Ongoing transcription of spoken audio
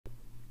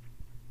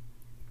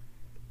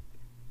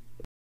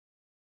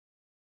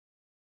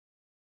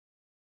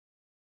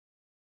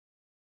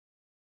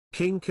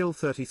King Kill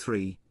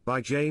 33,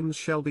 by James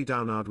Shelby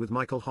Downard with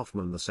Michael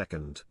Hoffman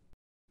II.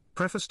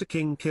 Preface to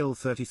King Kill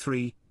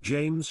 33,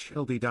 James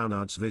Shelby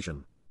Downard's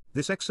Vision.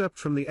 This excerpt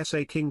from the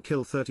essay King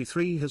Kill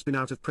 33 has been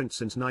out of print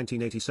since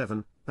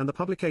 1987, and the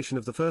publication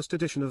of the first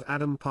edition of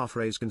Adam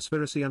Parfrey's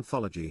conspiracy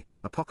anthology,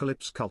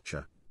 Apocalypse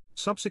Culture.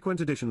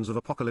 Subsequent editions of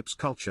Apocalypse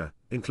Culture,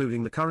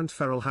 including the current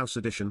Feral House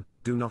edition,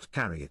 do not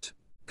carry it.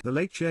 The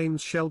late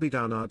James Shelby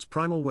Downard's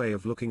primal way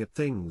of looking at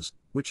things,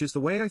 which is the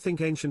way I think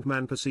ancient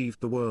man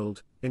perceived the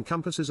world,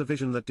 encompasses a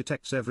vision that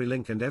detects every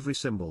link and every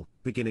symbol,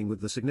 beginning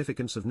with the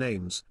significance of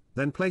names,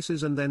 then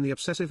places and then the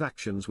obsessive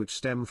actions which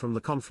stem from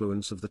the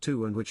confluence of the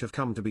two and which have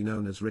come to be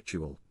known as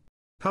ritual.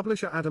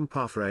 Publisher Adam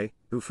Parfrey,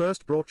 who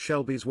first brought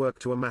Shelby's work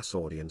to a mass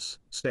audience,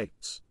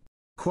 states,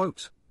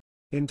 quote,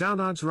 "In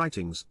Downard's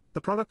writings,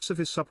 the products of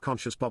his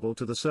subconscious bubble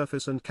to the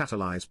surface and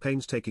catalyze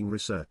painstaking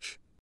research.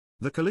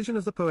 The collision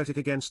of the poetic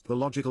against the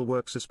logical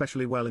works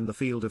especially well in the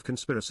field of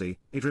conspiracy.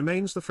 It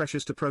remains the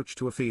freshest approach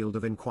to a field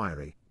of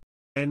inquiry."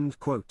 End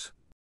quote.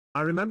 I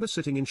remember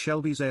sitting in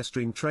Shelby's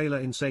Airstream trailer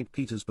in St.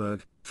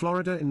 Petersburg,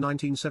 Florida in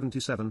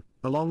 1977,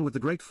 along with the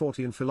great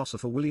Fortean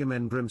philosopher William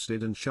N.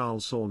 Grimstead and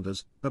Charles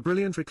Saunders, a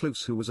brilliant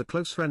recluse who was a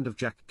close friend of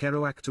Jack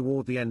Kerouac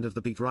toward the end of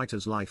the beat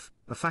writer's life,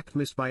 a fact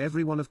missed by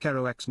every one of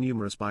Kerouac's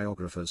numerous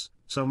biographers.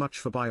 So much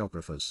for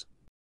biographers.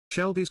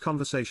 Shelby's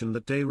conversation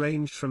that day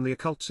ranged from the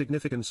occult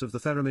significance of the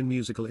theremin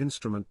musical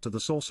instrument to the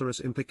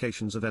sorcerous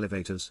implications of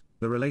elevators,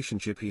 the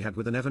relationship he had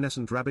with an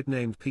evanescent rabbit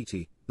named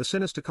Petey, the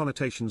sinister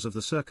connotations of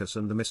the circus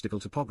and the mystical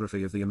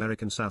topography of the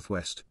American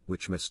Southwest,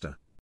 which Mr.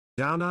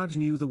 Downard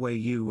knew the way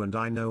you and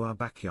I know our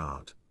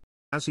backyard.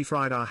 As he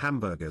fried our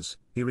hamburgers,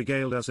 he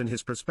regaled us in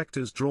his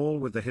prospector's drawl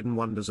with the hidden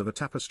wonders of a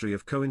tapestry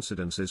of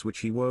coincidences which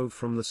he wove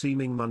from the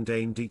seeming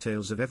mundane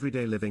details of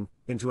everyday living,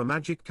 into a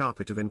magic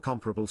carpet of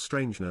incomparable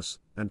strangeness,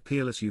 and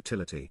peerless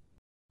utility.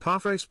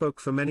 Parfrey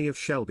spoke for many of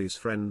Shelby's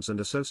friends and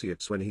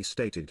associates when he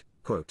stated,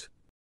 quote,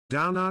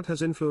 "Downard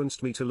has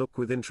influenced me to look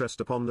with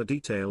interest upon the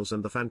details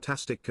and the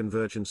fantastic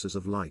convergences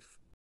of life."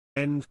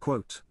 End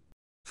quote.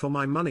 For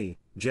my money,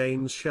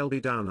 James Shelby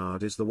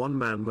Downard is the one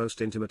man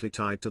most intimately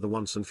tied to the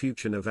once and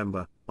future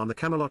November, on the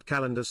Camelot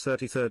calendar's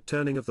 33rd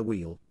turning of the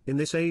wheel, in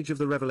this age of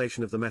the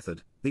revelation of the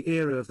method, the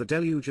era of the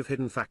deluge of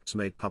hidden facts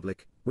made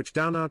public, which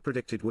Downard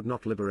predicted would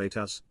not liberate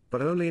us,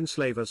 but only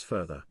enslave us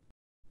further.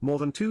 More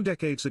than 2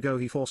 decades ago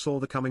he foresaw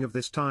the coming of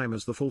this time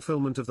as the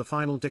fulfillment of the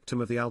final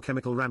dictum of the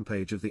alchemical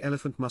rampage of the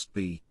elephant must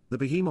be, the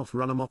behemoth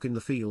run amok in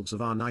the fields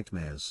of our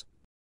nightmares.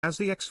 As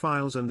the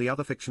X-Files and the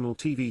other fictional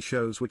TV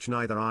shows which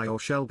neither I or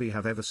Shelby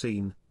have ever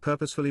seen,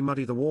 purposefully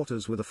muddy the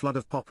waters with a flood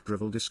of pop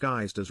drivel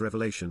disguised as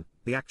revelation,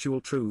 the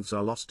actual truths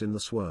are lost in the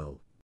swirl.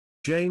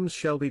 James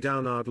Shelby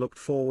Downard looked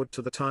forward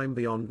to the time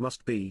beyond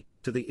must be,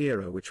 to the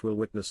era which will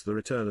witness the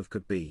return of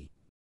could be.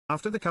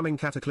 After the coming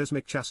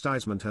cataclysmic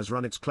chastisement has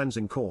run its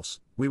cleansing course,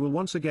 we will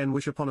once again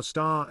wish upon a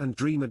star and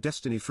dream a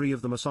destiny free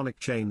of the Masonic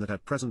chain that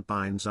at present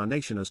binds our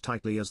nation as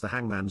tightly as the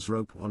hangman's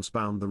rope once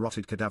bound the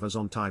rotted cadavers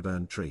on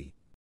Tyburn Tree.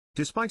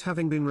 Despite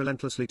having been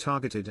relentlessly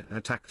targeted and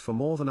attacked for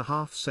more than a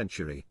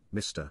half-century,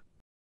 Mr.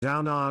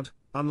 Downard,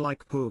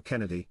 unlike poor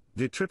Kennedy,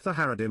 did trip the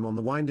Harridim on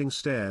the winding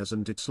stairs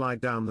and did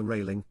slide down the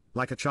railing,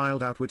 like a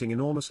child outwitting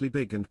enormously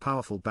big and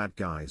powerful bad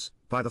guys,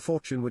 by the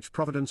fortune which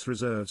Providence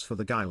reserves for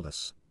the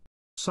guileless.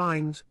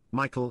 Signed,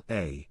 Michael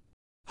A.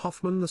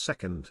 Hoffman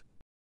II.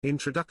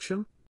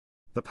 Introduction.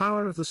 The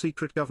power of the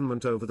secret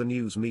government over the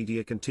news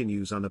media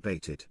continues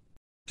unabated.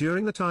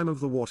 During the time of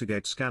the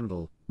Watergate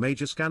scandal,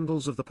 major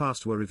scandals of the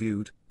past were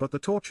reviewed, but the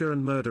torture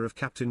and murder of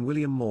Captain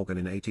William Morgan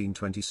in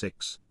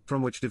 1826,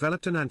 from which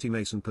developed an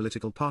anti-Mason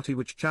political party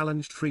which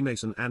challenged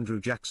Freemason Andrew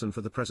Jackson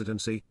for the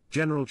presidency,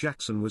 General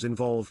Jackson was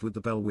involved with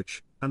the Bell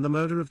Witch, and the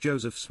murder of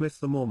Joseph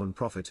Smith the Mormon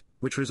prophet,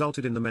 which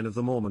resulted in the men of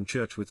the Mormon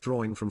Church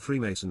withdrawing from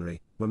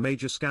Freemasonry, were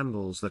major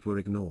scandals that were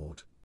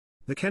ignored.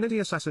 The Kennedy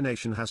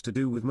assassination has to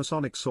do with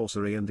Masonic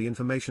sorcery, and the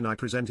information I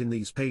present in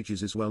these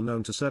pages is well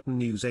known to certain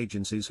news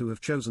agencies who have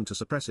chosen to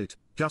suppress it,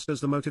 just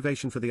as the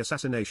motivation for the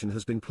assassination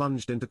has been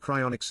plunged into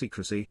cryonic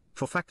secrecy,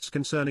 for facts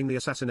concerning the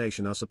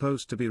assassination are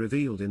supposed to be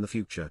revealed in the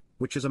future,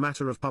 which is a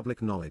matter of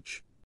public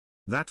knowledge.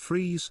 That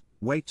freeze,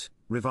 wait,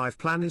 revive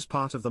plan is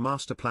part of the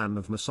master plan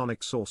of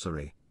Masonic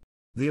sorcery.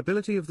 The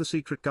ability of the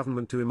secret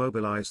government to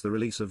immobilize the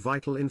release of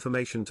vital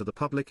information to the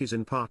public is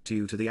in part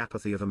due to the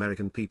apathy of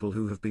American people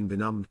who have been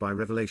benumbed by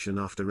revelation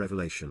after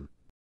revelation.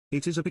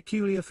 It is a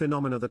peculiar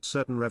phenomena that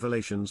certain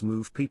revelations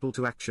move people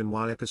to action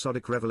while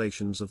episodic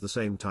revelations of the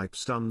same type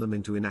stun them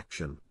into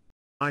inaction.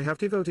 I have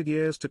devoted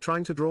years to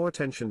trying to draw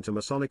attention to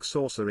Masonic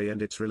sorcery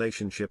and its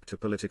relationship to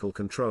political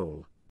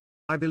control.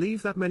 I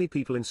believe that many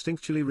people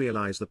instinctually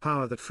realize the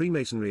power that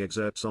Freemasonry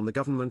exerts on the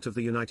government of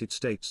the United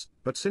States,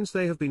 but since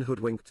they have been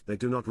hoodwinked they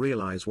do not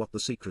realize what the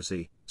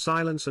secrecy,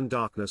 silence and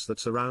darkness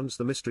that surrounds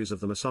the mysteries of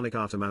the Masonic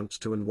art amounts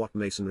to and what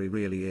Masonry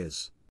really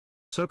is.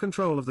 So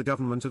control of the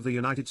government of the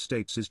United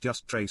States is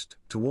just traced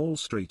to Wall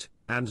Street,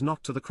 and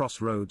not to the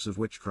crossroads of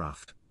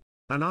witchcraft.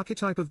 An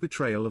archetype of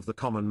betrayal of the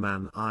common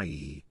man,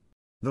 i.e.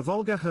 The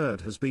vulgar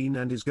herd has been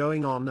and is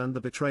going on, and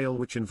the betrayal,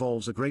 which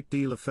involves a great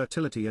deal of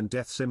fertility and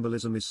death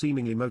symbolism, is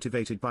seemingly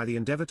motivated by the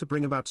endeavor to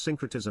bring about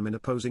syncretism in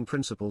opposing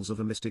principles of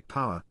a mystic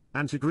power,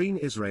 and to green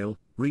Israel,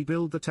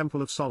 rebuild the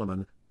Temple of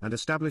Solomon, and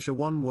establish a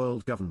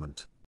one-world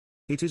government.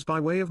 It is by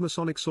way of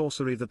Masonic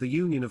sorcery that the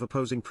union of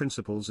opposing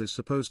principles is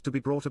supposed to be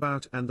brought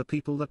about, and the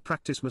people that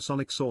practice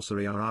Masonic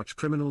sorcery are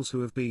arch-criminals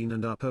who have been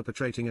and are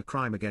perpetrating a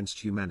crime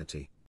against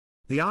humanity.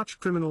 The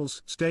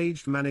arch-criminals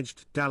staged,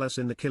 managed Dallas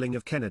in the killing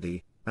of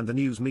Kennedy, and the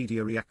news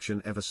media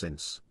reaction ever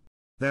since.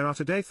 There are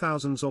today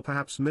thousands or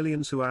perhaps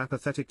millions who are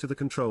apathetic to the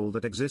control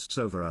that exists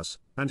over us,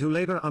 and who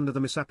labor under the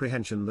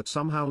misapprehension that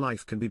somehow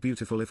life can be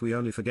beautiful if we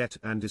only forget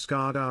and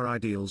discard our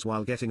ideals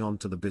while getting on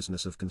to the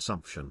business of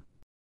consumption.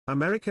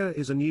 America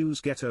is a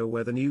news ghetto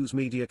where the news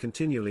media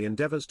continually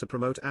endeavors to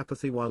promote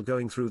apathy while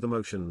going through the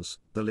motions,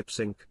 the lip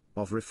sync,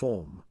 of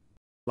reform.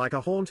 Like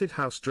a haunted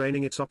house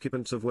draining its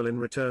occupants of will in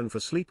return for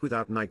sleep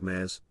without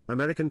nightmares,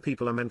 American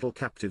people are mental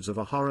captives of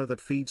a horror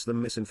that feeds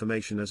them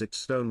misinformation as its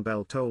stone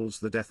bell tolls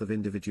the death of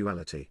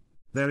individuality.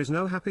 There is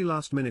no happy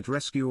last-minute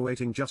rescue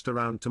awaiting just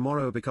around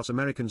tomorrow, because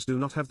Americans do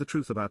not have the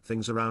truth about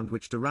things around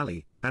which to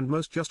rally, and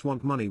most just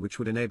want money which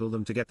would enable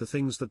them to get the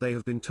things that they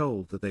have been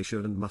told that they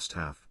should and must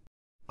have.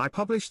 I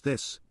published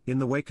this, in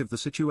the wake of the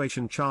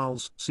situation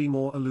Charles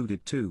Seymour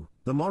alluded to.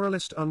 The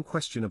moralist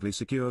unquestionably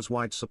secures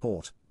wide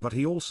support, but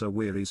he also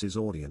wearies his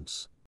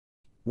audience.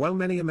 Well,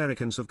 many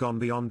Americans have gone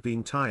beyond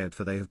being tired,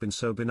 for they have been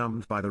so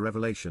benumbed by the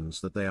revelations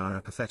that they are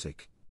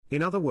apathetic.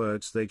 In other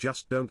words, they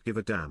just don't give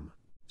a damn.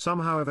 Some,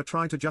 however,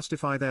 try to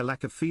justify their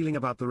lack of feeling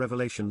about the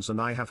revelations,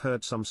 and I have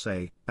heard some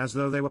say, as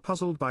though they were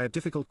puzzled by a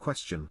difficult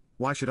question,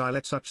 why should I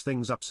let such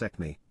things upset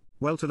me?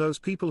 Well, to those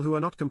people who are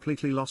not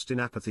completely lost in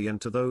apathy, and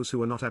to those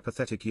who are not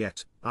apathetic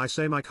yet, I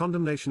say my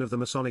condemnation of the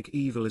Masonic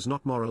evil is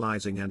not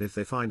moralizing, and if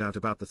they find out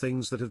about the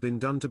things that have been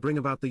done to bring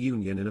about the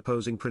union in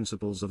opposing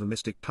principles of a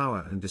mystic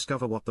power and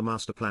discover what the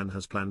master plan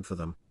has planned for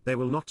them, they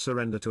will not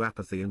surrender to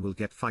apathy and will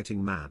get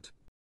fighting mad.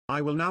 I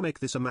will now make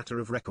this a matter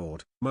of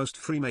record. Most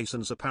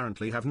Freemasons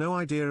apparently have no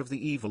idea of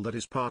the evil that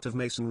is part of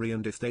Masonry,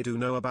 and if they do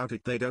know about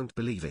it they don't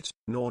believe it,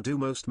 nor do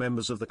most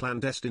members of the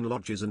clandestine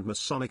lodges and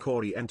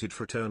Masonic-oriented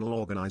fraternal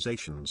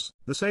organizations.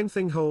 The same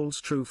thing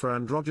holds true for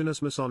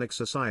androgynous Masonic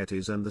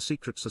societies and the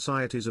secret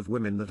societies of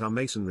women that are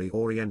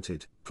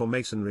Masonry-oriented, for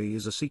Masonry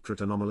is a secret,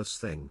 anomalous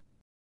thing.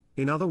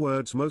 In other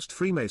words, most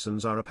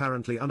Freemasons are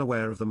apparently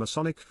unaware of the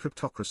Masonic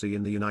cryptocracy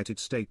in the United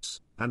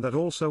States, and that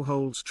also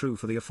holds true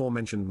for the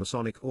aforementioned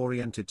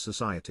Masonic-oriented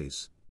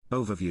societies.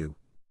 Overview.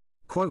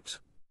 Quote: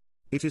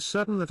 It is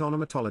certain that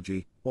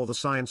onomatology, or the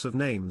science of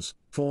names,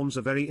 forms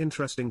a very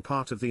interesting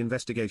part of the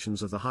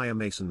investigations of the higher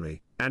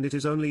Masonry, and it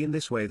is only in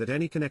this way that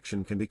any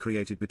connection can be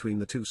created between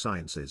the two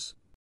sciences.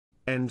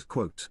 End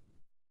quote.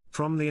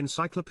 From the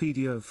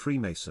Encyclopedia of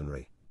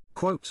Freemasonry.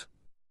 Quote: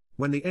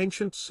 When the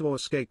ancients saw a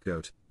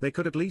scapegoat, they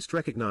could at least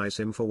recognize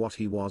him for what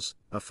he was,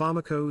 a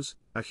pharmakos,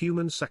 a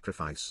human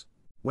sacrifice.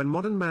 When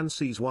modern man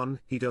sees one,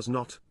 he does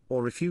not,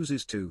 or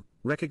refuses to,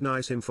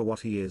 recognize him for what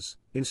he is.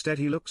 Instead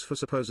he looks for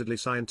supposedly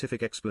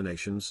scientific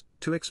explanations,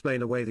 to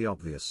explain away the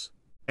obvious.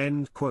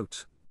 End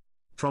quote.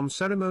 From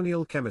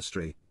Ceremonial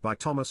Chemistry, by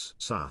Thomas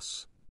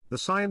Sass. The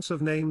science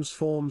of names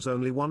forms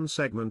only one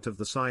segment of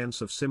the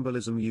science of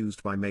symbolism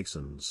used by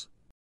Masons.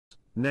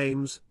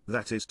 Names,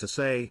 that is to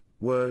say,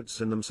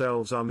 words in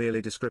themselves, are merely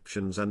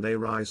descriptions, and they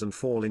rise and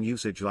fall in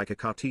usage like a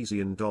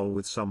Cartesian doll,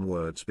 with some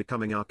words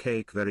becoming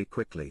archaic very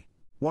quickly.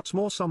 What's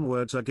more, some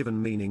words are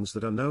given meanings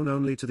that are known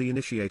only to the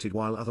initiated,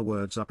 while other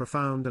words are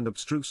profound and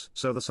abstruse,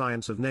 so the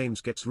science of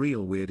names gets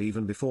real weird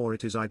even before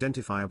it is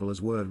identifiable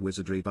as word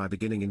wizardry by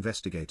beginning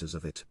investigators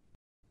of it.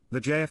 The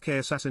JFK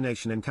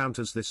assassination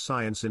encounters this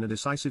science in a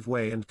decisive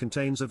way and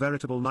contains a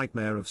veritable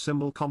nightmare of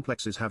symbol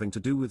complexes having to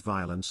do with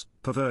violence,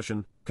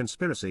 perversion,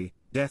 conspiracy,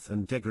 death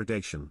and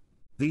degradation.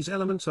 These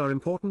elements are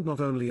important not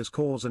only as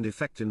cause and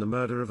effect in the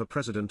murder of a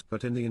president,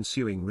 but in the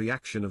ensuing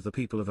reaction of the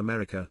people of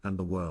America and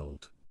the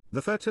world.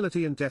 The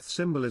fertility and death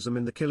symbolism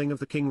in the killing of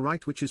the king,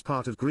 right, which is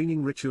part of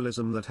greening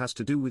ritualism that has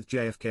to do with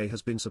JFK,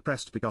 has been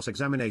suppressed because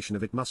examination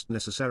of it must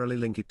necessarily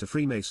link it to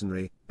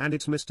Freemasonry, and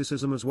its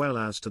mysticism, as well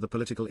as to the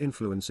political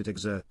influence it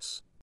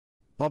exerts.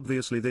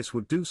 Obviously this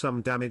would do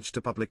some damage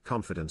to public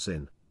confidence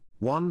in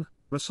 1.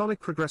 Masonic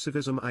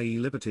progressivism, i.e.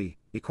 liberty,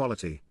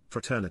 equality,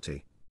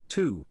 fraternity.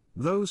 2.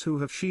 Those who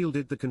have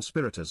shielded the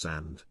conspirators,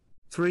 and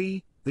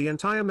 3. The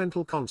entire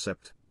mental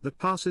concept that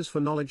passes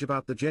for knowledge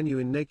about the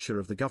genuine nature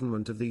of the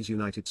government of these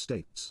United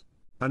States.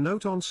 A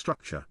note on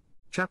structure.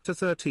 Chapter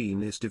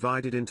 13 is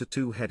divided into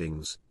two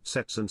headings,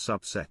 sets and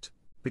subset.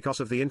 Because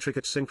of the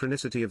intricate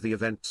synchronicity of the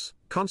events,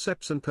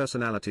 concepts and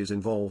personalities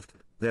involved,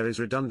 there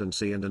is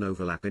redundancy and an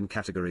overlap in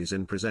categories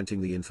in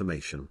presenting the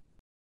information.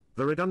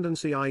 The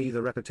redundancy, i.e.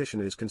 the repetition,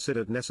 is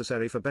considered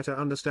necessary for better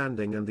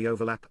understanding, and the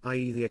overlap,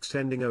 i.e. the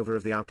extending over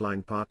of the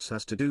outlined parts,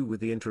 has to do with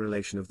the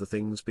interrelation of the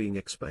things being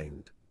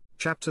explained.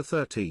 Chapter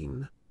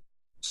 13.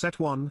 Set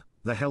 1,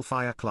 The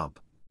Hellfire Club.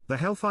 The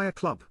Hellfire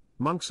Club,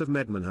 monks of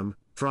Medmenham,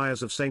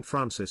 Friars of St.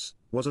 Francis,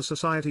 was a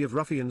society of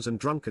ruffians and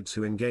drunkards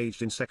who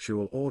engaged in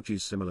sexual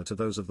orgies similar to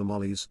those of the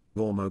Mollies,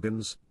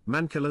 Vormogans,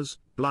 Mankillers,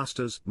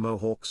 Blasters,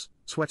 Mohawks,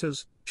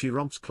 Sweaters,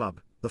 Chiromps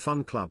Club, the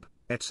Fun Club,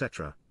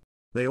 etc.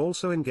 They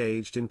also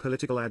engaged in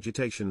political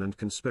agitation and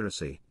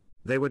conspiracy.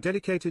 They were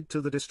dedicated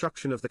to the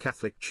destruction of the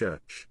Catholic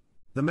Church.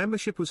 The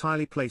membership was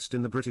highly placed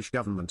in the British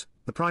government.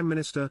 The Prime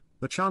Minister,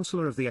 the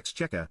Chancellor of the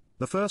Exchequer,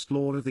 the First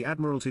Lord of the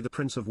Admiralty, the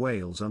Prince of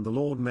Wales and the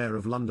Lord Mayor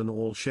of London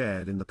all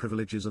shared in the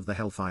privileges of the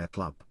Hellfire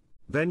Club.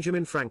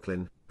 Benjamin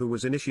Franklin, who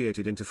was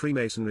initiated into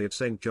Freemasonry at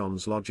St.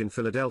 John's Lodge in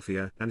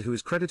Philadelphia and who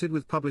is credited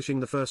with publishing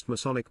the first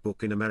Masonic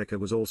book in America,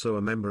 was also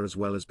a member as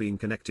well as being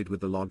connected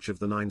with the Lodge of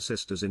the Nine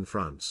Sisters in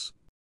France.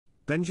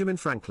 Benjamin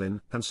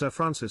Franklin and Sir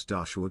Francis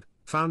Dashwood,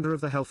 founder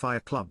of the Hellfire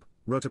Club,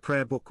 wrote a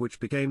prayer book which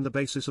became the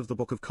basis of the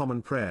Book of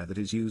Common Prayer that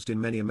is used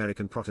in many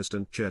American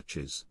Protestant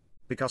churches.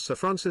 Because Sir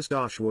Francis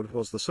Dashwood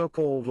was the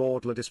so-called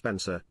Lord Le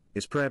Despencer,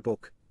 his prayer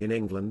book, in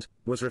England,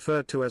 was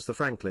referred to as the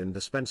Franklin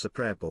Despencer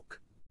Prayer Book.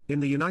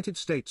 In the United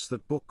States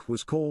that book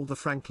was called the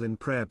Franklin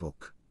Prayer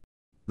Book.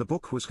 The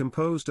book was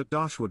composed at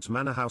Dashwood's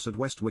Manor House at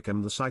West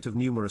Wickham, the site of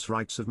numerous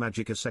rites of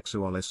magica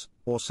sexualis,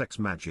 or sex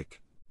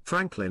magic.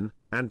 Franklin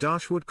and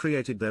Dashwood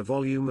created their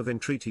volume of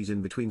entreaties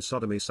in between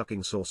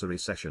sodomy-sucking sorcery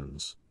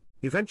sessions.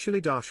 Eventually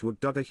Dashwood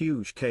dug a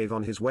huge cave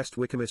on his West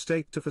Wickham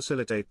estate to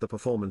facilitate the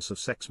performance of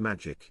sex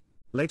magic.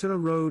 Later a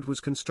road was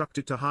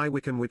constructed to High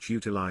Wycombe which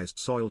utilized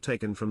soil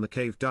taken from the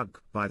cave dug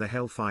by the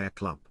Hellfire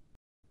Club.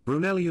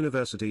 Brunel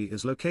University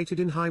is located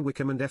in High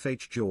Wycombe and F.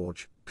 H.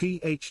 George,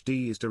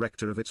 Ph.D. is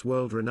director of its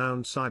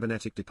world-renowned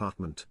cybernetic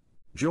department.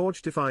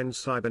 George defines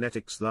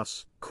cybernetics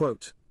thus,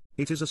 quote,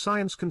 "It is a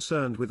science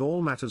concerned with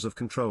all matters of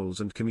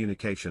controls and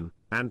communication,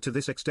 and to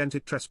this extent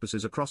it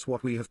trespasses across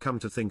what we have come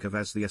to think of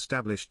as the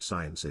established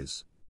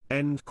sciences."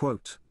 End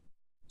quote.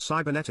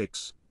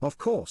 Cybernetics, of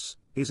course,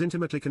 is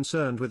intimately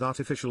concerned with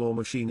artificial or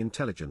machine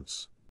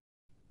intelligence.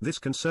 This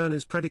concern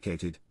is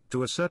predicated,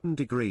 to a certain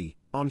degree,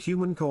 on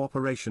human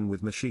cooperation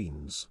with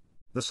machines.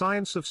 The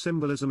science of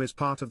symbolism is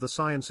part of the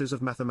sciences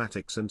of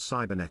mathematics and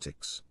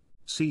cybernetics.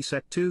 See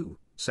Set 2,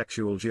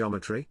 Sexual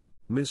Geometry,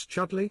 Miss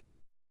Chudley.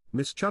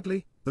 Miss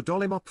Chudley, the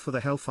dollymop for the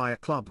Hellfire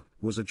Club,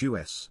 was a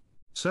Jewess.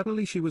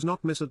 Certainly she was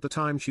not Miss at the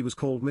time she was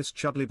called Miss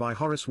Chudley by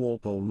Horace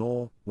Walpole,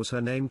 nor was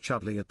her name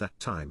Chudley at that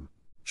time.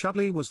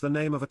 Chudley was the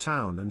name of a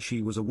town and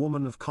she was a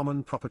woman of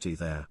common property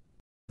there.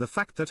 The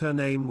fact that her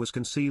name was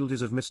concealed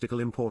is of mystical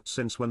import,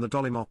 since when the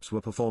dollymops were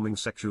performing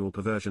sexual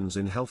perversions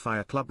in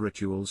Hellfire Club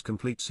rituals,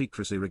 complete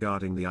secrecy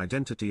regarding the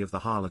identity of the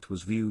harlot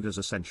was viewed as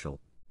essential.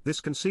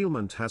 This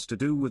concealment has to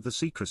do with the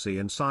secrecy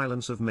and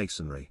silence of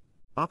Masonry.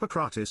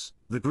 Harpocrates,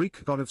 the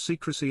Greek god of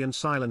secrecy and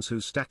silence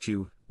whose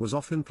statue was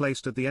often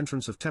placed at the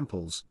entrance of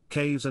temples,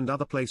 caves and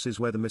other places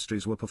where the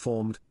mysteries were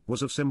performed,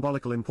 was of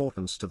symbolical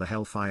importance to the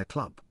Hellfire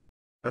Club.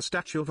 A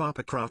statue of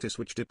Harpocrates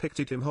which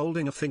depicted him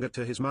holding a finger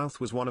to his mouth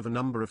was one of a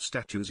number of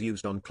statues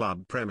used on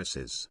club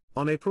premises.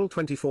 On April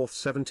 24,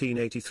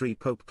 1783,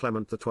 Pope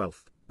Clement XII,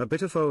 a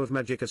bitter foe of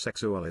magica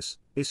sexualis,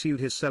 issued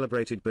his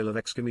celebrated bill of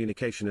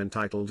excommunication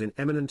entitled In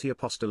Eminentia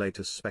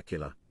Postulatus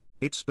Specula.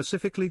 It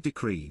specifically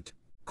decreed,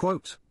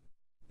 quote,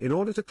 "In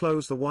order to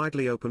close the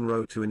widely open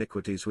road to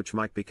iniquities which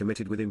might be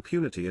committed with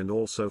impunity and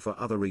also for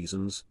other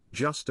reasons,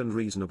 just and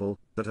reasonable,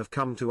 that have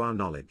come to our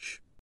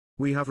knowledge,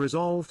 we have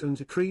resolved and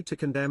decreed to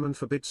condemn and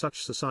forbid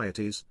such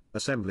societies,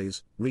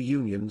 assemblies,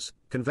 reunions,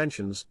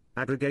 conventions,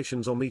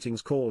 aggregations or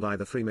meetings called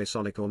either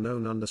Freemasonic or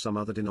known under some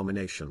other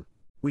denomination.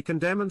 We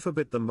condemn and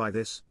forbid them by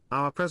this,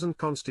 our present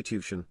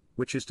Constitution,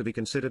 which is to be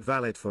considered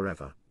valid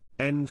forever."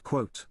 End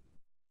quote.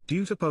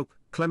 Due to Pope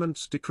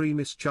Clement's decree,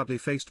 Miss Chudley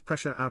faced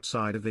pressure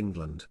outside of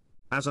England.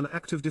 As an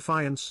act of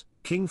defiance,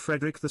 King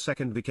Frederick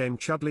II became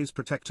Chudley's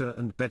protector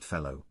and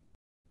bedfellow.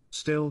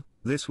 Still,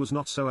 this was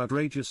not so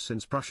outrageous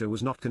since Prussia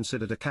was not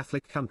considered a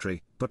Catholic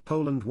country, but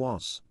Poland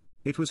was.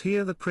 It was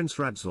here that Prince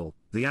Radzil,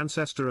 the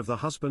ancestor of the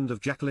husband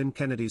of Jacqueline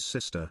Kennedy's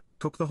sister,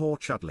 took the whore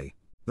Chudley.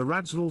 The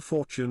Radzil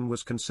fortune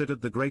was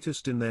considered the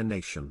greatest in their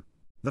nation.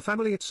 The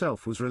family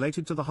itself was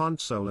related to the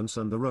Hohenzollerns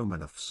and the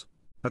Romanovs.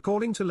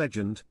 According to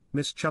legend,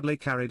 Miss Chudley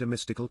carried a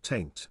mystical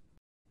taint.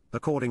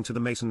 According to the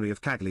masonry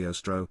of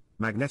Cagliostro,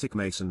 magnetic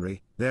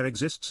masonry, there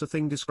exists a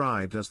thing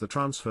described as the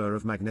transfer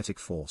of magnetic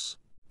force.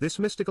 This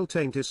mystical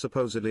taint is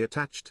supposedly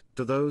attached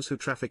to those who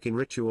traffic in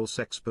ritual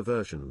sex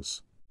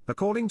perversions.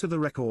 According to the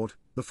record,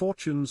 the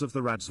fortunes of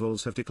the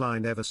Radzivils have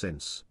declined ever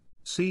since.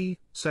 See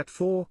Set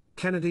 4,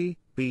 Kennedy,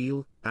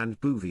 Beale, and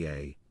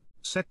Bouvier.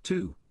 Set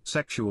 2,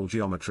 Sexual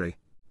Geometry.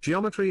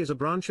 Geometry is a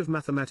branch of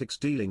mathematics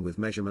dealing with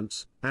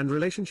measurements and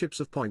relationships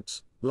of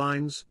points,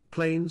 lines,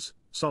 planes,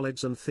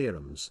 solids and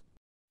theorems.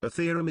 A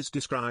theorem is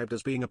described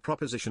as being a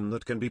proposition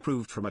that can be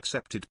proved from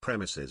accepted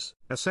premises.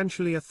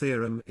 Essentially, a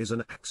theorem is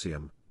an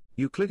axiom.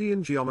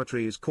 Euclidean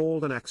geometry is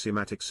called an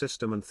axiomatic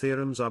system and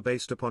theorems are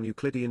based upon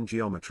Euclidean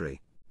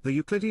geometry. The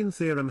Euclidean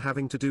theorem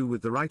having to do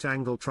with the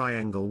right-angle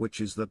triangle,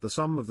 which is that the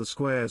sum of the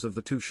squares of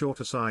the two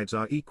shorter sides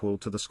are equal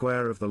to the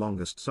square of the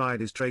longest side,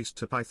 is traced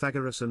to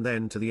Pythagoras and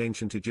then to the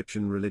ancient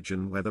Egyptian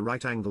religion, where the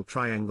right-angle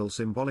triangle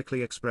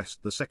symbolically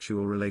expressed the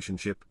sexual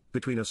relationship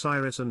between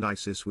Osiris and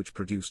Isis which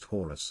produced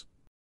Horus.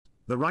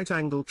 The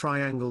right-angle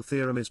triangle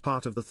theorem is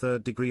part of the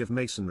third degree of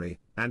Masonry,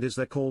 and is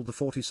there called the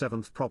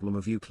 47th problem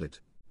of Euclid.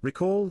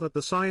 Recall that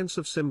the science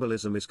of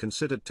symbolism is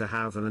considered to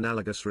have an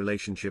analogous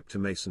relationship to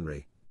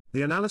Masonry.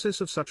 The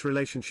analysis of such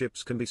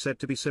relationships can be said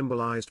to be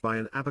symbolized by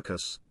an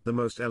abacus, the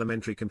most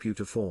elementary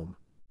computer form.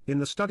 In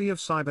the study of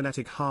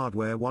cybernetic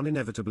hardware, one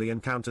inevitably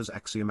encounters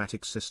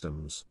axiomatic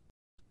systems.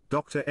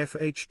 Dr. F.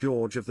 H.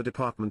 George of the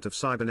Department of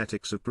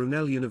Cybernetics of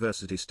Brunel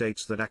University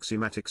states that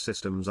axiomatic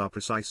systems are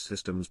precise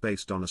systems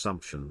based on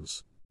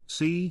assumptions.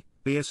 See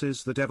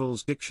Bierce's The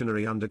Devil's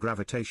Dictionary under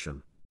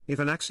gravitation. If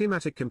an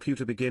axiomatic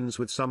computer begins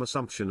with some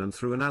assumption and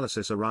through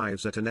analysis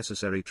arrives at a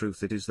necessary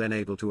truth, it is then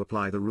able to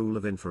apply the rule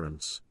of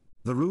inference.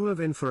 The rule of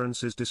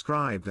inference is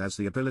described as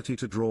the ability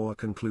to draw a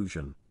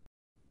conclusion.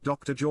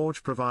 Dr.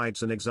 George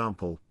provides an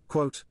example,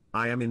 quote,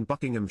 "I am in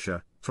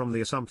Buckinghamshire, from the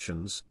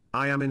assumptions,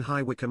 I am in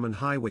High Wycombe and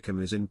High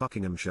Wycombe is in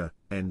Buckinghamshire,"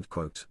 end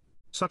quote.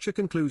 Such a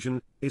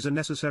conclusion is a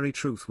necessary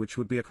truth which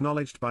would be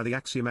acknowledged by the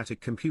axiomatic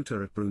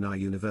computer at Brunel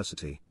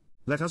University.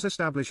 Let us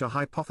establish a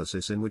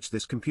hypothesis in which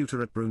this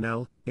computer at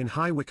Brunel, in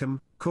High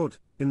Wycombe, could,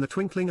 in the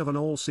twinkling of an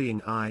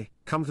all-seeing eye,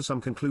 come to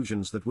some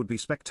conclusions that would be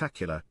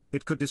spectacular.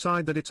 It could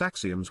decide that its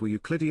axioms were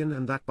Euclidean,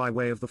 and that by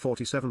way of the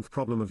 47th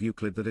problem of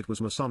Euclid that it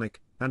was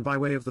Masonic, and by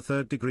way of the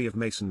third degree of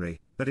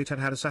Masonry, that it had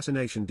had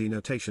assassination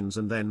denotations,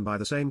 and then by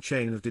the same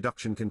chain of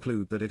deduction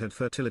conclude that it had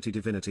fertility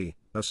divinity,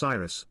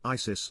 Osiris,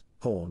 Isis,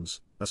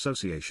 horns,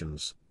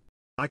 associations.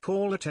 I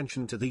call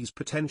attention to these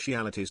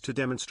potentialities to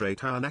demonstrate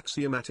how an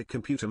axiomatic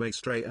computer may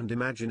stray and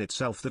imagine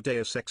itself the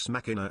deus ex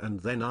machina, and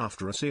then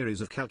after a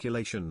series of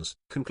calculations,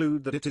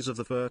 conclude that it is of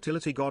the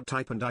fertility god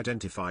type and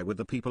identify with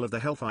the people of the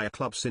Hellfire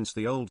Club, since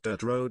the old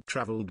dirt road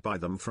travelled by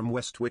them from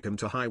West Wycombe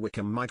to High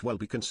Wycombe might well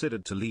be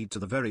considered to lead to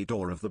the very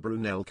door of the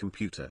Brunel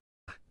computer.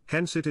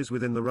 Hence it is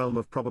within the realm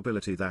of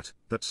probability that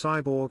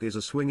cyborg is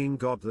a swinging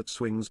god that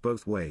swings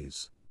both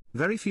ways.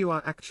 Very few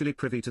are actually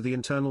privy to the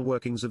internal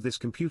workings of this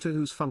computer,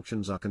 whose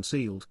functions are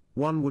concealed.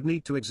 One would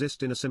need to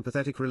exist in a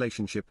sympathetic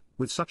relationship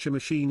with such a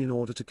machine in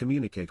order to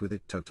communicate with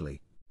it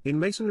totally. In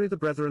Masonry, the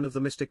brethren of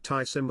the mystic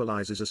tie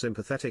symbolizes a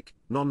sympathetic,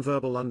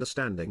 non-verbal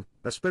understanding,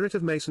 a spirit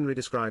of Masonry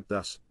described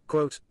thus,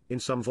 quote,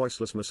 "In some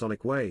voiceless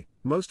Masonic way,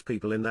 most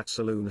people in that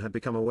saloon had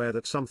become aware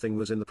that something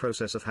was in the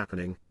process of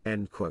happening,"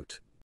 end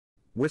quote.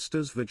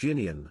 Wister's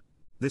Virginian.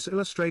 This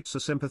illustrates a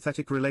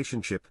sympathetic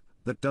relationship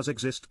that does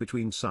exist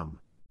between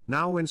some.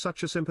 Now when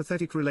such a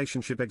sympathetic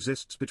relationship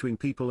exists between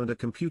people and a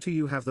computer,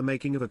 you have the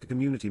making of a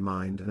community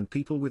mind and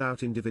people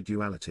without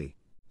individuality.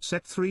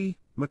 Set 3,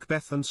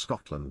 Macbeth and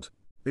Scotland.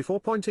 Before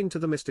pointing to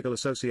the mystical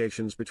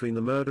associations between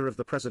the murder of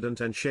the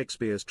president and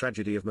Shakespeare's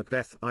tragedy of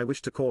Macbeth, I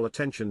wish to call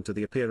attention to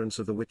the appearance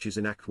of the witches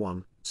in Act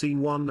 1, Scene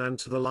 1, and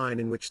to the line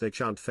in which they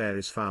chant "Fair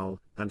is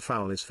foul, and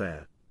foul is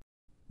fair."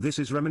 This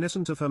is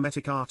reminiscent of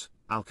Hermetic art,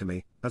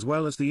 alchemy, as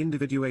well as the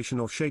individuation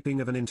or shaping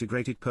of an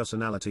integrated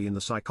personality in the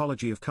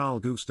psychology of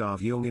Carl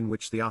Gustav Jung, in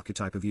which the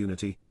archetype of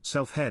unity,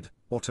 self-head,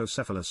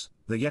 autocephalus,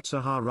 the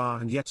Yetzer Hara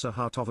and Yetzer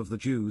Hatov of the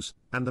Jews,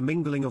 and the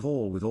mingling of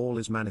all with all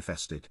is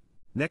manifested.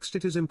 Next,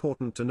 it is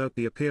important to note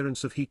the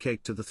appearance of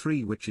Hecate to the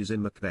three witches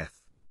in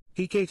Macbeth.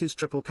 Hecate is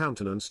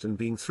triple-countenanced, and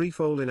being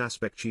threefold in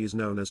aspect, she is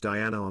known as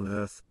Diana on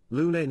earth,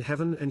 Luna in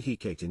heaven and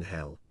Hecate in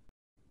hell.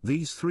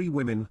 These three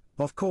women,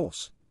 of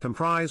course,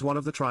 comprise one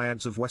of the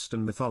triads of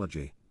Western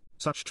mythology.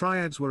 Such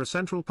triads were a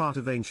central part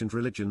of ancient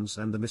religions,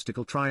 and the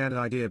mystical triad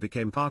idea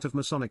became part of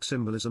Masonic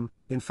symbolism.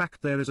 In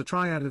fact, there is a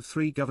triad of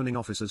three governing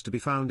officers to be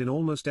found in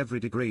almost every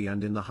degree,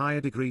 and in the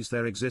higher degrees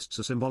there exists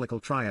a symbolical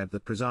triad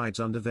that presides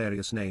under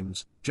various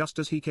names, just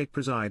as Hecate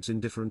presides in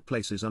different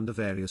places under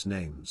various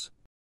names.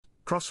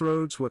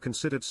 Crossroads were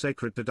considered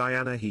sacred to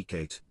Diana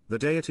Hecate, the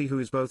deity who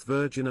is both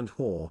virgin and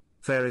whore.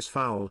 Fair is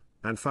foul,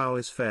 and foul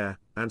is fair,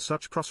 and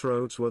such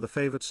crossroads were the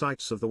favored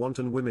sites of the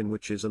wanton women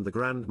witches and the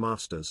Grand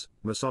Masters,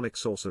 Masonic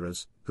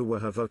sorcerers, who were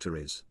her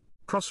votaries.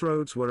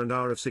 Crossroads were and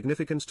are of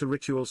significance to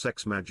ritual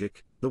sex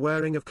magic. The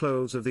wearing of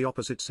clothes of the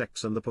opposite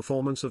sex and the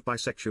performance of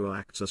bisexual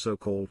acts are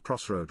so-called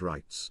crossroad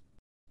rites.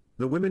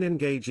 The women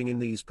engaging in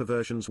these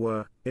perversions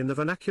were, in the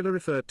vernacular,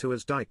 referred to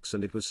as dykes,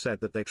 and it was said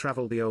that they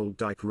traveled the old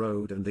dyke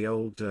road and the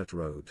old dirt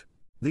road.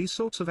 These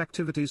sorts of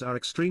activities are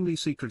extremely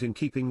secret, in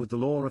keeping with the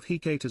law of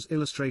Hecate as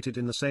illustrated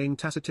in the saying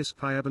Tacitus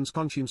Piabans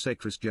Contium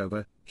Sacris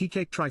Jova,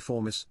 Hecate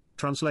Triformis,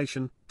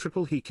 translation,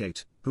 triple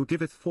Hecate, who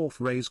giveth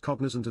forth rays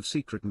cognizant of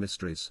secret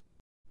mysteries.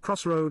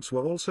 Crossroads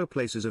were also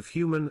places of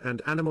human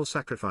and animal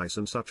sacrifice,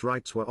 and such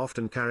rites were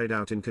often carried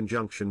out in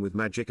conjunction with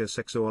magica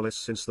sexualis,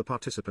 since the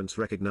participants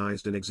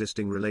recognized an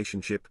existing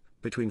relationship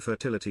between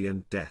fertility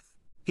and death.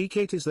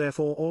 Hecate is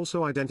therefore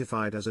also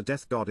identified as a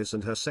death goddess,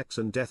 and her sex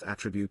and death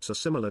attributes are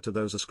similar to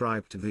those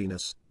ascribed to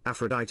Venus,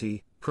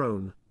 Aphrodite,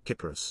 Crone,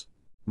 Cypris.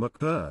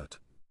 Macbird.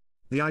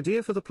 The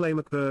idea for the play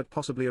Macbeth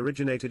possibly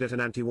originated at an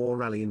anti-war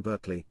rally in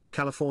Berkeley,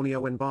 California,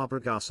 when Barbara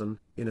Garson,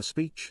 in a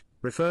speech,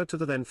 referred to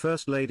the then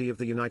First Lady of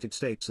the United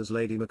States as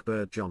Lady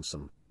Macbeth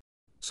Johnson.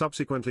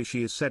 Subsequently,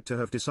 she is said to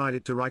have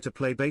decided to write a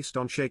play based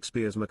on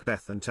Shakespeare's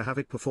Macbeth and to have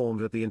it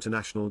performed at the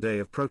International Day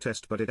of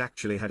Protest, but it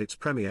actually had its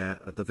premiere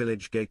at the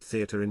Village Gate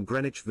Theatre in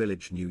Greenwich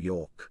Village, New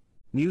York.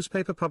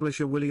 Newspaper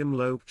publisher William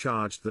Loeb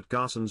charged that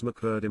Garson's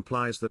Macbeth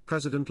implies that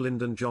President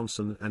Lyndon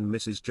Johnson and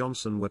Mrs.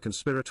 Johnson were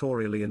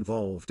conspiratorially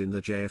involved in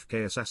the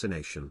JFK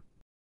assassination.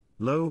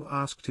 Loeb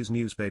asked his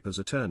newspaper's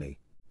attorney,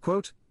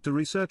 quote, to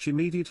research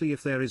immediately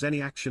if there is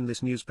any action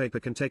this newspaper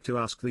can take to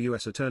ask the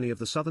U.S. Attorney of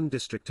the Southern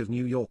District of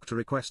New York to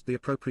request the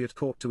appropriate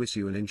court to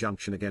issue an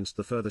injunction against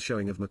the further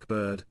showing of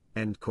Macbeth,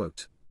 end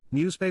quote.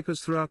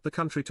 Newspapers throughout the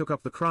country took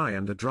up the cry,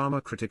 and a drama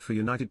critic for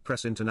United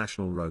Press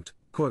International wrote,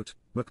 quote,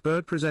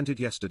 Macbeth presented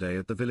yesterday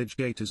at the Village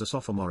Gate is a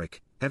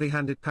sophomoric,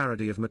 heavy-handed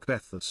parody of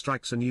Macbeth that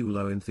strikes a new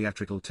low in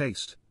theatrical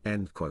taste,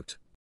 end quote.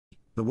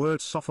 The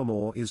word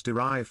sophomore is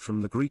derived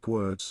from the Greek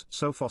words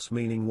sophos,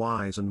 meaning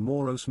wise, and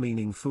moros,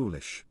 meaning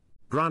foolish.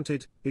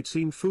 Granted, it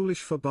seemed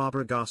foolish for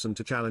Barbara Garson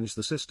to challenge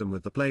the system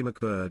with the play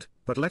Macbeth,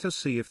 but let us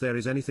see if there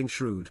is anything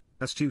shrewd,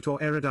 astute,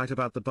 or erudite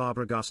about the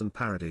Barbara Garson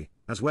parody,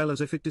 as well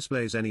as if it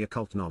displays any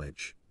occult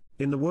knowledge.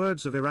 In the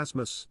words of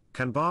Erasmus,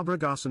 can Barbara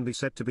Garson be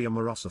said to be a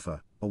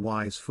morosopher, a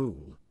wise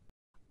fool?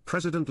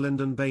 President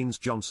Lyndon Baines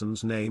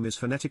Johnson's name is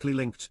phonetically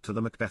linked to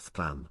the Macbeth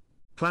clan.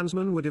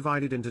 Klansmen were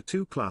divided into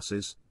two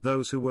classes,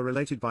 those who were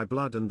related by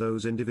blood and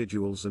those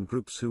individuals and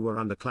groups who were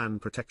under clan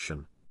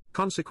protection.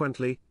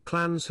 Consequently,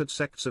 clans had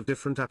sects of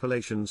different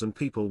appellations, and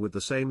people with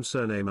the same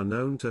surname are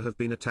known to have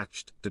been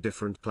attached to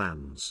different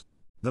clans.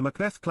 The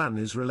Macbeth clan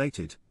is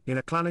related, in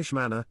a clannish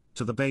manner,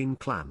 to the Bain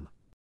clan.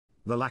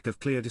 The lack of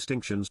clear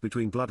distinctions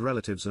between blood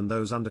relatives and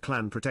those under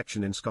clan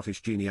protection in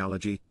Scottish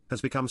genealogy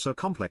has become so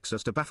complex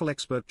as to baffle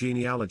expert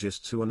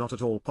genealogists who are not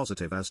at all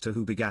positive as to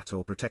who begat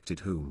or protected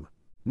whom.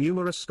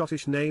 Numerous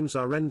Scottish names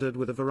are rendered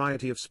with a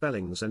variety of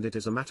spellings, and it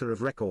is a matter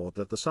of record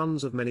that the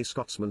sons of many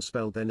Scotsmen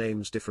spelled their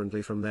names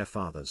differently from their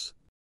fathers.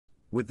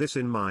 With this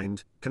in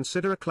mind,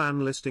 consider a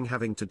clan listing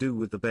having to do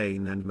with the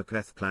Bain and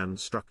Macbeth clan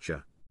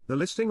structure. The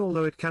listing,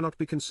 although it cannot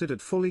be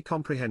considered fully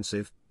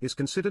comprehensive, is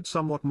considered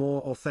somewhat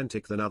more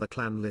authentic than other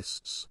clan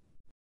lists.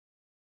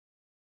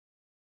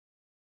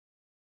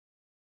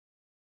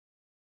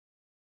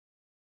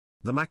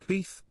 The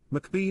Macbeth,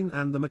 Macbean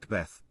and the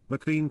Macbeth.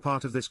 Macbean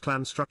part of this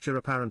clan structure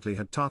apparently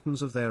had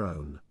tartans of their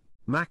own.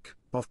 Mac,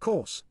 of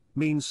course,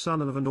 means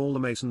son of, and all the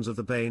masons of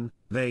the Bain,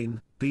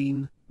 Vane,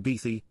 Bean,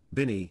 Beathy,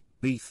 Binny,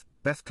 Beath,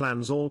 Beth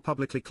clans all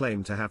publicly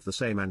claim to have the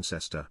same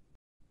ancestor.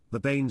 The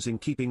Bains, in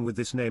keeping with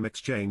this name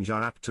exchange,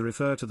 are apt to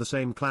refer to the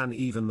same clan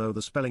even though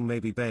the spelling may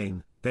be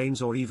Bain,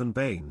 Baines, or even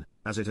Bane,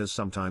 as it has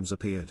sometimes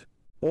appeared.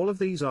 All of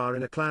these are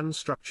in a clan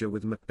structure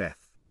with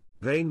Macbeth.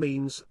 Vane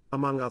means,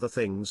 among other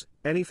things,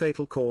 any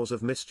fatal cause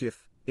of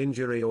mischief,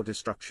 injury or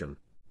destruction.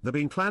 The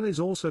Bean clan is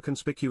also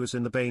conspicuous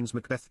in the Baines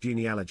Macbeth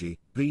genealogy.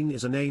 Bean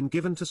is a name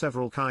given to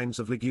several kinds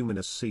of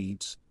leguminous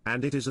seeds,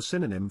 and it is a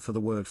synonym for the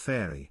word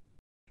fairy.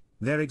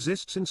 There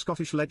exists in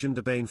Scottish legend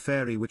a Bane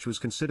fairy which was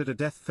considered a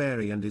death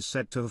fairy and is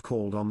said to have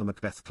called on the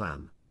Macbeth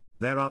clan.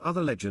 There are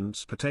other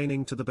legends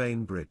pertaining to the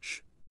Bane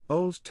Bridge.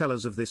 Old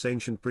tellers of this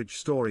ancient bridge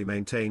story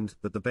maintained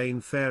that the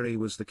Bane fairy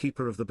was the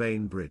keeper of the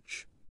Bane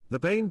Bridge. The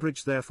Bane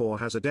Bridge therefore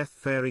has a death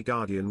fairy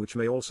guardian, which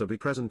may also be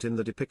present in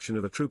the depiction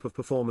of a troupe of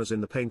performers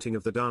in the painting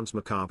of the Dance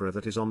Macabre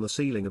that is on the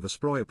ceiling of a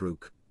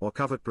Sproiebrook, or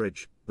covered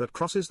bridge, that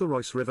crosses the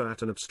Reuss River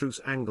at an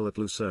abstruse angle at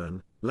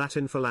Lucerne,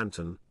 Latin for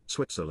lantern,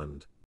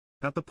 Switzerland.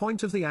 At the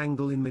point of the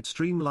angle in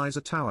midstream lies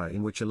a tower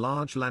in which a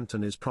large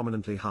lantern is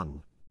prominently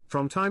hung.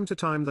 From time to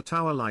time the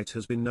tower light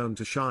has been known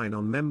to shine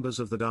on members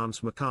of the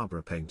Dance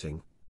Macabre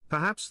painting.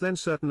 Perhaps then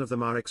certain of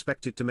them are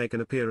expected to make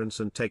an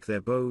appearance and take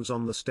their bows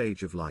on the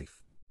stage of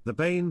life. The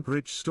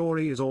Bainbridge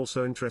story is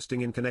also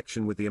interesting in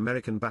connection with the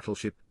American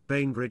battleship,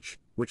 Bainbridge,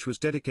 which was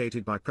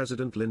dedicated by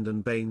President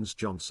Lyndon Baines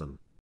Johnson.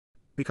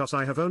 Because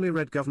I have only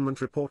read government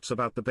reports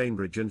about the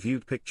Bainbridge and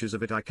viewed pictures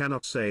of it, I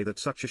cannot say that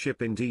such a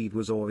ship indeed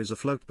was or is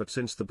afloat, but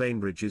since the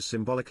Bainbridge is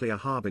symbolically a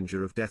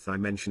harbinger of death, I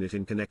mention it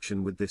in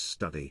connection with this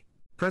study.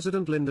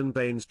 President Lyndon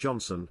Baines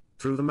Johnson,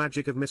 through the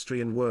magic of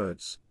mystery and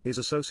words, is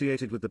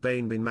associated with the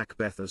Bain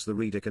Macbeth, as the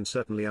reader can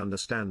certainly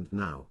understand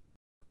now.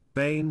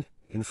 Bain,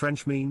 in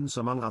French, means,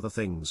 among other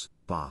things,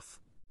 bath.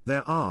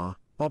 There are,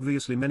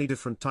 obviously, many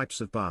different types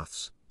of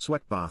baths: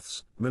 sweat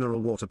baths, mineral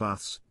water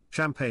baths,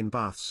 champagne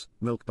baths,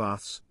 milk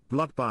baths,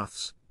 blood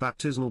baths,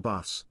 baptismal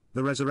baths,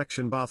 the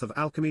resurrection bath of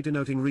alchemy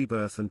denoting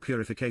rebirth and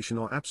purification,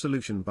 or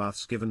absolution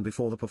baths given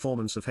before the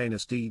performance of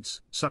heinous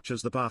deeds, such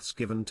as the baths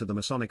given to the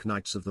Masonic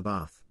Knights of the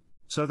Bath.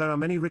 So there are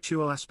many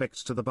ritual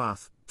aspects to the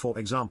bath. For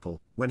example,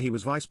 when he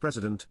was vice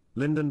president,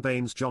 Lyndon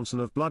Baines Johnson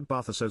of Blood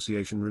Bath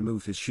Association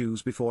removed his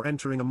shoes before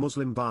entering a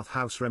Muslim bath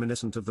house,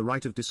 reminiscent of the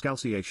rite of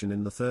discalciation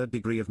in the third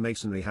degree of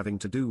Masonry having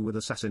to do with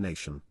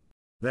assassination.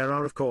 There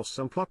are of course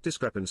some plot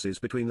discrepancies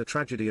between the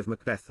tragedy of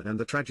Macbeth and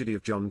the tragedy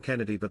of John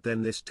Kennedy, but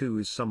then this too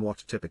is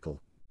somewhat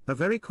typical. A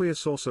very queer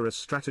sorcerous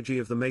strategy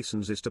of the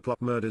Masons is to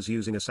plot murders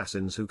using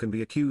assassins who can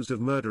be accused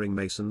of murdering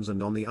Masons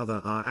and on the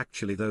other are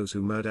actually those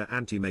who murder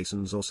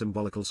anti-Masons or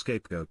symbolical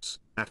scapegoats,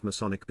 at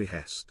Masonic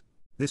behest.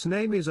 This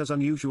name is as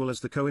unusual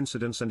as the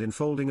coincidence and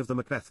enfolding of the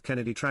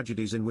Macbeth-Kennedy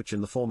tragedies in which in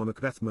the former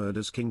Macbeth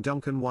murders King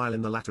Duncan while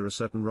in the latter a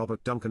certain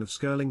Robert Duncan of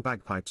Skirling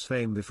Bagpipes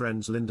fame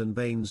befriends Lyndon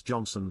Baines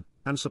Johnson,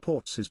 and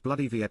supports his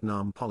bloody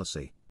Vietnam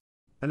policy.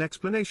 An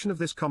explanation of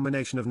this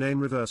combination of name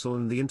reversal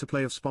and the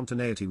interplay of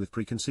spontaneity with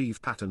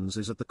preconceived patterns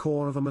is at the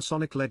core of a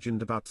Masonic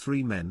legend about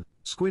three men,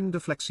 Squin de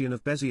Flexion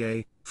of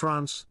Béziers,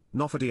 France,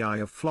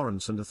 Nofodii of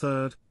Florence and a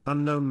third,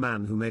 unknown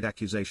man who made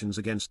accusations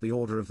against the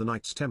Order of the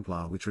Knights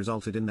Templar which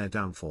resulted in their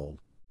downfall.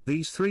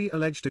 These three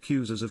alleged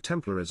accusers of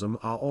Templarism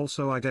are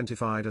also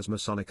identified as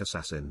Masonic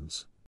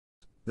assassins.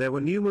 There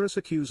were numerous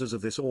accusers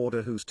of this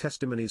order whose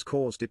testimonies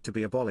caused it to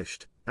be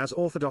abolished, as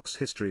Orthodox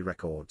history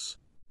records.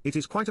 It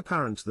is quite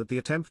apparent that the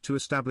attempt to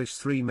establish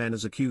three men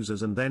as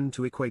accusers and then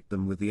to equate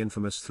them with the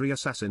infamous three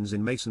assassins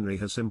in Masonry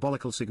has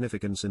symbolical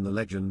significance in the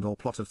legend or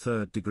plot of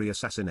third-degree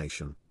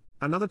assassination.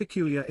 Another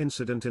peculiar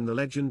incident in the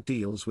legend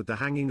deals with the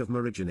hanging of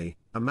Morigny,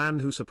 a man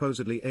who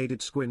supposedly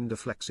aided Squin de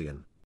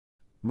Flexion.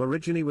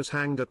 Morigny was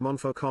hanged at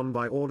Montfaucon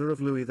by order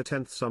of Louis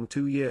X some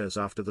 2 years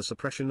after the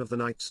suppression of the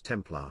Knights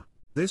Templar.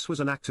 This was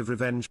an act of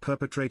revenge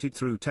perpetrated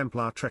through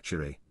Templar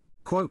treachery.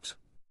 Quote,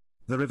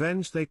 "The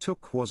revenge they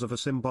took was of a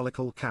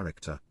symbolical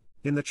character.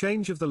 In the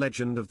change of the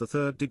legend of the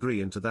third degree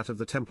into that of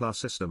the Templar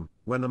system,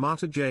 when the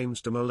martyr James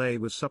de Molay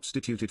was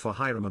substituted for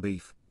Hiram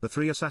Abief, the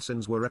three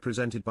assassins were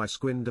represented by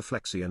Squin de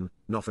Flexion,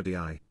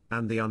 Nofodii,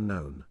 and the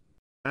unknown.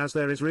 As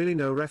there is really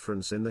no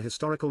reference in the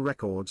historical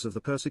records of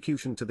the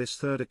persecution to this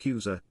third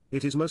accuser,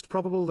 it is most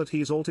probable that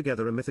he is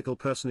altogether a mythical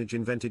personage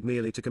invented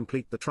merely to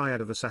complete the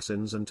triad of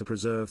assassins and to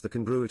preserve the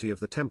congruity of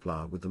the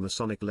Templar with the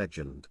Masonic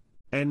legend."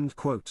 End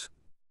quote.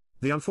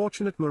 The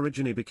unfortunate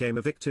Morigny became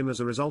a victim as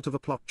a result of a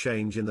plot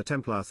change in the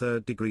Templar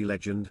third-degree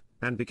legend,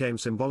 and became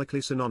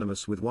symbolically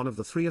synonymous with one of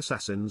the three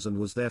assassins and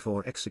was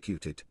therefore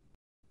executed.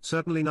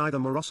 Certainly neither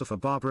Morosifer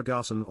Barbara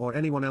Garson or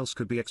anyone else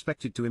could be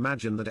expected to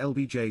imagine that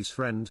LBJ's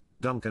friend,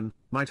 Duncan,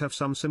 might have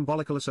some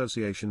symbolical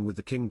association with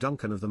the King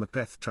Duncan of the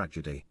Macbeth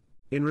tragedy.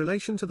 In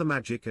relation to the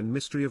magic and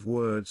mystery of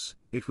words,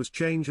 it was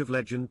change of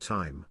legend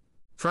time.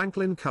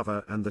 Franklin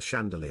Cover and the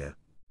Chandelier.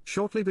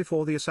 Shortly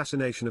before the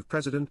assassination of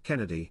President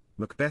Kennedy,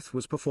 Macbeth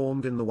was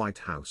performed in the White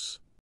House.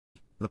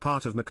 The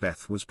part of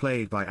Macbeth was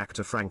played by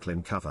actor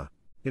Franklin Cover.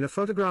 In a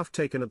photograph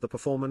taken at the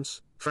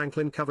performance,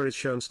 Franklin Cover is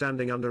shown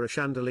standing under a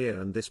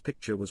chandelier and this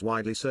picture was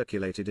widely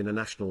circulated in a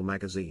national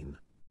magazine.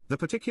 The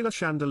particular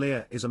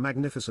chandelier is a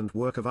magnificent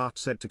work of art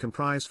said to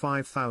comprise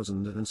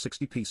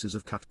 5,060 pieces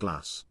of cut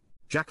glass.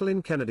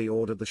 Jacqueline Kennedy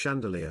ordered the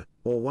chandelier,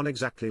 or one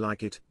exactly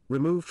like it,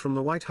 removed from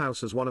the White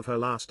House as one of her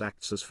last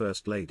acts as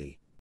First Lady.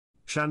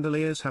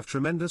 Chandeliers have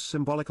tremendous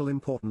symbolical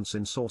importance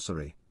in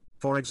sorcery.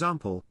 For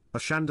example, a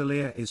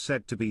chandelier is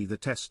said to be the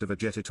test of a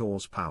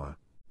jettitor's power.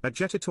 A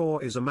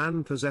jettitor is a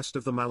man possessed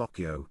of the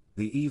malocchio,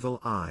 the evil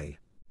eye.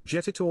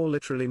 Jettitor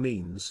literally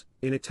means,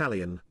 in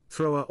Italian,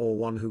 thrower or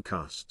one who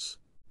casts.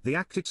 The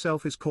act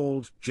itself is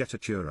called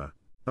jettatura.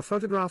 A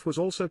photograph was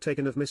also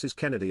taken of Mrs.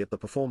 Kennedy at the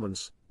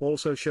performance,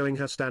 also showing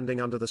her standing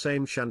under the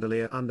same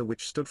chandelier under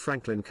which stood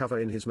Franklin Cover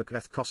in his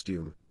Macbeth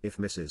costume. If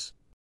Mrs.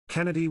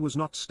 Kennedy was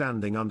not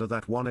standing under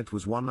that one, it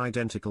was one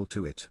identical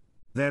to it.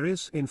 There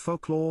is, in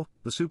folklore,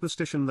 the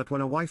superstition that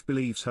when a wife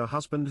believes her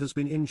husband has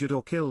been injured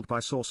or killed by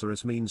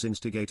sorcerous means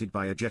instigated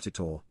by a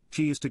jettitor,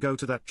 she is to go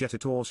to that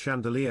jettitor's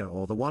chandelier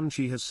or the one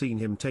she has seen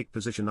him take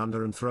position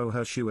under and throw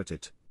her shoe at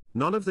it.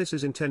 None of this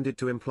is intended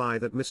to imply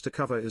that Mr.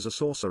 Cover is a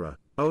sorcerer,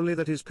 only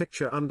that his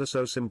picture under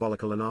so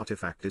symbolical an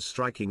artifact is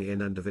striking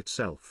in and of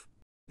itself.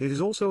 It is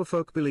also a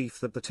folk belief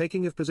that the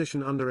taking of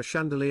position under a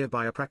chandelier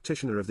by a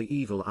practitioner of the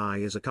evil eye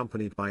is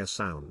accompanied by a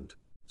sound.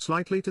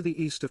 Slightly to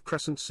the east of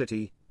Crescent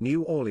City,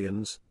 New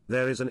Orleans,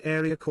 there is an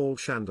area called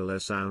Chandelier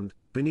Sound.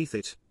 Beneath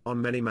it,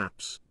 on many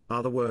maps,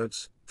 are the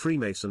words,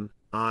 Freemason,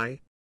 eye.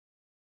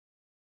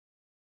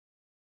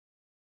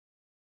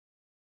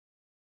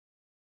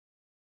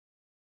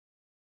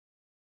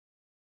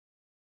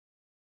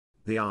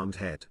 The armed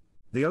head.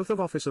 The oath of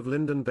office of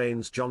Lyndon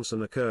Baines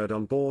Johnson occurred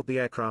on board the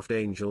aircraft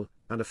Angel,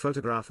 and a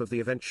photograph of the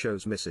event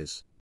shows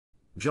Mrs.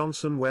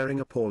 Johnson wearing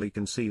a poorly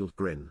concealed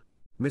grin.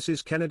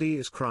 Mrs. Kennedy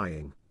is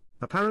crying.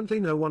 Apparently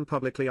no one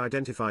publicly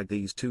identified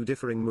these two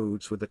differing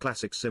moods with the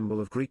classic symbol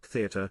of Greek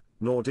theatre,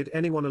 nor did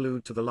anyone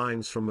allude to the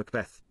lines from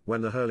Macbeth,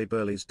 when the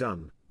hurly-burly's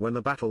done, when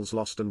the battle's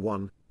lost and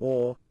won,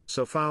 or,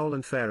 so foul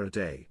and fair a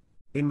day.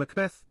 In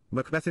Macbeth,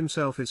 Macbeth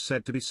himself is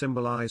said to be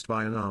symbolized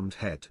by an armed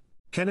head.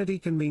 Kennedy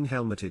can mean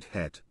helmeted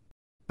head.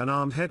 An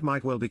armed head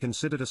might well be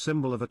considered a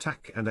symbol of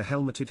attack and a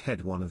helmeted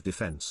head one of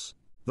defense.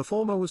 The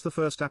former was the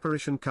first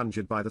apparition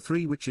conjured by the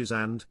three witches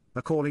and,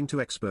 according to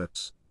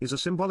experts, is a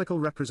symbolical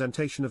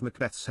representation of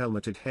Macbeth's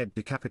helmeted head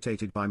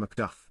decapitated by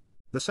Macduff.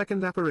 The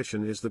second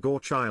apparition is the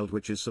Gore child,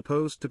 which is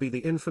supposed to be the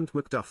infant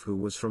Macduff who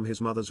was from his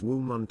mother's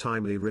womb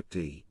untimely ripped.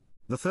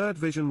 The third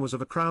vision was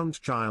of a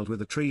crowned child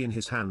with a tree in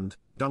his hand,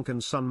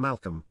 Duncan's son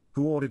Malcolm,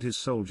 who ordered his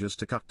soldiers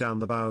to cut down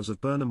the boughs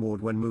of Burnham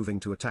Wood when moving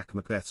to attack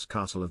Macbeth's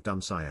castle of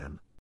Dunsinane.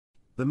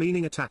 The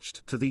meaning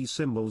attached to these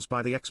symbols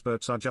by the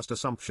experts are just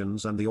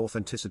assumptions, and the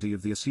authenticity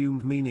of the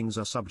assumed meanings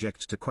are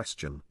subject to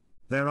question.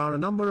 There are a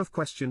number of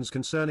questions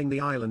concerning the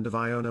island of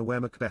Iona, where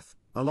Macbeth,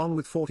 along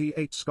with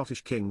 48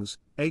 Scottish kings,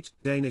 8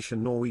 Danish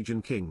and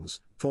Norwegian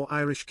kings, 4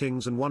 Irish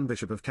kings and 1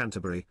 Bishop of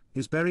Canterbury,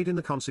 is buried in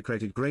the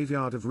consecrated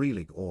graveyard of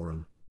Relig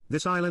Oran.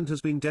 This island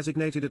has been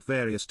designated at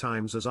various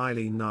times as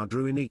Eilean na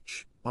Druin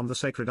Inch, on the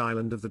sacred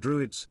island of the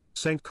Druids,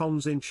 St.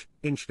 Colm's Inch,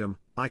 Inchcombe,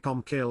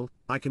 Icombe Kill,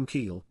 Icombe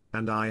Keel,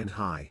 and Iron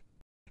High.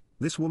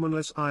 This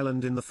womanless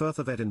island in the Firth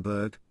of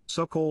Edinburgh,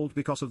 so called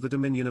because of the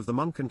dominion of the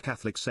monk and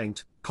Catholic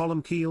saint,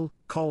 Columcille,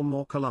 Colm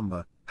or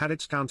Columba, had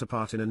its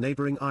counterpart in a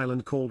neighbouring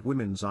island called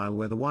Women's Isle,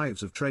 where the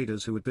wives of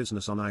traders who had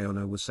business on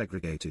Iona were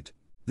segregated.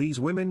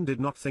 These women did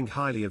not think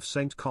highly of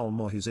St.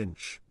 Colm or his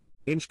Inch.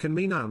 Inch can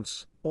mean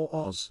ounce, or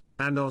oz,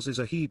 and oz is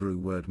a Hebrew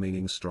word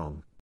meaning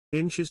strong.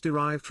 Inch is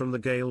derived from the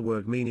Gael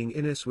word meaning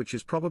innis, which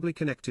is probably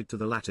connected to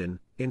the Latin,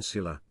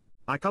 insula.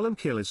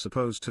 Columcille is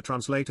supposed to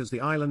translate as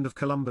the island of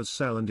Columba's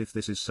cell, and if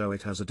this is so,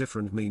 it has a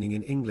different meaning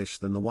in English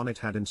than the one it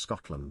had in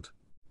Scotland.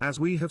 As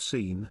we have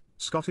seen,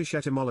 Scottish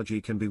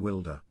etymology can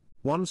bewilder.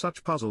 One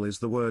such puzzle is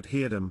the word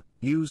heirdom,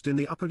 used in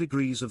the upper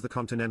degrees of the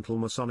continental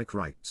Masonic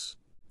rites.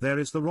 There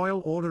is the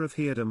Royal Order of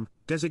Heirdom,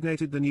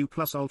 designated the new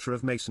plus ultra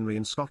of Masonry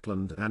in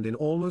Scotland, and in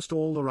almost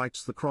all the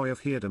rites the Croix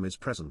of heirdom is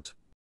present.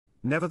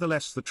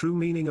 Nevertheless, the true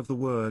meaning of the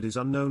word is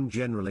unknown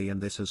generally,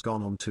 and this has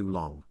gone on too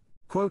long.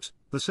 Quote,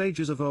 the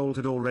sages of old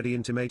had already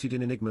intimated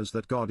in enigmas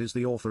that God is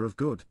the author of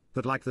good,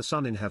 that like the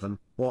sun in heaven,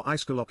 or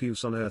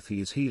Aesculapius on earth, he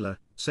is healer,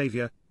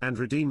 saviour, and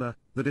redeemer,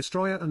 the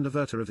destroyer and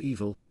averter of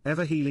evil,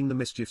 ever healing the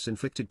mischiefs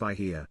inflicted by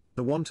here,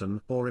 the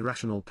wanton or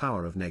irrational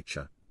power of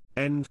nature.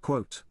 End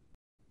quote.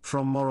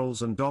 From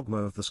Morals and Dogma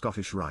of the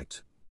Scottish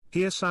Rite.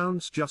 Here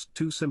sounds just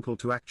too simple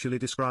to actually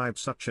describe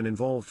such an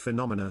involved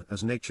phenomena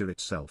as nature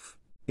itself.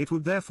 It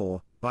would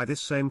therefore, by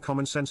this same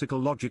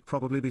commonsensical logic,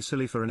 probably be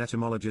silly for an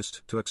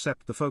etymologist to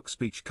accept the folk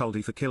speech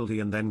culdy for kildy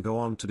and then go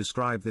on to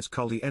describe this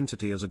culdy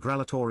entity as a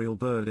gralatorial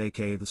bird,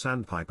 aka the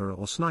sandpiper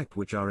or snipe,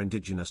 which are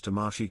indigenous to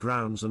marshy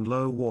grounds and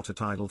low water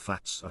tidal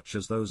flats such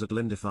as those at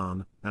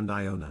Lindisfarne and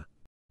Iona.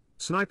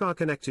 Snipe are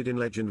connected in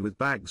legend with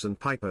bags, and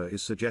piper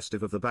is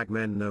suggestive of the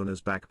bagmen known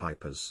as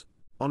bagpipers.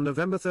 On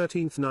November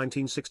 13,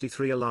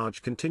 1963, a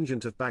large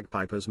contingent of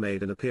bagpipers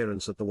made an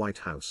appearance at the White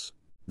House.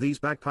 These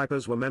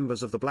bagpipers were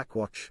members of the Black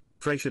Watch,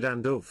 Frasier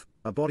and Dove,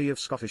 a body of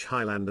Scottish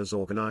Highlanders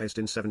organised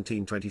in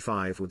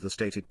 1725 with the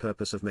stated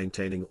purpose of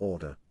maintaining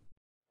order.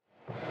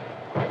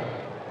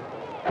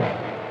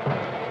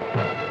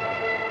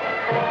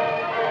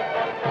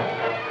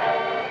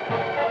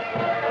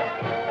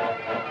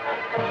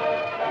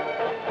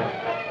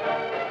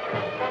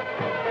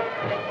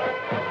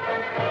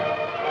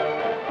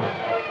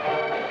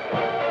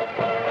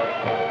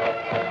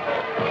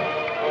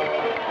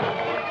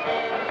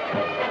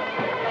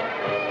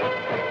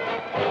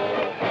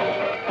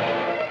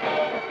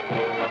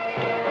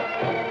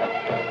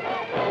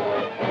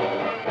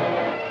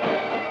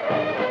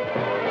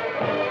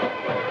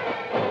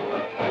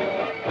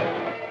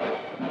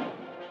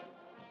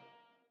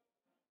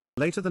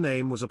 Later the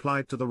name was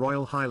applied to the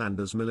Royal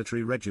Highlanders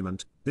Military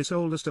Regiment. This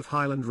oldest of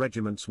Highland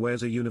regiments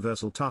wears a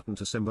universal tartan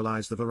to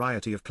symbolise the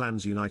variety of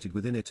clans united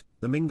within it,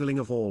 the mingling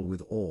of all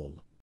with all.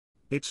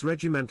 Its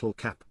regimental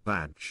cap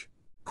badge.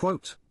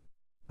 Quote,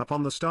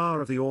 upon the star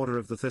of the Order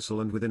of the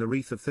Thistle, and within a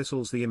wreath of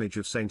thistles the image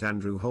of St.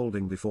 Andrew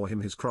holding before him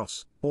his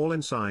cross, all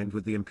ensigned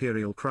with the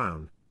imperial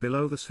crown,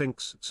 below the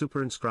Sphinx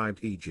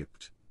superinscribed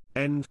Egypt.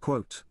 End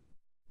quote.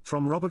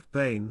 From Robert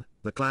Bain,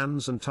 The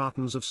Clans and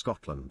Tartans of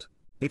Scotland.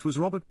 It was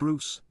Robert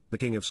Bruce, the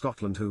King of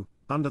Scotland, who,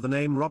 under the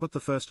name Robert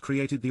I,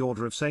 created the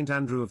Order of St.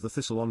 Andrew of the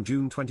Thistle on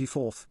June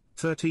 24,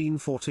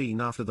 1314,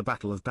 after the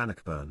Battle of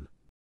Bannockburn.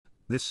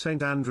 This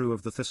St. Andrew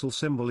of the Thistle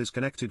symbol is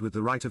connected with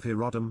the rite of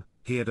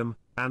heirdom,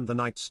 and the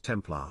Knights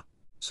Templar.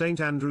 St.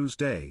 Andrew's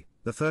Day,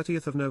 the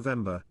 30th of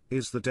November,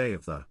 is the day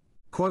of the,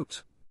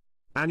 quote,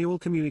 annual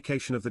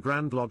communication of the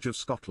Grand Lodge of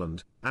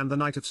Scotland, and the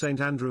Knight of St.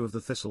 Andrew of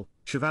the Thistle,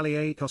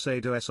 Chevalier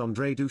Écossais de S.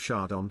 André du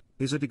Chardon,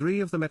 is a degree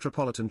of the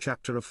Metropolitan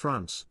Chapter of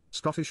France,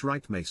 Scottish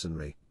Rite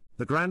Masonry.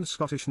 The Grand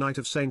Scottish Knight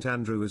of St.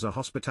 Andrew is a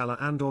Hospitaller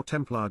and or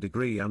Templar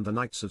degree, and the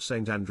Knights of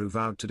St. Andrew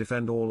vowed to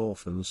defend all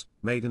orphans,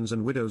 maidens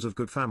and widows of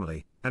good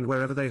family, and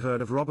wherever they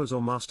heard of robbers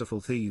or masterful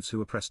thieves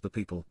who oppressed the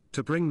people,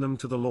 to bring them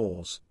to the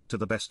laws, to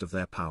the best of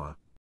their power.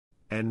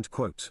 End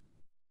quote.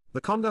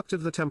 The conduct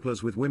of the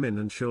Templars with women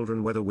and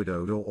children, whether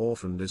widowed or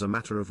orphaned, is a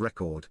matter of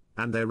record,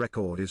 and their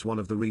record is one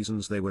of the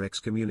reasons they were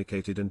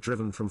excommunicated and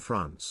driven from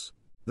France.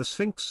 The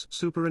Sphinx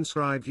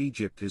superinscribed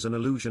Egypt is an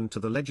allusion to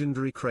the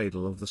legendary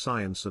cradle of the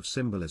science of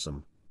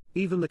symbolism.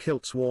 Even the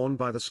kilts worn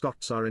by the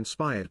Scots are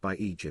inspired by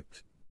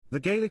Egypt. The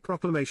Gaelic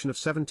proclamation of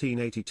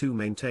 1782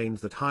 maintained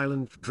that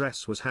Highland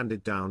dress was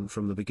handed down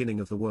from the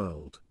beginning of the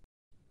world.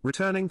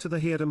 Returning to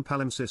the heirdom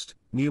palimpsest,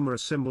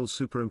 numerous symbols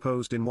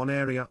superimposed in one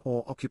area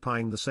or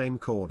occupying the same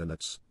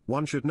coordinates,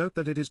 one should note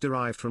that it is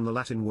derived from the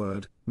Latin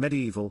word,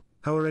 medieval,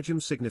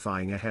 hoeregem,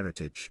 signifying a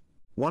heritage.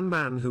 One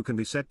man who can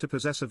be said to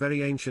possess a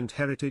very ancient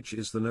heritage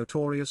is the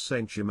notorious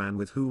Saint Germain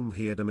with whom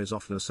Heardom is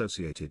often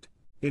associated.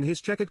 In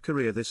his checkered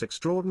career this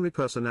extraordinary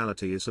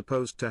personality is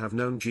supposed to have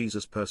known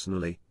Jesus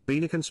personally,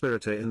 been a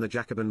conspirator in the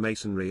Jacobin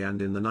Masonry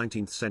and in the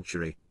 19th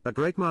century, a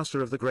great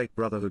master of the Great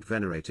Brotherhood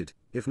venerated,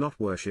 if not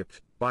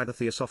worshipped, by the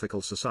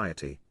Theosophical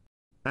Society.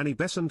 Annie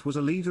Besant was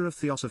a leader of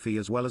Theosophy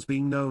as well as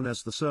being known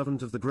as the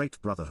servant of the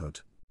Great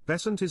Brotherhood.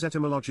 Besant is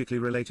etymologically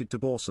related to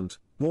Borsant,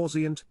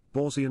 Borsiant,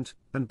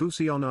 and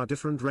Boussillon are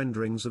different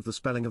renderings of the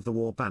spelling of the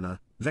war banner,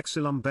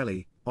 Vexillum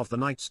Belli, of the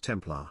Knights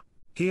Templar.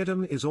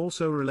 Heardom is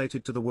also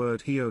related to the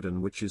word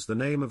Heoden, which is the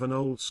name of an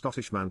old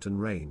Scottish mountain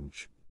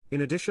range.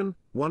 In addition,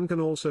 one can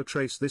also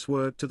trace this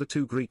word to the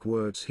two Greek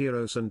words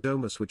hieros and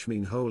domus, which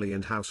mean holy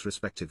and house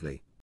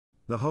respectively.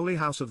 The holy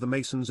house of the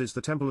Masons is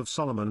the Temple of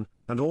Solomon,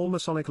 and all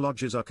Masonic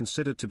lodges are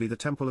considered to be the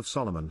Temple of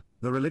Solomon.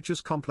 The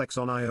religious complex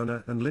on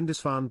Iona and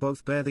Lindisfarne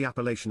both bear the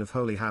appellation of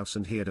Holy House,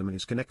 and Heardom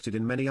is connected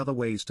in many other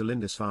ways to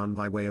Lindisfarne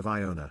by way of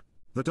Iona.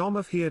 The Dom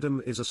of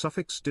Heardom is a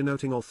suffix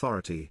denoting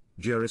authority,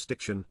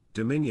 jurisdiction,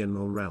 dominion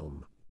or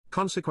realm.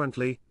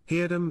 Consequently,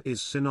 Heardom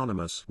is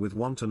synonymous with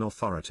wanton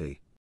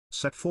authority.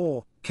 Set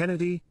 4,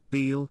 Kennedy,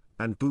 Beale,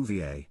 and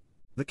Bouvier.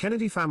 The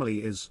Kennedy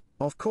family is,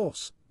 of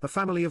course, a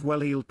family of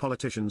well-heeled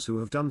politicians who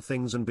have done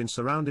things and been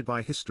surrounded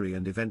by history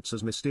and events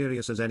as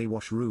mysterious as any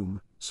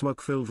washroom,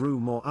 smoke-filled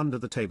room or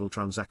under-the-table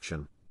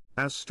transaction.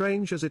 As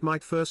strange as it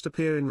might first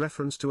appear in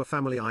reference to a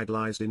family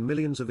idolized in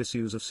millions of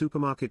issues of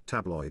supermarket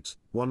tabloids,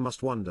 one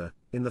must wonder,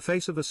 in the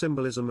face of the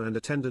symbolism and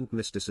attendant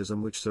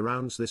mysticism which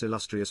surrounds this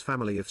illustrious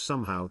family, if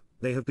somehow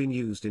they have been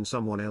used in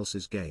someone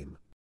else's game.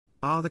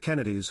 Are the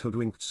Kennedys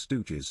hoodwinked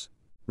stooges?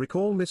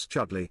 Recall Miss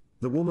Chudley,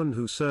 the woman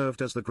who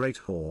served as the Great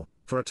Whore,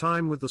 for a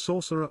time with the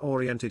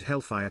sorcerer-oriented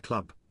Hellfire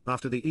Club.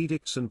 After the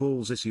edicts and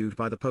bulls issued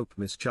by the Pope,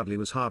 Miss Chudley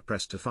was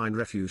hard-pressed to find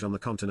refuge on the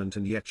continent,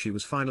 and yet she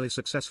was finally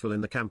successful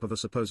in the camp of a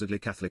supposedly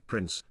Catholic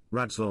prince,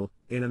 Radziwill,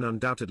 in an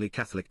undoubtedly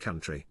Catholic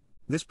country.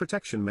 This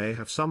protection may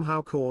have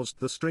somehow caused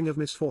the string of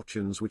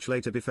misfortunes which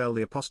later befell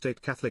the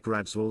apostate Catholic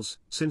Radziwills,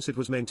 since it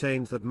was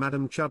maintained that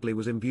Madame Chudley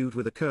was imbued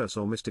with a curse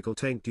or mystical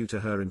taint due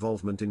to her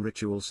involvement in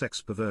ritual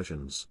sex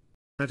perversions.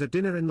 At a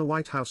dinner in the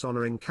White House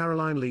honoring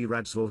Caroline Lee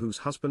Radziwill, whose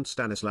husband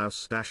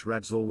Stanislaus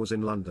Radziwill was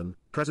in London,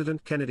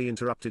 President Kennedy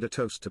interrupted a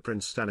toast to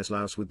Prince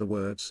Stanislaus with the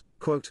words,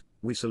 quote,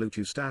 "We salute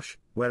you, Stash,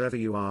 wherever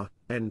you are,"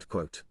 end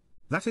quote.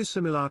 That is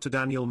similar to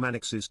Daniel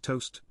Mannix's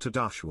toast to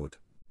Dashwood.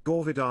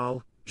 Gore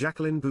Vidal,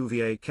 Jacqueline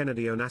Bouvier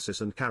Kennedy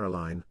Onassis and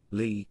Caroline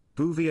Lee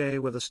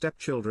Bouvier were the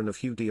stepchildren of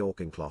Hugh de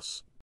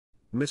Auchincloss.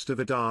 Mr.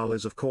 Vidal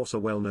is of course a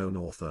well-known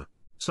author.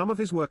 Some of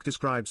his work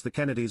describes the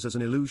Kennedys as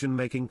an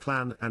illusion-making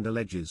clan and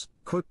alleges,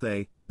 quote,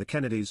 "They, the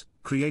Kennedys,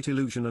 create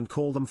illusion and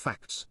call them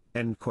facts,"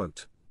 end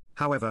quote.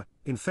 However,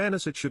 in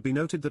fairness it should be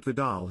noted that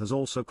Vidal has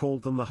also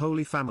called them the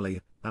Holy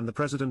Family, and the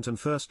President and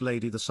First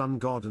Lady the Sun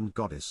God and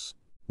Goddess.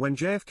 When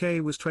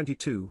JFK was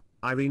 22,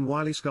 Irene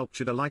Wiley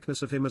sculptured a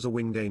likeness of him as a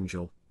winged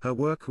angel. Her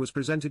work was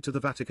presented to the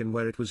Vatican,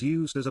 where it was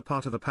used as a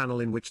part of a panel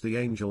in which the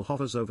angel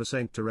hovers over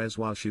Saint Therese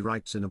while she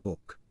writes in a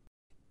book.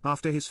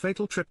 After his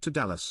fatal trip to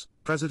Dallas,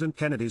 President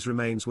Kennedy's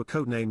remains were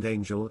codenamed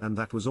Angel, and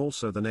that was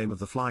also the name of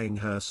the flying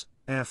hearse,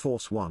 Air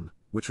Force One,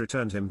 which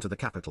returned him to the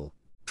Capitol.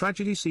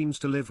 Tragedy seems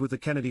to live with the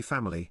Kennedy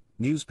family,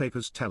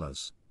 newspapers tell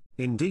us.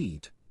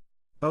 Indeed.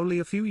 Only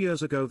a few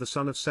years ago the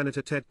son of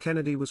Senator Ted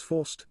Kennedy was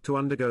forced to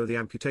undergo the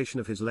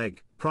amputation of his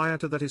leg. Prior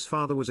to that his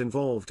father was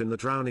involved in the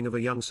drowning of a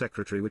young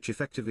secretary, which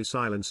effectively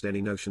silenced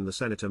any notion the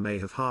senator may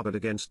have harbored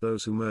against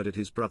those who murdered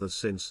his brothers,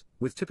 since,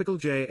 with typical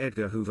J.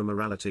 Edgar Hoover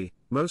morality,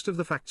 most of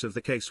the facts of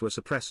the case were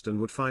suppressed and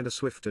would find a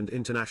swift and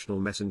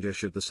international messenger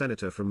should the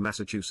senator from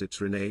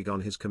Massachusetts renege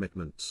on his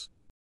commitments.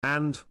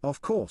 And,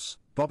 of course,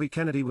 Bobby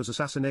Kennedy was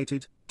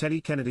assassinated.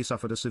 Teddy Kennedy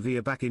suffered a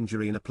severe back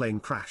injury in a plane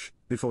crash.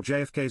 Before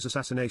JFK's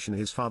assassination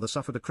his father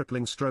suffered a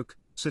crippling stroke.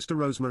 Sister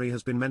Rosemary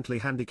has been mentally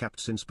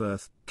handicapped since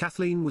birth.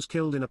 Kathleen was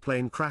killed in a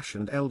plane crash,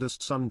 and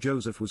eldest son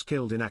Joseph was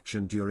killed in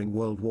action during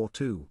World War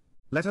II.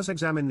 Let us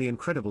examine the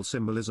incredible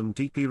symbolism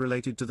deeply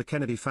related to the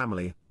Kennedy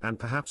family, and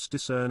perhaps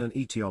discern an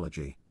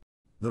etiology.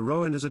 The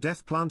rowan is a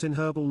death plant in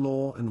herbal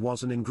lore and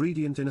was an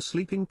ingredient in a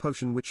sleeping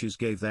potion witches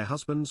gave their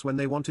husbands when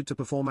they wanted to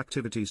perform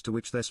activities to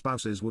which their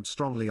spouses would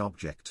strongly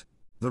object.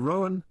 The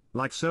rowan,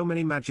 like so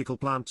many magical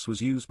plants, was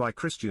used by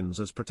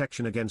Christians as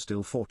protection against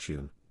ill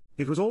fortune.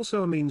 It was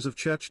also a means of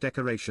church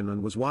decoration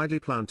and was widely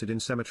planted in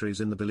cemeteries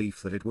in the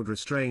belief that it would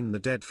restrain the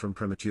dead from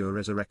premature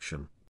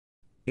resurrection.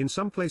 In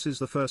some places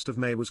the 1st of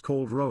May was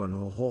called Rowan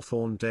or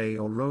Hawthorn Day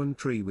or Rowan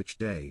Tree Witch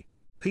Day.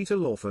 Peter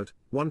Lawford,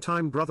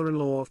 one-time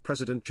brother-in-law of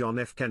President John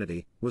F.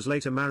 Kennedy, was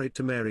later married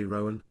to Mary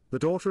Rowan, the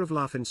daughter of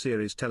Laugh-In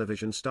series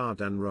television star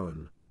Dan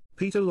Rowan.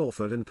 Peter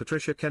Lawford and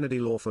Patricia Kennedy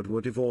Lawford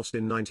were divorced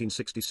in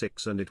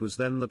 1966, and it was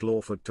then that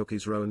Lawford took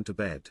his Rowan to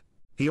bed.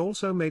 He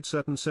also made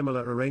certain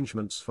similar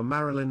arrangements for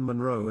Marilyn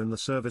Monroe in the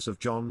service of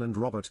John and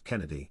Robert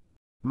Kennedy.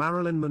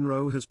 Marilyn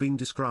Monroe has been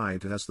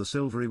described as the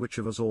silvery witch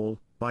of us all,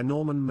 by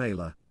Norman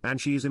Mailer,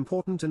 and she is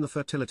important in the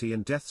fertility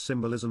and death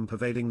symbolism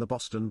pervading the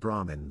Boston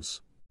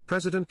Brahmins.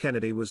 President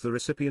Kennedy was the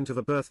recipient of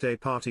a birthday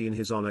party in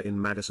his honor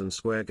in Madison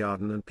Square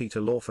Garden, and Peter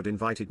Lawford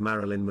invited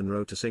Marilyn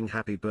Monroe to sing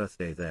Happy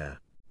Birthday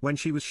there. When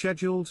she was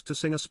scheduled to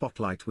sing, a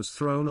spotlight was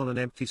thrown on an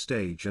empty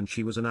stage and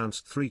she was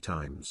announced 3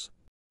 times.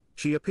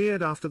 She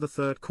appeared after the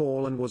 3rd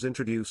call and was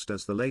introduced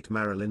as the late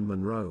Marilyn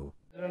Monroe.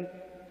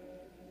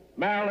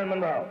 Marilyn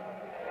Monroe.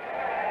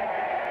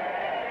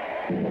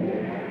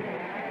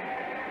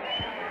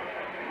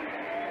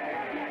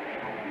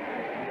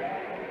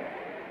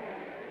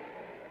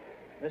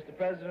 Mr.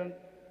 President,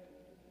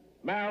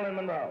 Marilyn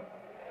Monroe.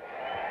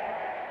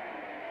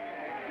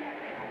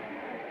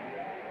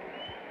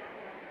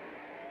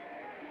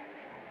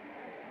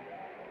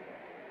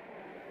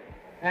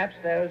 Perhaps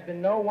there has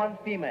been no one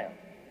female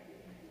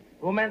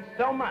who meant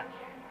so much,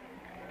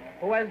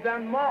 who has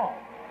done more.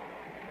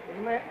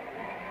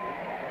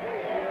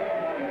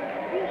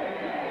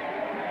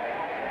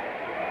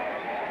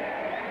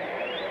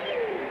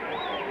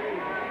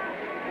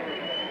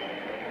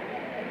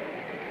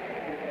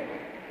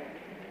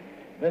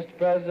 Mr.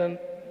 President,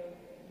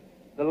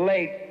 the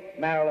late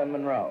Marilyn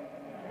Monroe.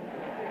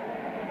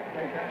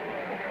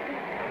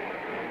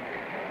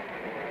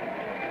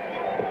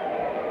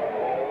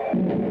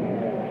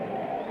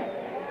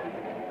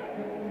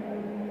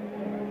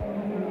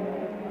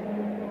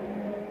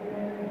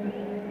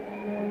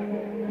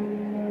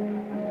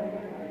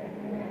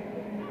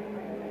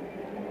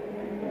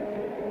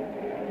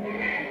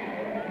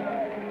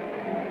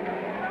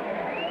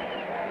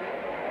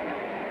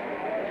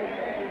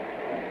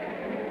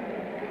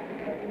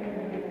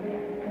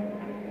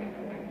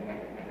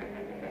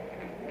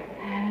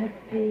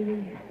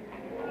 Happy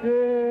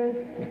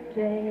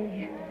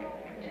birthday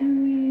to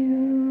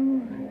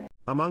you.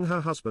 Among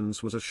her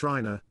husbands was a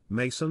Shriner,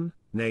 Mason,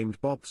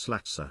 named Bob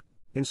Slatzer.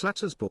 In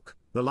Slatzer's book,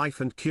 The Life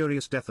and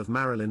Curious Death of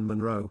Marilyn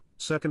Monroe,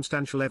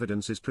 circumstantial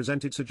evidence is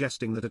presented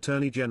suggesting that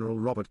Attorney General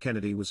Robert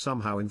Kennedy was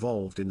somehow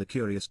involved in the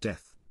curious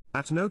death.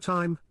 At no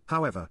time,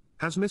 however,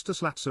 has Mr.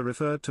 Slatzer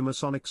referred to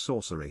Masonic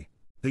sorcery.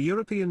 The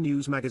European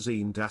news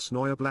magazine Das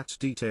Neue Blatt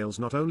details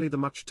not only the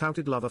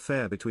much-touted love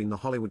affair between the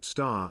Hollywood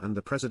star and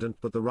the president,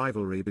 but the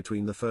rivalry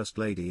between the First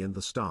Lady and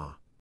the star.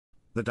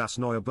 The Das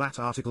Neue Blatt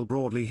article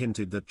broadly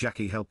hinted that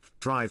Jackie helped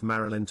drive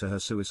Marilyn to her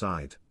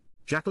suicide.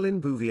 Jacqueline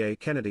Bouvier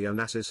Kennedy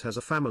Onassis has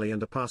a family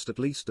and a past at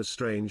least as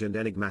strange and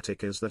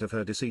enigmatic as that of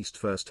her deceased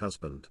first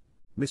husband.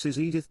 Mrs.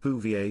 Edith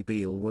Bouvier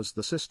Beale was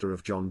the sister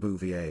of John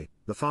Bouvier,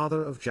 the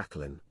father of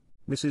Jacqueline.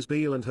 Mrs.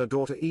 Beale and her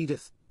daughter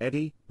Edith,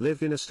 Eddie,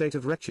 lived in a state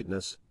of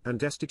wretchedness and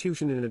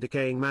destitution in a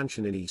decaying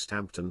mansion in East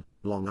Hampton,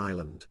 Long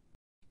Island.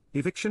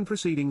 Eviction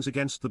proceedings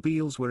against the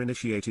Beales were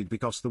initiated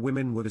because the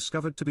women were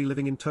discovered to be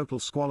living in total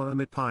squalor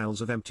amid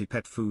piles of empty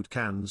pet food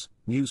cans,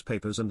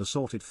 newspapers and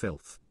assorted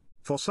filth.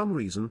 For some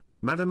reason,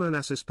 Madame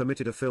Onassis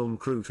permitted a film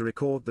crew to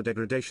record the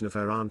degradation of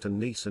her aunt and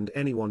niece, and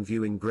anyone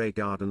viewing Grey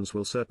Gardens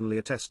will certainly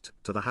attest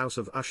to the House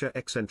of Usher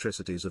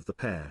eccentricities of the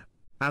pair.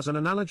 As an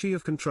analogy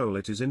of control,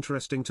 it is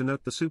interesting to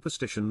note the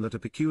superstition that a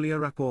peculiar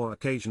rapport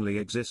occasionally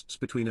exists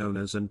between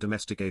owners and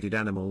domesticated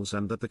animals,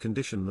 and that the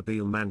condition the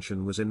Beale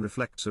mansion was in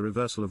reflects a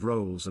reversal of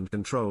roles and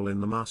control in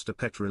the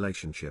master-pet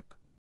relationship.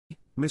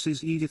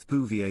 Mrs. Edith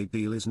Bouvier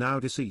Beale is now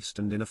deceased,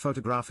 and in a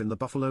photograph in the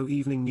Buffalo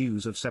Evening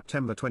News of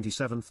September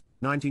 27,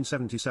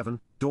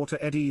 1977, daughter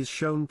Eddie is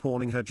shown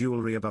pawning her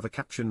jewelry above a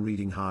caption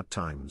reading "Hard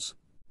Times."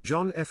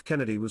 John F.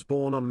 Kennedy was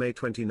born on May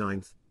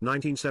 29,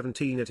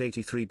 1917 at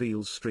 83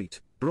 Beale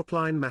Street,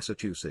 Brookline,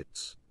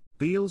 Massachusetts.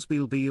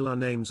 Beale are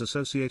names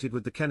associated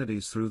with the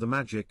Kennedys through the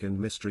magic and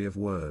mystery of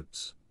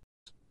words.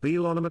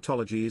 Beale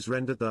onomatology is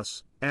rendered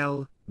thus: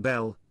 El,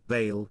 Bel,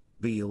 Baal,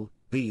 Beal,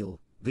 Beal,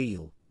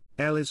 Beal.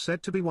 El is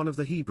said to be one of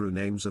the Hebrew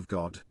names of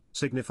God,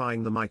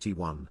 signifying the Mighty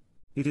One.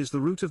 It is the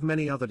root of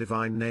many other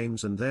divine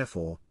names and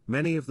therefore,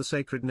 many of the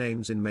sacred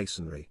names in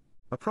Masonry.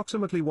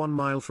 Approximately 1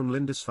 mile from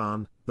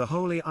Lindisfarne, the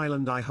Holy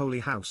Island Holy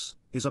House,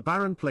 is a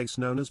barren place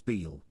known as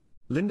Beale.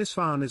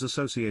 Lindisfarne is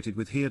associated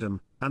with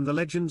heirdom, and the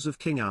legends of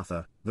King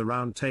Arthur, the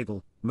Round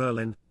Table,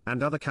 Merlin,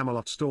 and other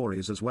Camelot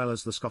stories, as well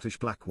as the Scottish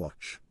Black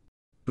Watch.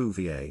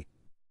 Bouvier.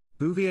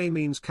 Bouvier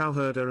means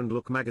cowherder, and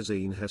Look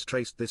magazine has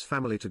traced this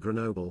family to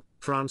Grenoble,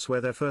 France,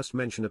 where their first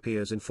mention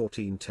appears in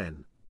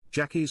 1410.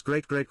 Jackie's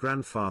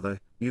great-great-grandfather,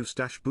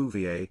 Eustache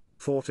Bouvier,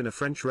 fought in a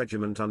French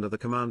regiment under the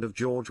command of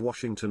George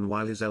Washington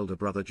while his elder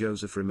brother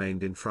Joseph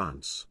remained in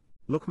France.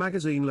 Look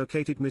magazine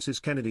located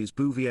Mrs. Kennedy's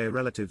Bouvier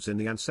relatives in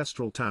the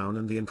ancestral town,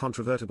 and the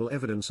incontrovertible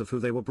evidence of who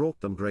they were brought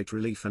them great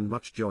relief and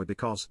much joy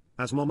because,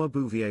 as Mama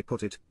Bouvier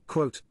put it,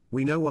 quote,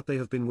 "We know what they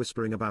have been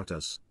whispering about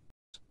us.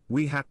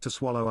 We had to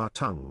swallow our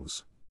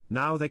tongues.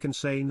 Now they can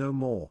say no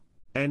more."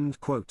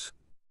 End quote.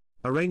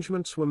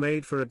 Arrangements were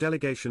made for a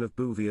delegation of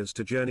Bouviers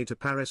to journey to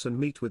Paris and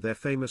meet with their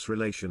famous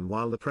relation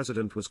while the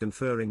president was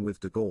conferring with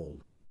de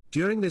Gaulle.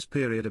 During this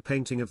period, a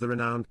painting of the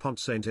renowned Pont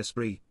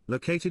Saint-Esprit,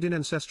 located in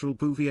ancestral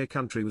Bouvier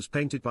country, was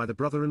painted by the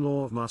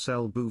brother-in-law of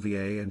Marcel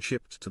Bouvier and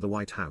shipped to the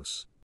White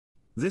House.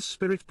 This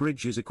spirit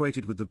bridge is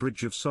equated with the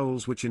Bridge of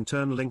Souls, which in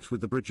turn linked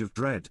with the Bridge of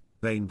Dread,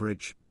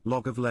 Bainbridge,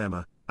 Log of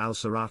Lerma, Al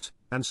Sarat,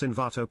 and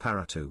Sinvato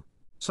Paratu.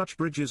 Such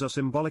bridges are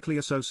symbolically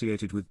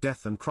associated with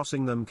death, and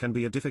crossing them can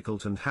be a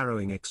difficult and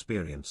harrowing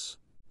experience.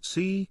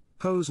 See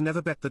Poe's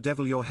Never Bet the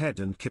Devil Your Head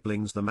and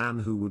Kipling's The Man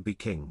Who Would Be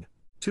King.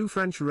 Two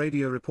French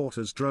radio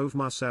reporters drove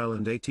Marcel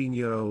and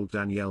 18-year-old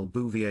Danielle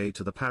Bouvier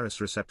to the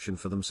Paris reception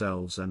for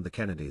themselves and the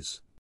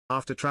Kennedys.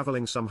 After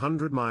traveling some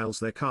 100 miles,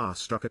 their car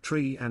struck a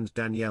tree and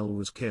Danielle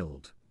was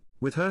killed.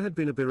 With her had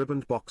been a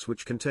beribboned box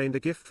which contained a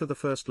gift for the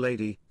First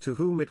Lady, to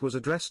whom it was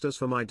addressed as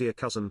 "For my dear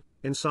cousin."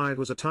 Inside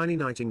was a tiny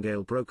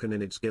nightingale broken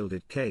in its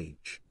gilded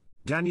cage.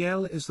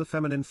 Danielle is the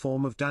feminine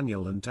form of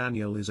Daniel, and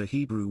Daniel is a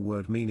Hebrew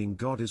word meaning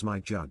God is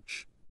my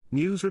judge.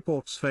 News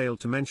reports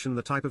failed to mention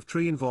the type of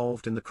tree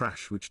involved in the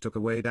crash which took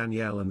away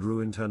Danielle and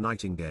ruined her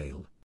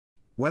nightingale.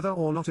 Whether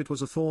or not it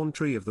was a thorn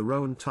tree of the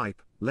rowan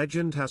type,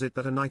 legend has it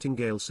that a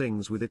nightingale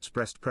sings with its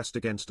breast pressed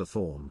against a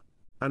thorn.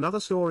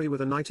 Another story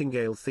with a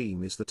nightingale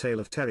theme is the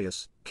tale of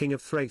Tereus, king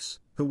of Thrace,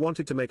 who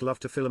wanted to make love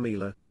to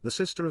Philomela, the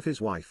sister of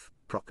his wife,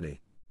 Procne.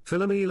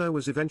 Philomela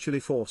was eventually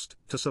forced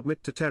to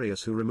submit to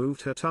Tereus, who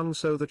removed her tongue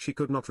so that she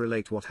could not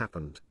relate what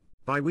happened.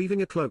 By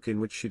weaving a cloak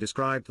in which she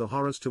described the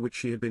horrors to which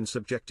she had been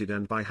subjected,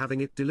 and by having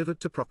it delivered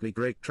to Procne,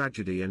 great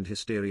tragedy and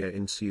hysteria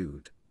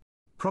ensued.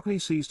 Procne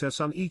seized her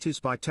son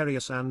Etis by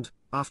Tereus and,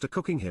 after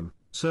cooking him,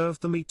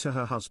 served the meat to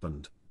her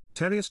husband.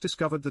 Tereus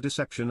discovered the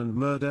deception and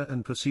murder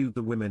and pursued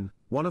the women,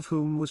 one of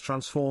whom was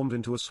transformed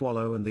into a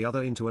swallow and the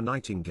other into a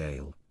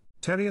nightingale.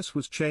 Tereus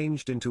was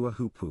changed into a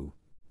hoopoe.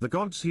 The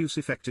god Zeus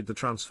effected the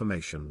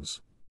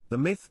transformations. The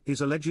myth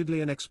is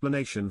allegedly an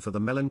explanation for the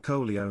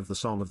melancholia of the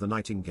Song of the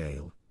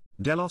Nightingale,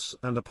 Delos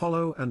and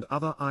Apollo and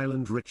other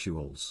island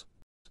rituals.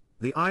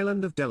 The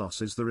island of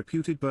Delos is the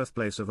reputed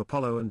birthplace of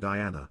Apollo and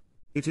Diana.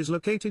 It is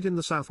located in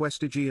the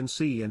southwest Aegean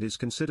Sea and is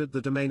considered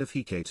the domain of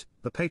Hecate,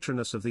 the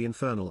patroness of the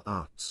infernal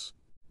arts.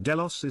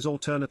 Delos is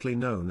alternately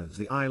known as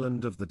the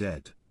Island of the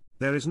Dead.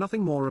 There is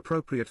nothing more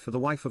appropriate for the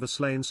wife of a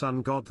slain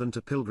sun god than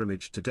to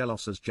pilgrimage to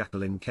Delos, as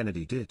Jacqueline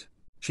Kennedy did.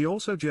 She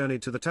also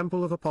journeyed to the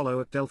Temple of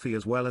Apollo at Delphi,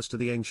 as well as to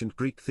the ancient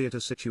Greek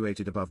theatre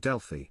situated above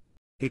Delphi.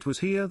 It was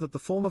here that the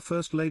former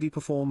First Lady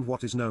performed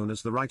what is known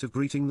as the rite of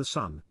greeting the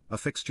sun, a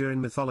fixture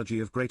in mythology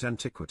of great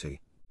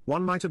antiquity.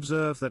 One might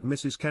observe that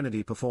Mrs.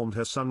 Kennedy performed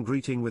her sun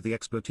greeting with the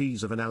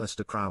expertise of an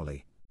Aleister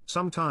Crowley.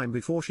 Some time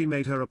before she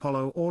made her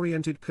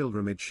Apollo-oriented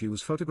pilgrimage, she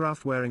was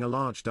photographed wearing a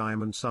large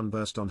diamond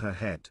sunburst on her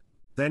head.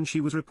 Then she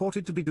was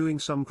reported to be doing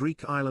some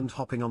Greek island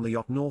hopping on the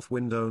yacht North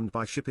Wind, owned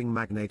by shipping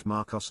magnate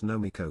Markos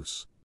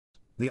Nomikos.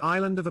 The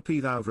island of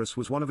Epidavros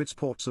was one of its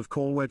ports of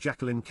call, where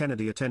Jacqueline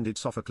Kennedy attended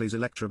Sophocles'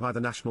 Electra by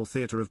the National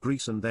Theatre of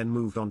Greece and then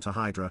moved on to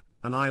Hydra,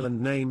 an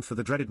island named for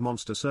the dreaded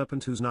monster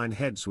serpent whose 9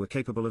 heads were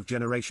capable of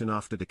generation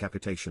after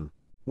decapitation.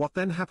 What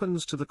then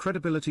happens to the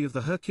credibility of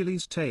the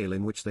Hercules tale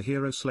in which the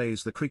hero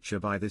slays the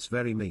creature by this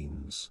very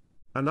means?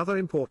 Another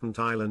important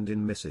island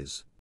in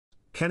Mrs.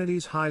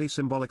 Kennedy's highly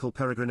symbolical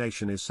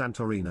peregrination is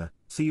Santorina,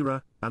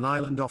 Thera, an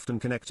island often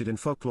connected in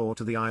folklore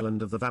to the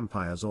island of the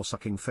vampires or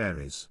sucking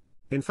fairies.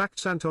 In fact,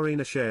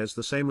 Santorina shares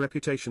the same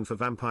reputation for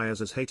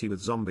vampires as Haiti with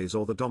zombies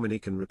or the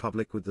Dominican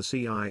Republic with the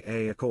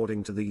CIA.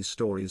 According to these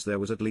stories, there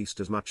was at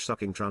least as much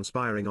sucking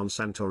transpiring on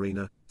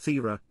Santorina,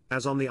 Thera,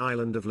 as on the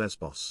island of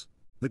Lesbos.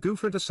 The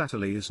Gouffre de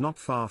Satolie is not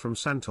far from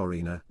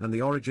Santorina, and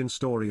the origin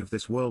story of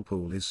this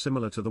whirlpool is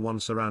similar to the one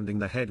surrounding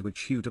the head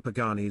which Hugh de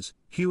Pagani's,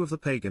 Hugh of the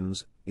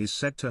Pagans, is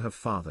said to have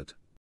fathered.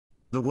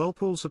 The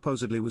whirlpool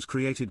supposedly was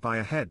created by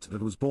a head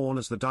that was born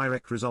as the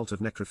direct result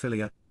of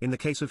necrophilia. In the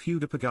case of Hugh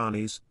de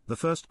Pagani's, the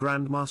first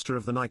Grand Master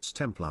of the Knights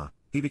Templar,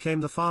 he became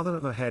the father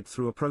of a head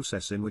through a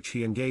process in which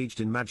he engaged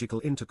in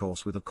magical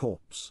intercourse with a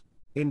corpse.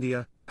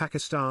 India,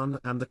 Pakistan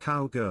and the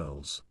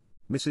Cowgirls.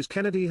 Mrs.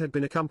 Kennedy had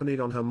been accompanied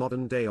on her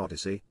modern-day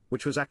odyssey,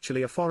 which was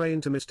actually a foray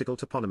into mystical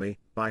toponymy,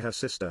 by her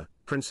sister,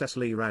 Princess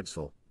Lee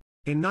Radziwill.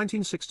 In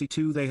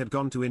 1962 they had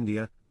gone to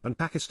India and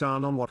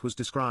Pakistan on what was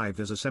described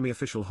as a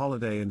semi-official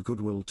holiday and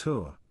goodwill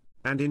tour.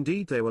 And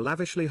indeed they were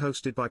lavishly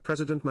hosted by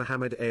President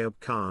Mohammed Ayub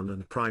Khan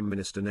and Prime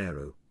Minister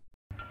Nehru.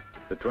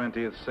 The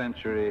 20th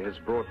century has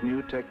brought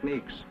new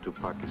techniques to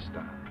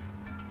Pakistan.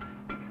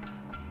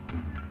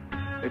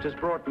 It has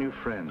brought new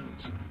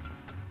friends.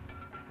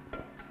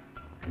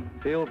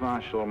 Field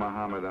Marshal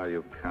Mohammed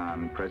Ayub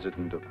Khan,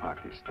 President of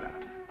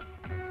Pakistan.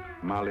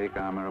 Malik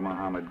Amir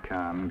Muhammad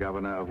Khan,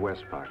 Governor of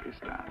West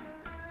Pakistan.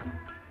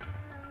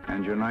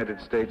 And United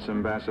States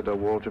Ambassador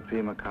Walter P.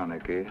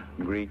 McConaughey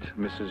greet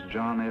Mrs.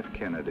 John F.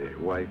 Kennedy,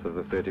 wife of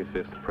the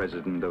 35th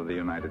President of the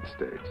United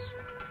States.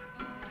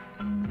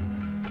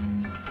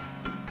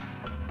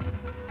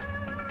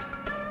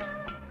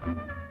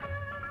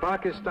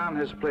 Pakistan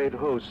has played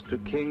host to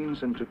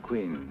kings and to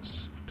queens,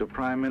 to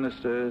prime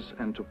ministers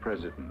and to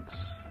presidents.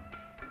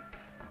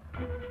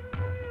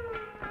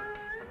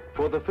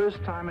 For the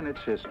first time in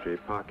its history,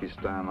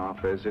 Pakistan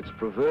offers its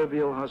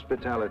proverbial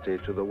hospitality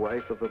to the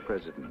wife of a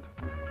president.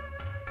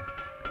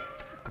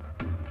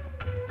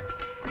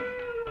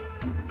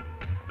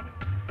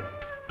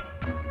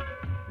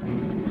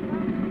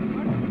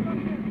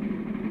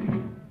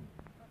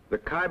 The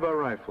Khyber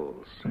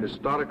Rifles,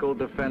 historical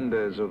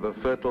defenders of the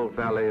fertile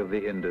valley of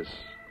the Indus,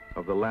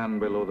 of the land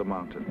below the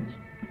mountains.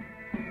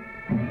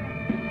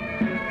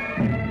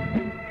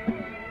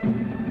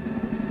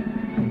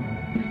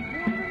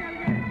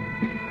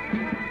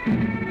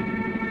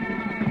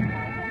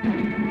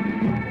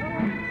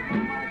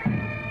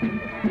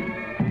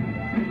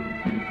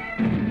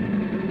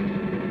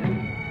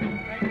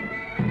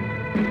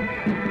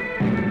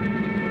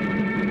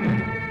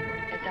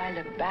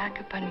 back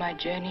upon my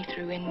journey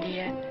through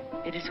India,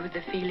 it is with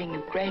a feeling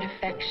of great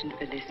affection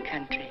for this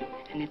country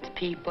and its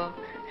people,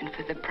 and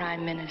for the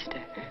Prime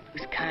Minister,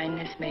 whose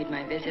kindness made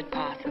my visit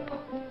possible.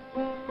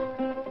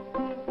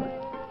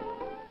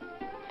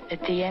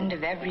 At the end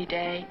of every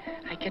day,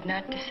 I could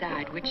not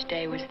decide which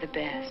day was the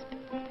best.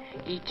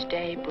 Each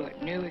day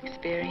brought new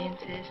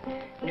experiences,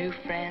 new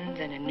friends,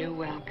 and a new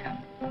welcome.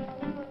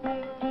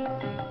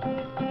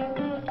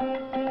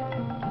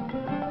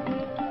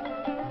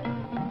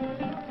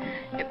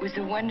 It was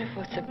a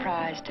wonderful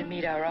surprise to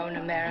meet our own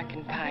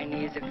American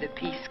pioneers of the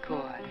Peace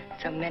Corps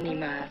so many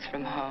miles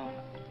from home.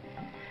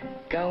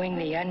 Going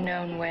the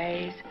unknown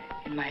ways,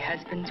 in my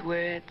husband's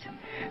words,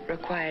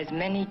 requires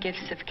many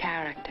gifts of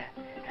character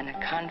and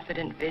a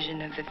confident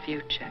vision of the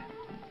future.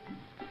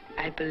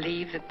 I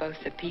believe that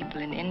both the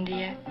people in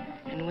India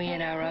and we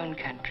in our own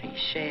country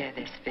share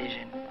this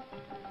vision.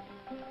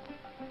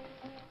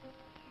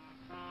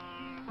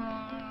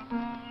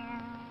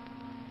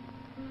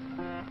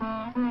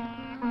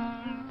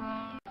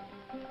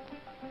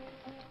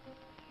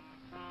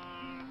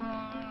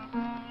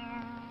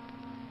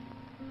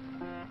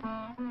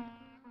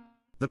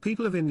 The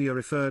people of India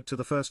referred to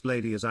the First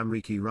Lady as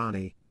Amriki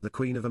Rani, the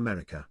Queen of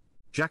America.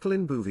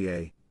 Jacqueline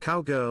Bouvier,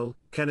 cowgirl,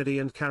 Kennedy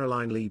and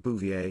Caroline Lee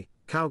Bouvier,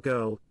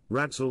 cowgirl,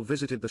 Radzil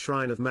visited the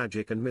shrine of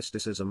magic and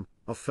mysticism,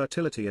 of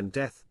fertility and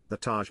death, the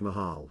Taj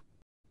Mahal.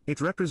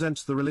 It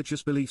represents the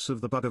religious beliefs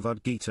of the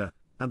Bhagavad Gita,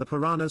 and the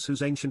Puranas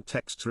whose ancient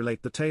texts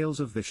relate the tales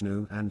of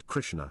Vishnu and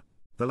Krishna.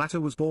 The latter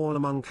was born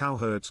among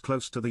cowherds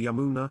close to the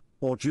Yamuna,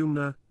 or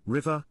Jumna,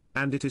 river,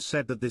 and it is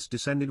said that this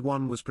descended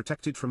one was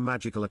protected from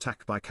magical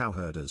attack by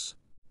cowherders.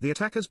 The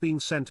attackers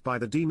being sent by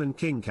the demon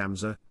king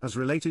Kamsa, as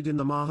related in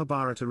the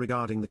Mahabharata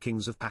regarding the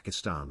kings of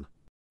Pakistan.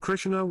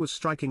 Krishna was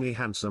strikingly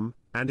handsome,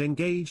 and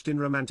engaged in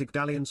romantic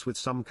dalliance with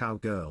some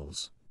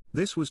cowgirls.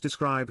 This was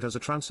described as a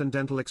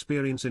transcendental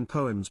experience in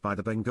poems by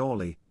the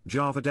Bengali,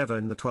 Javadeva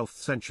in the 12th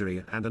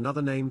century and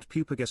another named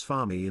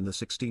Pupageswami in the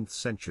 16th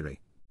century.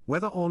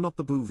 Whether or not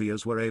the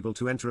Bouviers were able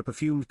to enter a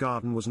perfumed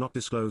garden was not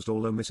disclosed,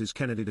 although Mrs.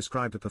 Kennedy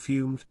described a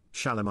perfumed,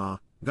 Shalimar,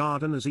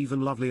 garden as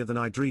even lovelier than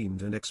I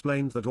dreamed, and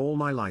explained that all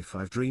my life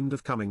I've dreamed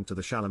of coming to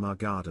the Shalimar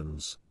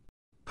Gardens.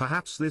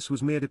 Perhaps this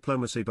was mere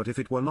diplomacy, but if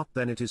it were not,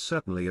 then it is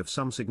certainly of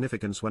some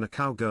significance when a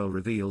cowgirl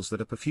reveals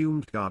that a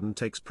perfumed garden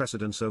takes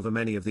precedence over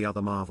many of the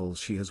other marvels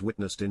she has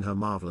witnessed in her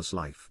marvelous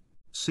life.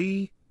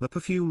 See, The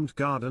Perfumed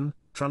Garden,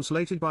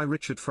 translated by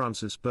Richard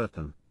Francis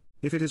Burton.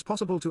 If it is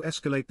possible to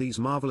escalate these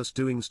marvelous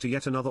doings to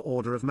yet another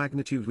order of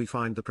magnitude, we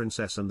find the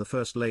Princess and the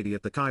First Lady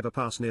at the Khyber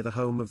Pass near the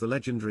home of the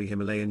legendary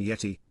Himalayan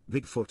Yeti,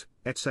 Bigfoot,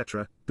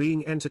 etc.,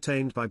 being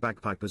entertained by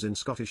bagpipers in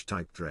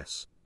Scottish-type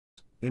dress.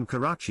 In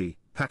Karachi,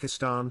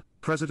 Pakistan,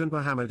 President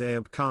Muhammad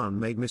Ayub Khan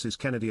made Mrs.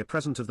 Kennedy a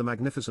present of the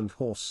magnificent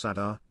horse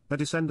Sadar, a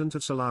descendant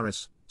of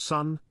Solaris,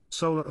 son,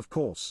 Solar of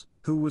course,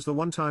 who was the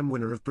one-time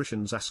winner of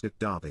Britain's Ascot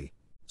Derby.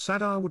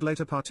 Sadar would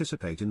later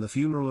participate in the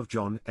funeral of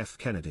John F.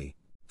 Kennedy.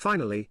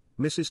 Finally,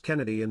 Mrs.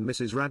 Kennedy and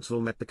Mrs.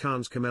 Radzil met the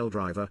Khan's camel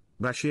driver,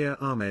 Bashir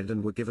Ahmed,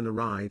 and were given a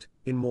ride,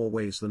 in more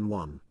ways than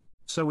one.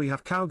 So we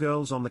have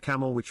cowgirls on the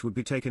camel which would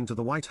be taken to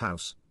the White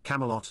House,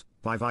 Camelot,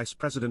 by Vice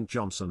President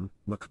Johnson,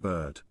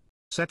 McBird.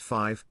 Set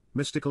 5,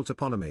 Mystical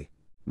Toponymy.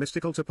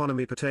 Mystical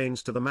toponymy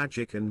pertains to the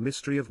magic and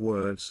mystery of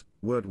words,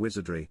 word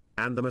wizardry,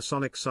 and the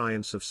Masonic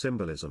science of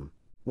symbolism.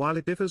 While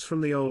it differs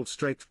from the old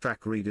straight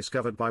track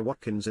rediscovered by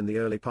Watkins in the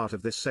early part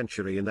of this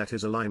century in that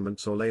his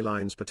alignments or ley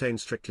lines pertain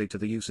strictly to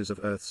the uses of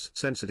Earth's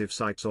sensitive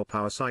sites or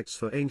power sites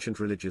for ancient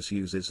religious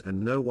uses,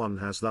 and no one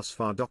has thus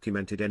far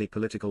documented any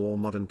political or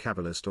modern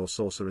Kabbalist or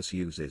sorceress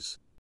uses.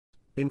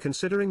 In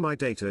considering my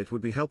data, it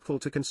would be helpful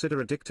to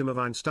consider a dictum of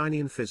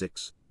Einsteinian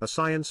physics, a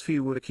science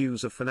few would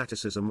accuse of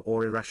fanaticism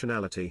or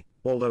irrationality,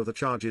 although the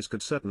charges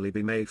could certainly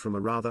be made from a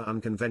rather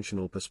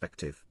unconventional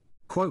perspective.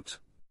 Quote,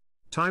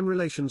 time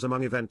relations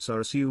among events are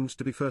assumed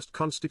to be first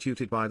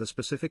constituted by the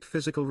specific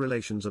physical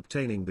relations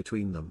obtaining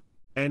between them.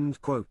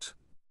 End quote.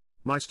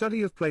 My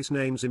study of place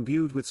names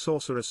imbued with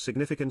sorcerous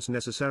significance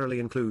necessarily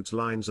includes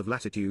lines of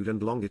latitude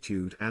and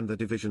longitude and the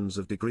divisions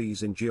of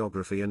degrees in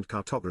geography and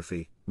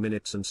cartography,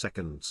 minutes and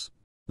seconds.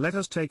 Let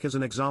us take as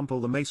an example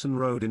the Mason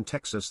Road in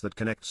Texas that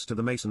connects to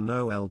the Mason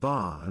Noel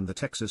Bar and the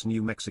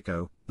Texas-New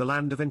Mexico, the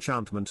land of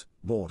enchantment,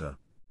 border.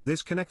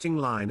 This connecting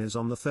line is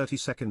on the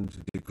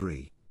 32nd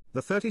degree.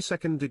 The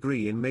 32nd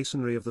degree in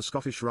Masonry of the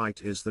Scottish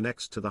Rite is the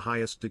next to the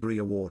highest degree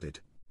awarded.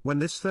 When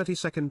this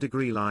 32nd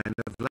degree line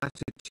of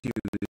latitude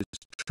is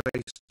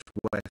traced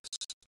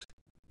west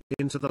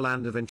into the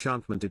land of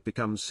enchantment, it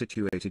becomes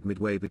situated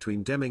midway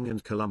between Deming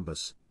and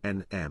Columbus,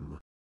 NM.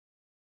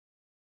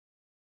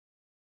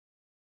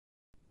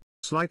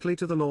 Slightly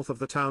to the north of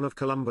the town of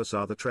Columbus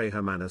are the Tres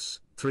Hermanas,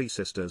 Three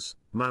Sisters,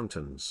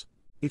 Mountains.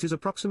 It is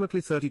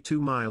approximately 32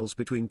 miles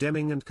between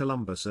Deming and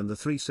Columbus, and the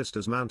Three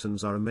Sisters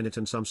Mountains are a minute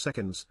and some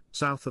seconds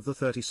south of the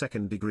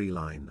 32nd degree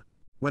line.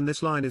 When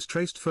this line is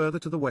traced further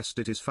to the west,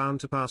 it is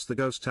found to pass the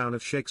ghost town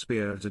of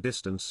Shakespeare at a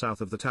distance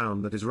south of the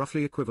town that is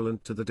roughly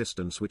equivalent to the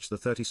distance which the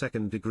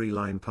 32nd degree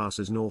line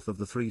passes north of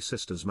the Three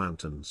Sisters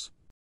Mountains.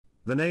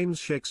 The names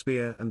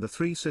Shakespeare and the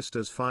Three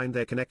Sisters find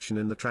their connection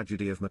in the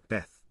tragedy of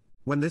Macbeth.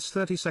 When this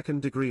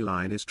 32nd degree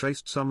line is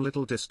traced some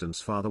little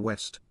distance farther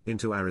west,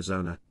 into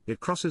Arizona,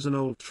 it crosses an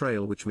old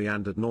trail which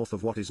meandered north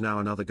of what is now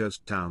another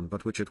ghost town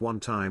but which at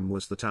one time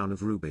was the town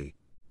of Ruby.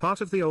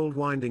 Part of the old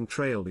winding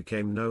trail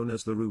became known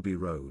as the Ruby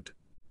Road.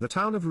 The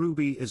town of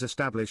Ruby is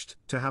established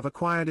to have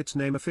acquired its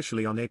name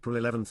officially on April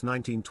 11,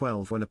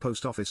 1912 when a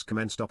post office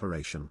commenced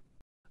operation.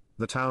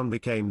 The town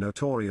became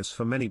notorious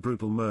for many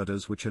brutal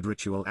murders which had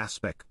ritual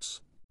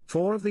aspects.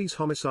 4 of these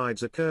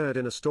homicides occurred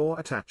in a store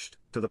attached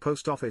to the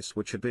post office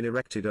which had been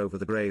erected over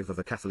the grave of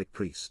a Catholic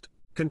priest.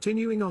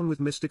 Continuing on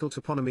with mystical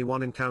toponymy,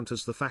 one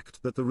encounters the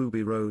fact that the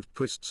Ruby Road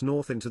twists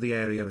north into the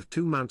area of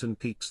 2 mountain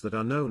peaks that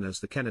are known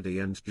as the Kennedy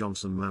and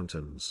Johnson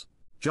Mountains.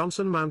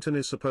 Johnson Mountain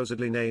is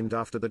supposedly named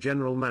after the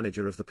general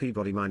manager of the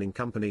Peabody Mining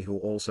Company, who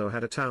also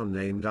had a town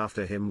named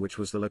after him, which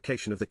was the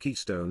location of the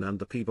Keystone and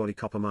the Peabody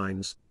copper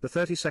mines. The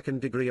 32nd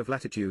degree of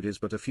latitude is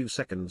but a few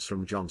seconds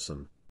from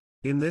Johnson.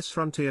 In this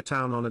frontier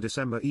town on a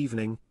December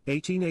evening,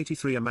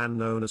 1883, a man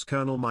known as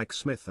Colonel Mike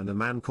Smith and a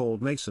man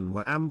called Mason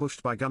were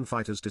ambushed by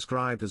gunfighters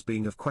described as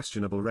being of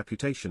questionable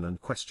reputation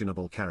and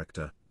questionable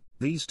character.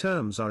 These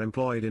terms are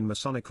employed in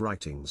Masonic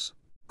writings.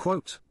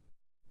 Quote,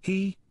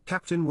 "He,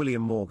 Captain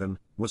William Morgan,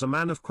 was a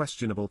man of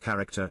questionable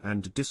character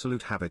and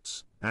dissolute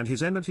habits, and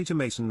his enmity to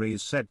Masonry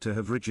is said to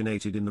have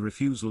originated in the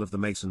refusal of the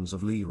Masons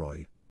of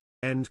Leroy."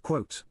 End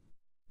quote.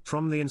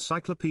 From the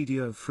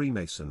Encyclopedia of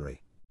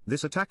Freemasonry.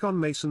 This attack on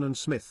Mason and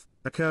Smith,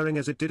 occurring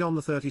as it did on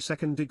the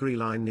 32nd degree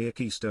line near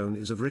Keystone,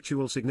 is of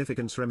ritual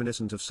significance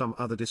reminiscent of some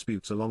other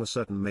disputes along a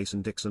certain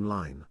Mason-Dixon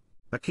line.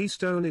 A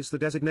keystone is the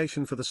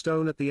designation for the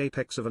stone at the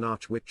apex of an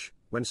arch which,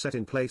 when set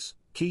in place,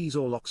 keys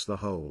or locks the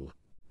whole.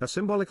 A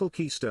symbolical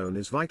keystone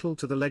is vital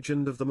to the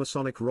legend of the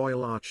Masonic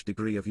Royal Arch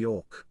degree of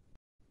York.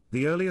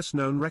 The earliest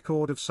known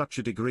record of such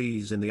a degree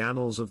is in the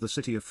annals of the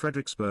city of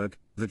Fredericksburg,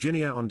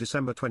 Virginia on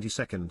December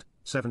 22,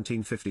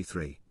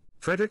 1753.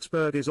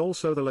 Fredericksburg is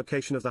also the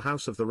location of the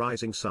House of the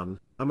Rising Sun,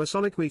 a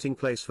Masonic meeting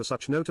place for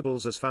such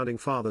notables as Founding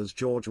Fathers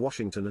George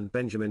Washington and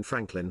Benjamin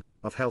Franklin,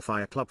 of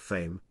Hellfire Club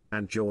fame,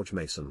 and George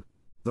Mason.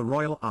 The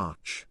Royal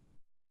Arch.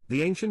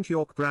 The ancient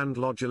York Grand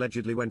Lodge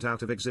allegedly went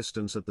out of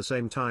existence at the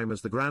same time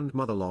as the Grand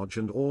Mother Lodge,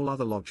 and all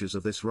other lodges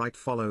of this rite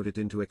followed it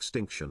into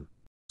extinction.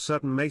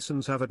 Certain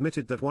Masons have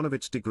admitted that one of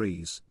its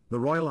degrees, the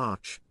Royal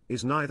Arch,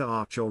 is neither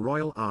Arch or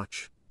Royal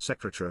Arch,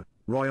 Secretary,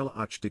 Royal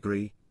Arch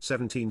degree,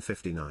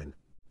 1759.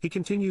 He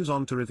continues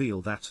on to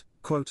reveal that,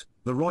 quote,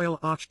 "The Royal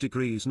Arch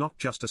degree is not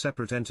just a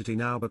separate entity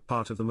now but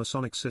part of the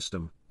Masonic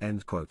system,"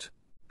 end quote.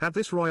 Had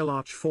this Royal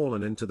Arch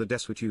fallen into the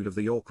desuetude of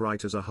the York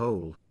Rite as a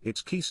whole,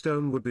 its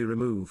keystone would be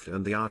removed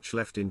and the arch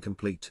left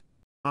incomplete.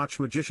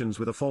 Arch-magicians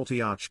with a faulty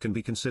arch can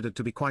be considered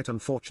to be quite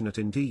unfortunate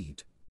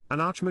indeed.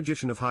 An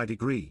arch-magician of high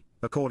degree,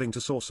 according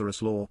to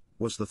sorceress lore,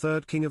 was the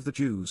 3rd king of the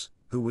Jews,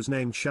 who was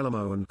named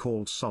Shelomith and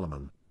called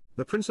Solomon.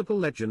 The principal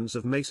legends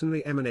of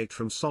Masonry emanate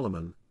from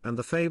Solomon, and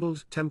the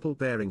fabled temple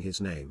bearing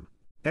his name.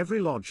 Every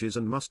lodge is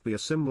and must be a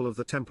symbol of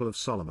the Temple of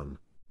Solomon.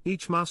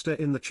 Each master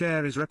in the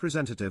chair is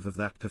representative of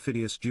that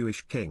perfidious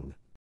Jewish king.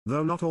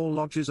 Though not all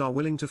lodges are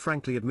willing to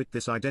frankly admit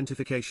this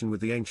identification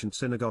with the ancient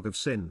synagogue of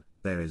sin,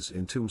 there is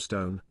in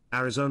Tombstone,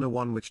 Arizona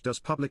one which does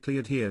publicly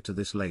adhere to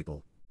this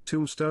label.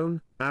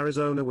 Tombstone,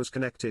 Arizona was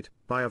connected,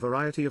 by a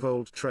variety of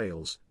old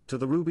trails, to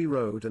the Ruby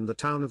Road and the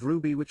town of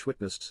Ruby, which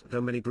witnessed so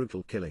many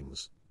brutal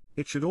killings.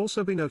 It should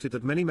also be noted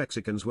that many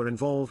Mexicans were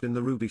involved in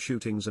the Ruby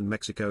shootings, and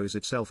Mexico is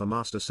itself a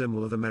master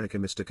symbol of America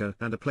Mystica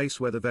and a place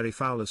where the very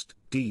foulest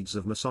deeds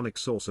of Masonic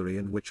sorcery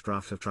and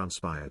witchcraft have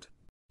transpired.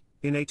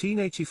 In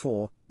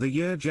 1884, the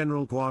year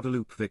General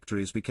Guadalupe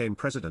Victories became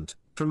president,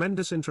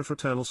 tremendous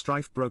intrafraternal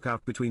strife broke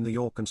out between the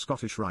York and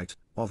Scottish Rite,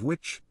 of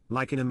which,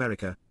 like in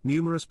America,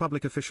 numerous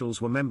public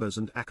officials were members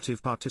and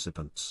active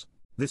participants.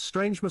 This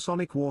strange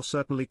Masonic war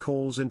certainly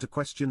calls into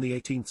question the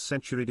 18th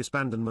century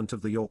disbandment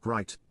of the York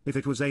Rite, if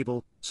it was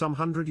able, some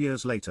 100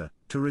 years later,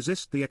 to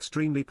resist the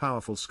extremely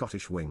powerful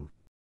Scottish wing.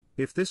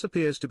 If this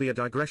appears to be a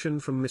digression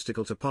from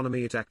mystical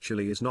toponymy, it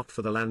actually is not,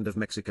 for the land of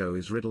Mexico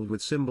is riddled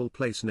with symbol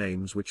place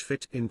names which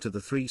fit into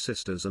the Three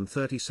Sisters and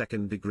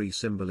 32nd degree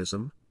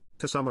symbolism.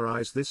 To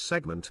summarize this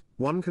segment,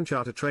 one can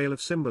chart a trail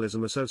of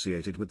symbolism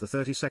associated with the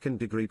 32nd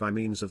degree by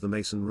means of the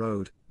Mason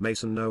Road,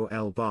 Mason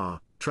Noel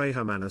Bar, Trey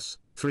Hermanus,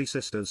 Three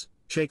Sisters,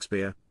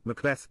 Shakespeare,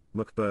 Macbeth,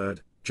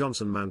 Macbird,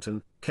 Johnson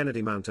Mountain,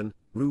 Kennedy Mountain,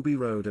 Ruby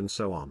Road, and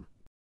so on.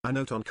 A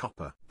note on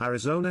copper.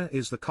 Arizona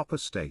is the copper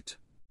state.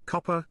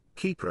 Copper,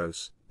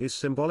 Kypros, is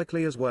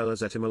symbolically as well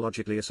as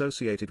etymologically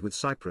associated with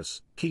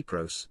Cyprus,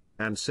 Kypros,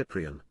 and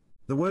Cyprian.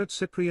 The word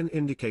Cyprian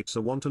indicates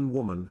a wanton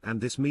woman,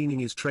 and this meaning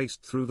is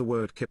traced through the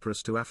word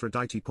Kypros to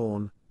Aphrodite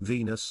Porn,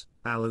 Venus,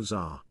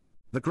 Aluzar.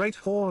 The great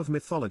whore of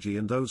mythology,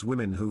 and those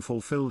women who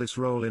fulfill this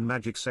role in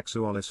magic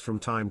sexualis from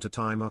time to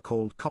time are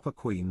called copper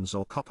queens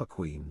or copper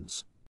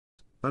queens.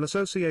 An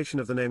association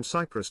of the name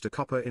Cyprus to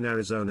copper in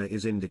Arizona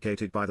is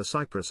indicated by the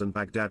Cyprus and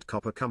Baghdad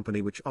Copper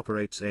Company, which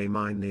operates a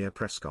mine near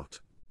Prescott.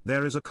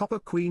 There is a Copper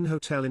Queen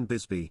Hotel in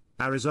Bisbee,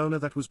 Arizona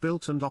that was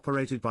built and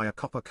operated by a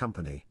copper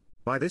company.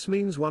 By this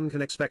means one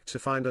can expect to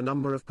find a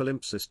number of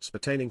palimpsests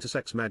pertaining to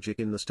sex magic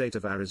in the state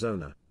of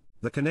Arizona.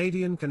 The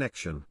Canadian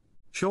Connection.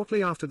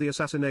 Shortly after the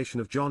assassination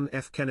of John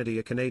F. Kennedy,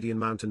 a Canadian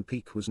mountain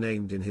peak was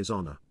named in his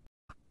honor.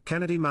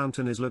 Kennedy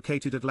Mountain is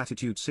located at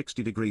latitude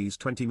 60 degrees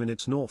 20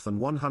 minutes north and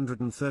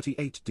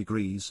 138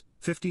 degrees,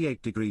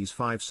 58 degrees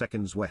 5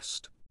 seconds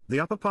west. The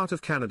upper part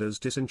of Canada's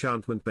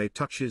Disenchantment Bay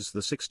touches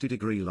the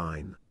 60-degree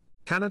line.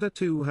 Canada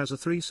too has a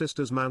Three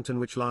Sisters Mountain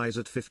which lies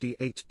at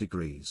 58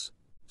 degrees.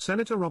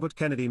 Senator Robert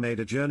Kennedy made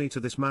a journey to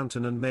this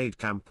mountain and made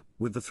camp,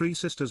 with the Three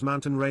Sisters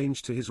Mountain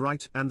Range to his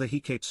right and the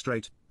Hecate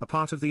Strait, a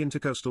part of the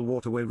intercoastal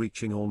waterway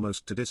reaching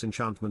almost to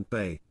Disenchantment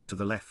Bay, to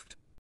the left.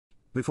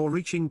 Before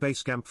reaching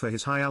base camp for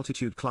his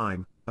high-altitude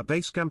climb, a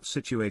base camp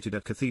situated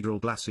at Cathedral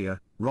Glacier,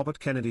 Robert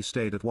Kennedy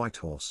stayed at White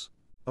Horse.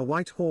 A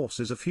white horse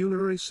is a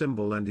funerary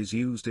symbol and is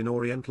used in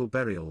Oriental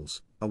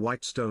burials. A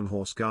white stone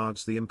horse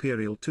guards the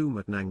imperial tomb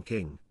at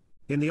Nanking.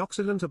 In the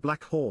Occident, a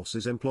black horse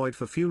is employed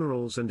for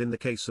funerals, and in the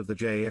case of the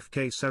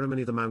JFK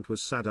ceremony the mount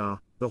was Sadar,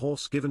 the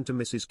horse given to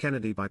Mrs.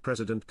 Kennedy by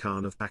President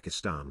Khan of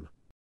Pakistan.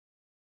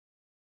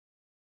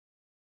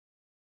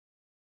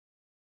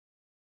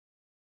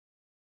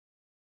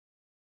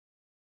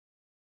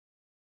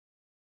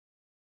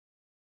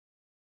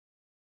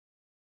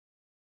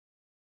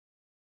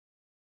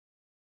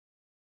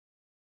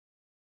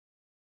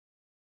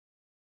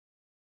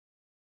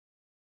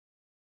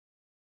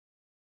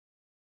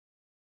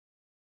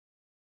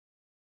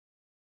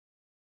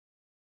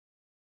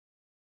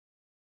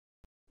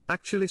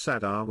 Actually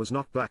Sadar was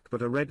not black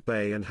but a red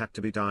bay and had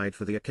to be dyed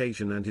for the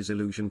occasion, and his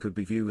illusion could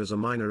be viewed as a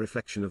minor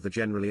reflection of the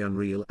generally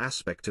unreal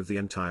aspect of the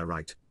entire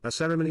rite, a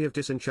ceremony of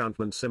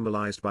disenchantment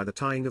symbolized by the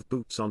tying of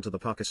boots onto the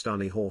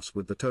Pakistani horse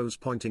with the toes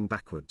pointing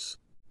backwards.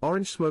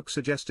 Orange smoke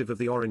suggestive of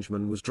the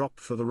Orangeman was dropped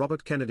for the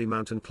Robert Kennedy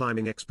mountain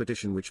climbing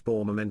expedition, which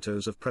bore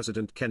mementos of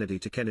President Kennedy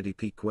to Kennedy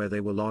Peak, where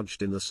they were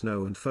lodged in the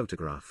snow and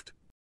photographed.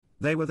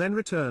 They were then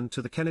returned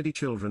to the Kennedy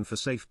children for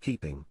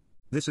safekeeping.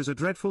 This is a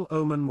dreadful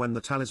omen when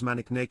the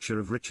talismanic nature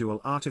of ritual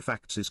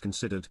artifacts is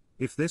considered,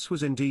 if this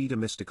was indeed a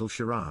mystical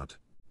charade.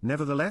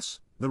 Nevertheless,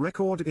 the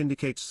record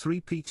indicates 3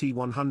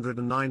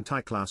 PT-109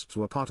 tie clasps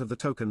were part of the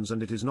tokens,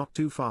 and it is not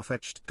too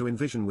far-fetched to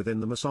envision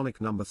within the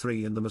Masonic number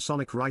 3 and the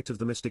Masonic rite of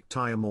the mystic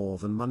tie a more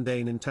than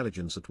mundane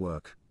intelligence at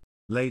work.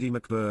 Lady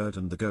Macbird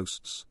and the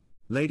Ghosts.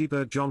 Lady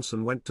Bird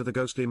Johnson went to the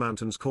ghostly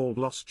mountains called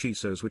Los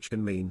Chisos, which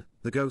can mean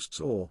the ghosts,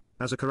 or,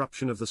 as a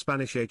corruption of the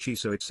Spanish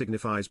hechizo, it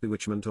signifies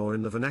bewitchment, or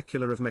in the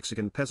vernacular of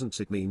Mexican peasants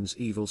it means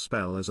evil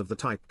spell, as of the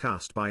type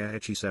cast by a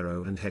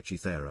hechicero and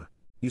hechicera.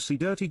 You see,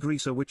 dirty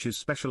greaser witches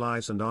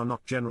specialize and are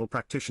not general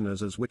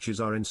practitioners as witches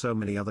are in so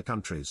many other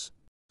countries.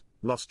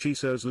 Los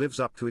Chisos lives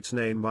up to its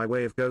name by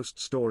way of ghost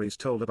stories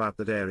told about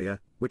that area,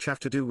 which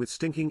have to do with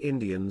stinking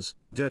Indians,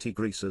 dirty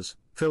greasers,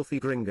 filthy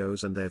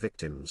gringos and their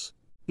victims.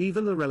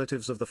 Even the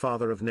relatives of the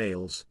father of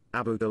Nails,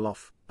 Abu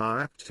Dalof, are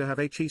apt to have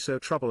hechizo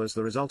trouble as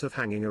the result of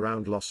hanging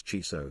around Los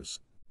Chisos.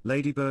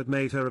 Lady Bird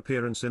made her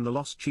appearance in the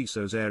Los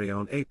Chisos area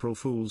on April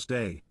Fool's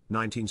Day,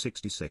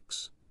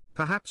 1966.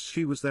 Perhaps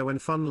she was there when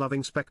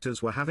fun-loving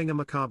specters were having a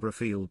macabre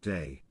field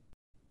day.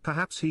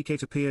 Perhaps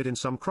Hecate appeared in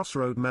some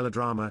crossroad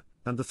melodrama,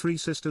 and the Three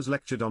Sisters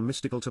lectured on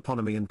mystical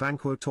toponymy and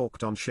Banquo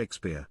talked on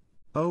Shakespeare.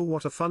 Oh,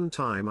 what a fun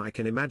time I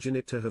can imagine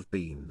it to have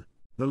been.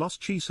 The Los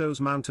Chisos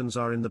Mountains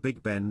are in the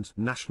Big Bend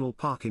National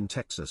Park in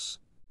Texas.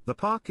 The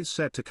park is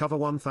said to cover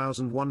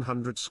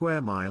 1,100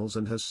 square miles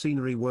and has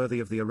scenery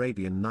worthy of the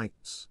Arabian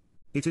Nights.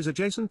 It is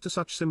adjacent to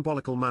such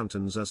symbolical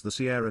mountains as the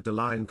Sierra de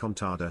la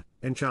Encantada,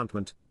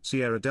 Enchantment,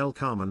 Sierra del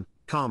Carmen,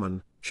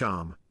 Carmen,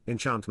 Charm,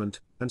 Enchantment,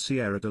 and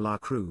Sierra de la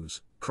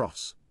Cruz,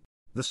 Cross.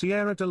 The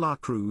Sierra de la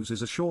Cruz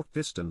is a short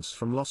distance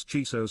from Los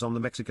Chisos on the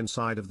Mexican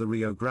side of the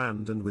Rio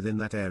Grande, and within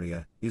that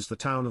area is the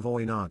town of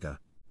Ojinaga.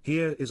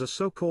 Here is a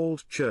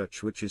so-called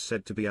church which is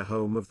said to be a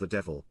home of the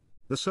devil.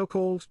 The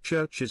so-called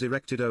church is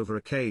erected over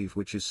a cave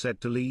which is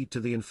said to lead to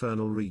the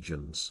infernal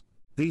regions.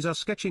 These are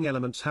sketching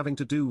elements having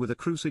to do with a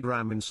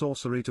crucigram in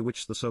sorcery to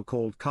which the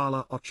so-called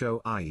Kala Ocho,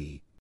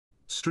 i.e.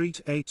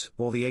 Street 8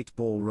 or the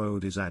 8-Ball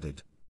Road, is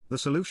added. The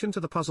solution to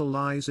the puzzle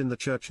lies in the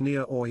church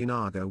near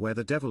Ojinaga, where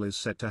the devil is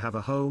said to have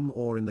a home,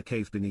 or in the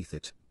cave beneath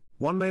it.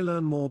 One may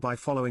learn more by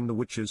following the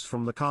witches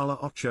from the Kala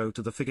Ocho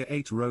to the Figure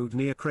 8 Road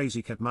near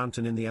Crazy Cat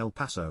Mountain in the El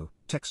Paso,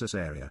 Texas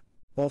area.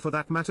 Or for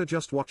that matter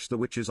just watch the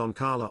witches on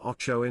Kala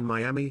Ocho in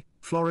Miami,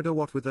 Florida,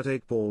 what with that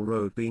 8-Ball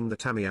Road being the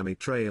Tamiami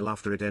Trail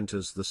after it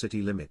enters the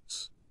city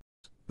limits.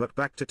 But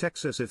back to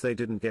Texas if they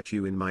didn't get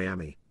you in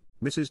Miami.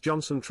 Mrs.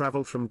 Johnson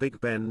traveled from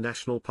Big Bend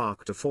National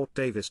Park to Fort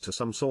Davis to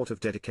some sort of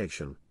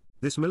dedication.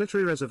 This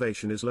military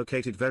reservation is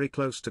located very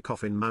close to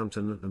Coffin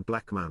Mountain and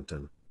Black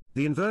Mountain.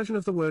 The inversion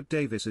of the word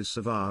Davis is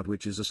Savard,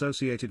 which is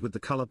associated with the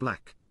color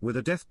black, with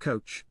a death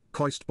coach,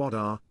 Coist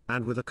Bodar,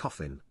 and with a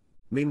coffin.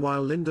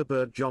 Meanwhile, Linda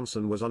Bird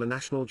Johnson was on a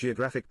National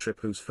Geographic trip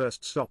whose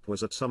first stop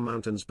was at some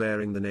mountains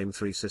bearing the name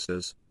Three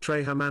Sisters,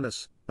 Tres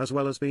Hermanas, as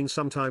well as being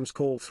sometimes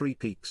called Three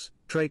Peaks,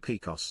 Tres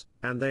Picos,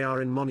 and they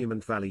are in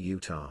Monument Valley,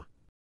 Utah.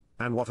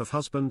 And what of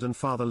husband and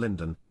father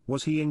Lyndon?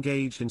 Was he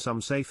engaged in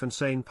some safe and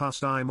sane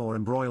pastime or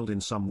embroiled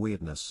in some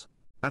weirdness?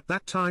 At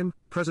that time,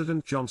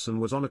 President Johnson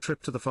was on a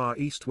trip to the Far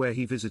East where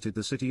he visited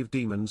the City of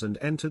Demons and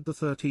entered the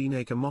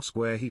 13-acre mosque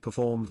where he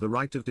performed the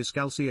rite of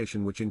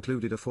discalciation, which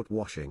included a foot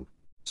washing.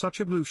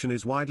 Such ablution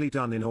is widely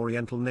done in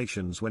Oriental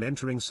nations when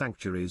entering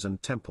sanctuaries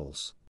and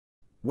temples.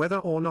 Whether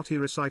or not he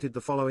recited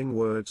the following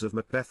words of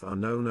Macbeth are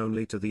known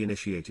only to the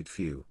initiated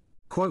few.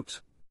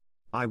 Quote,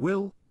 "I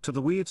will, to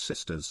the weird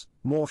sisters,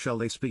 more shall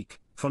they speak,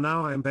 for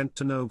now I am bent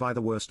to know by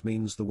the worst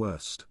means the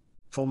worst.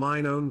 For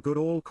mine own good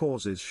all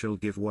causes shall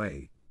give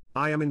way.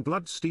 I am in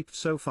blood steeped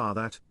so far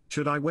that,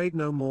 should I wade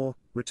no more,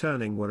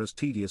 returning were as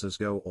tedious as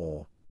go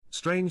o'er.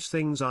 Strange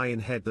things I in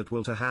head that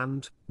will to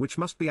hand, which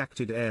must be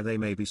acted ere they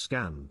may be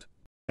scanned."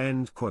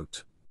 End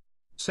quote.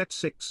 Set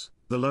 6,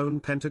 The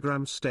Lone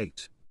Pentagram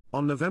State.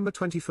 On November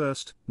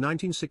 21,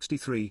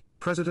 1963,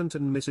 President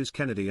and Mrs.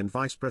 Kennedy and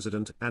Vice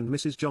President and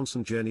Mrs.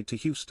 Johnson journeyed to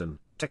Houston,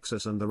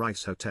 Texas and the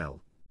Rice Hotel.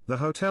 The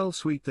hotel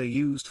suite they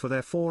used for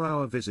their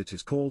 4-hour visit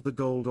is called the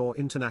Gold or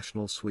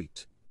International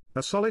Suite.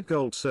 A solid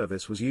gold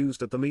service was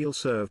used at the meal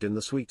served in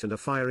the suite, and a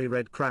fiery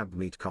red crab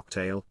meat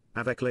cocktail,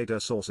 avec les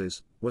deux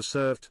sauces, was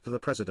served to the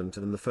President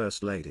and the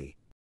First Lady.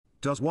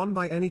 Does one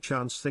by any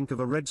chance think of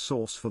a red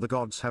sauce for the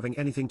gods having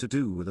anything to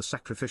do with a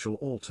sacrificial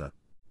altar?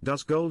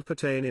 Does gold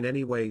pertain in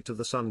any way to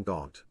the sun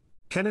god?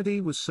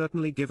 Kennedy was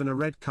certainly given a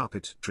red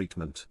carpet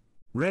treatment.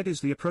 Red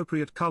is the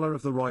appropriate color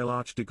of the Royal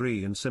Arch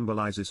degree and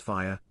symbolizes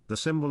fire, the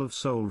symbol of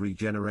soul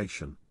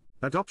regeneration.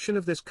 Adoption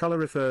of this color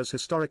refers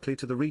historically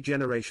to the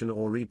regeneration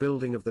or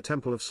rebuilding of the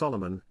Temple of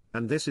Solomon,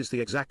 and this is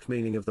the exact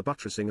meaning of the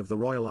buttressing of the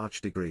Royal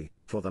Arch degree.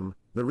 For them,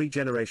 the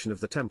regeneration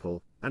of the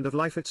temple, and of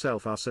life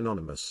itself are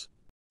synonymous.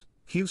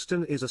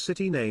 Houston is a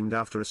city named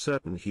after a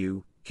certain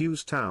Hugh,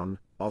 Hughes Town,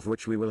 of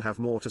which we will have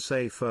more to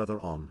say further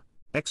on.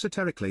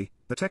 Exoterically,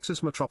 the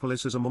Texas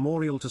metropolis is a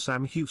memorial to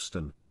Sam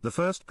Houston, the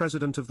first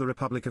president of the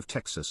Republic of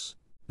Texas.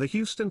 The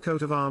Houston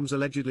coat of arms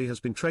allegedly has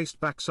been traced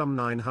back some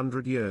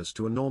 900 years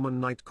to a Norman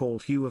knight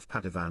called Hugh of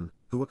Padovan,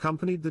 who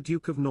accompanied the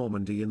Duke of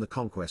Normandy in the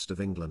conquest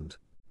of England.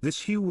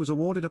 This Hugh was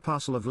awarded a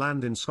parcel of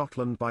land in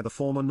Scotland by the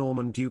former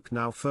Norman Duke,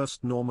 now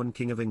first Norman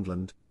King of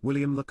England,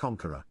 William the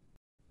Conqueror.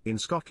 In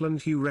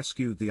Scotland Hugh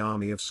rescued the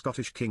army of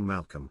Scottish King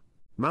Malcolm.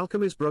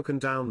 Malcolm is broken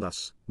down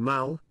thus: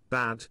 Mal,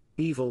 bad,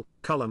 evil,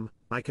 Cullum,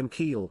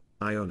 Icomkiel,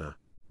 Iona.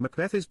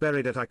 Macbeth is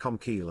buried at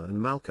Icomkiel,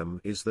 and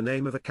Malcolm is the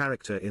name of a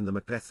character in the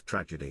Macbeth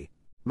tragedy.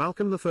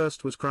 Malcolm I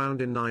was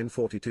crowned in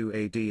 942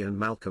 AD and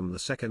Malcolm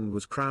II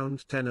was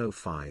crowned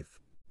 1005.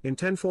 In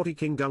 1040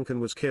 King Duncan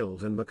was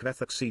killed and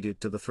Macbeth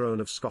acceded to the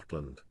throne of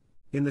Scotland.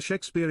 In the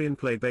Shakespearean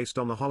play based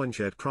on the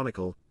Holinshed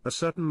Chronicle, a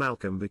certain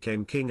Malcolm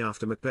became king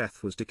after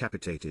Macbeth was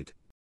decapitated.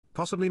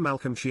 Possibly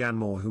Malcolm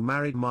Cianmore, who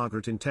married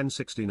Margaret in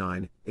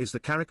 1069, is the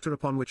character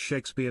upon which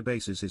Shakespeare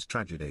bases his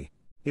tragedy.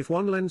 If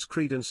one lends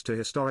credence to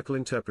historical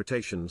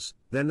interpretations,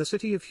 then the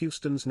city of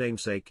Houston's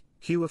namesake,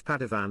 Hugh of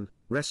Padovan,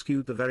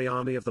 rescued the very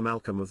army of the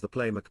Malcolm of the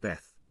play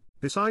Macbeth.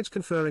 Besides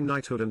conferring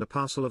knighthood and a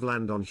parcel of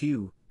land on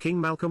Hugh, King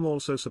Malcolm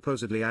also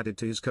supposedly added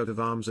to his coat of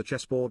arms a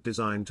chessboard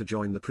designed to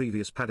join the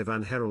previous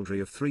Padovan heraldry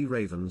of 3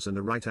 ravens and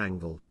a right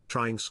angle,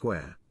 trying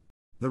square.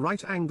 The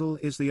right angle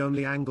is the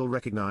only angle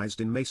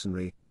recognized in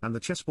masonry, and the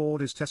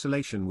chessboard is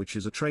tessellation, which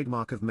is a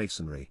trademark of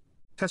masonry.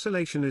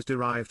 Tessellation is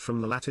derived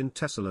from the Latin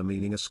tessella,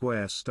 meaning a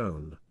square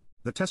stone.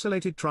 The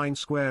tessellated trying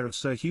square of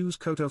Sir Hugh's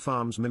coat of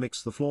arms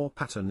mimics the floor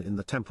pattern in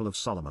the Temple of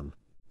Solomon.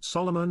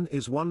 Solomon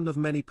is one of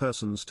many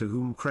persons to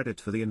whom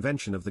credit for the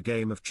invention of the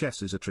game of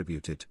chess is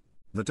attributed.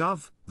 The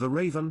dove, the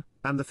raven,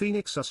 and the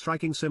phoenix are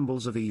striking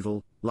symbols of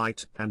evil,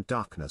 light, and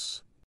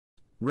darkness.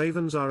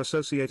 Ravens are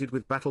associated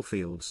with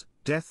battlefields,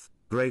 death,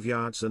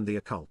 graveyards, and the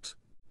occult.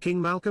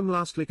 King Malcolm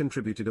lastly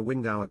contributed a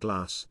winged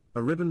hourglass,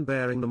 a ribbon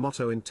bearing the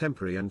motto in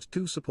tempore, and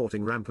 2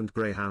 supporting rampant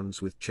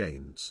greyhounds with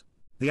chains.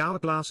 The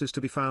hourglass is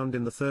to be found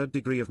in the 3rd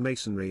degree of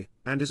masonry,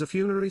 and is a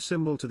funerary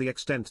symbol to the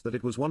extent that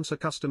it was once a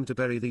custom to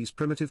bury these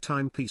primitive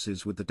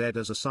timepieces with the dead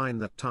as a sign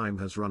that time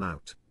has run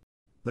out.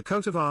 The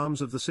coat of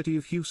arms of the city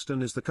of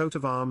Houston is the coat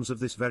of arms of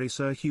this very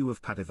Sir Hugh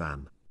of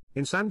Padovan.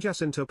 In San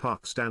Jacinto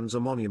Park stands a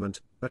monument,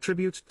 a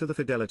tribute to the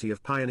fidelity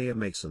of pioneer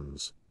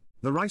masons.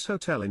 The Rice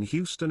Hotel in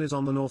Houston is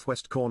on the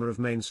northwest corner of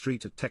Main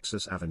Street at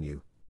Texas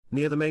Avenue.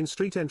 Near the Main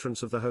Street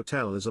entrance of the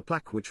hotel is a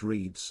plaque which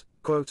reads,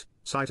 quote,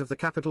 "Site of the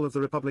Capitol of the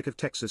Republic of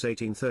Texas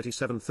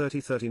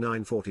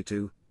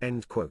 1837-30-39-42,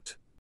 end quote.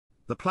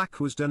 The plaque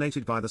was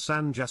donated by the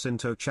San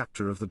Jacinto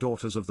chapter of the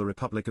Daughters of the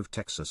Republic of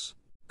Texas.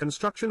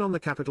 Construction on the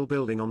Capitol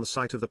building on the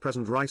site of the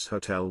present Rice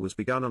Hotel was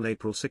begun on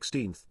April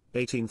 16,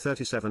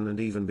 1837, and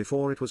even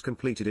before it was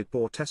completed it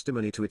bore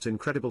testimony to its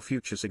incredible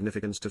future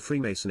significance to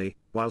Freemasonry.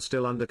 While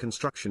still under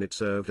construction it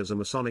served as a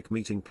Masonic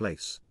meeting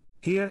place.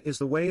 Here is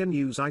the Way and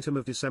News item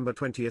of December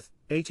 20,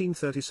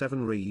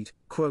 1837 read,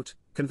 quote,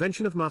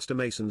 "Convention of Master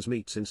Masons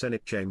meets in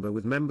Senate Chamber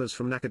with members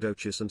from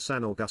Nacogdoches and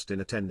San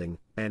Augustine attending,"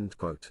 end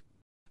quote.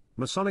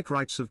 Masonic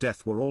rites of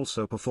death were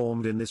also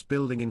performed in this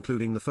building,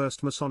 including the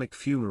first Masonic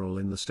funeral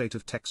in the state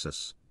of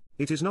Texas.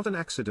 It is not an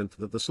accident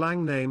that the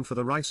slang name for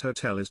the Rice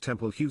Hotel is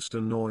Temple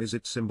Houston, nor is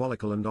its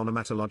symbolical and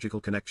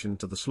onomatological connection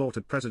to the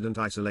slaughtered president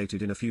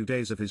isolated in a few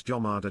days of his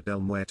Jornada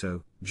del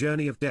Muerto,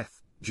 Journey of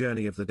Death,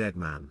 Journey of the Dead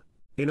Man.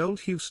 In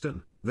Old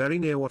Houston, very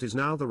near what is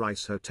now the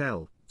Rice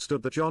Hotel,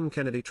 stood the John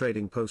Kennedy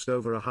Trading Post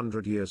over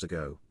 100 years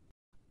ago.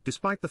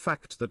 Despite the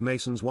fact that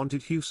Masons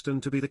wanted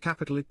Houston to be the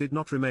capital, it did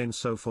not remain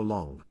so for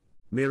long.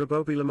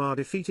 Mirabeau Lamar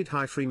defeated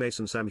High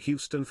Freemason Sam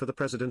Houston for the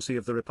presidency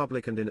of the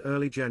Republic, and in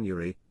early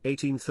January,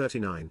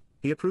 1839,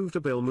 he approved a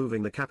bill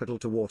moving the capital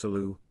to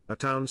Waterloo, a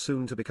town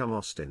soon to become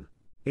Austin.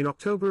 In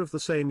October of the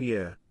same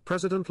year,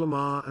 President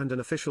Lamar and an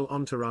official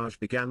entourage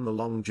began the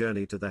long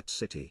journey to that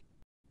city.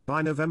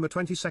 By November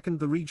 22,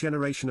 the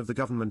regeneration of the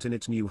government in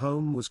its new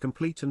home was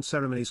complete, and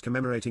ceremonies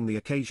commemorating the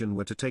occasion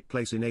were to take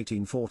place in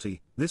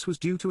 1840. This was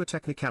due to a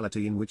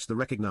technicality in which the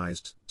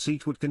recognized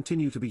seat would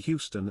continue to be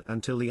Houston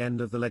until the end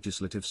of the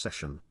legislative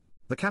session.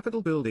 The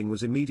Capitol building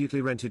was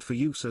immediately rented for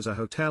use as a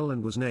hotel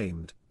and was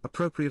named,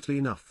 appropriately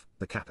enough,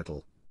 the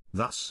Capitol.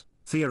 Thus,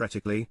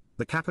 theoretically,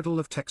 the capital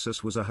of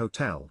Texas was a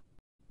hotel.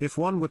 If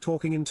one were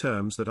talking in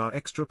terms that are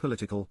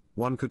extra-political,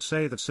 one could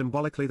say that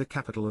symbolically the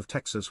capital of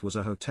Texas was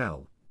a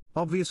hotel.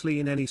 Obviously,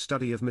 in any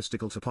study of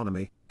mystical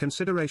toponymy,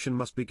 consideration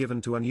must be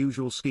given to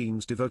unusual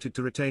schemes devoted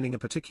to retaining a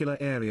particular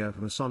area of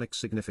Masonic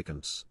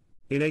significance.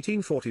 In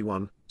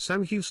 1841,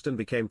 Sam Houston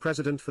became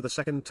president for the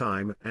second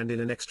time, and in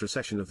an extra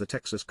session of the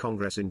Texas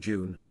Congress in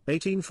June,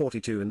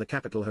 1842, in the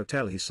Capitol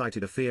Hotel, he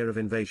cited a fear of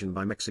invasion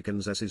by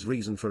Mexicans as his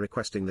reason for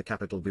requesting the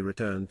capital be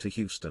returned to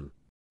Houston.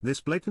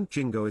 This blatant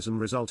jingoism,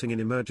 resulting in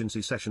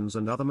emergency sessions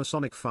and other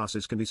Masonic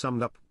farces, can be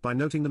summed up by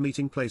noting the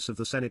meeting place of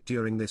the Senate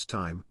during this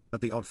time,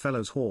 at the Odd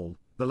Fellows Hall.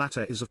 The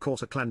latter is of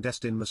course a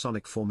clandestine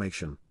Masonic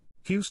formation.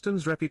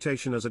 Houston's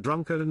reputation as a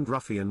drunkard and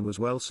ruffian was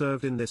well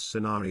served in this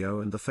scenario,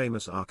 and the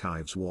famous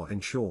archives were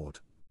ensured.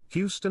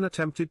 Houston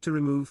attempted to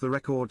remove the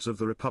records of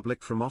the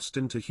Republic from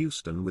Austin to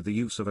Houston with the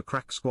use of a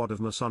crack squad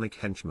of Masonic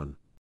henchmen.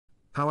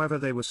 However,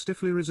 they were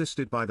stiffly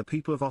resisted by the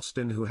people of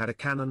Austin, who had a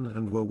cannon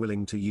and were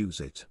willing to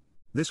use it.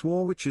 This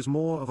war, which is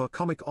more of a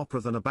comic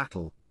opera than a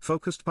battle,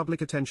 focused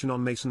public attention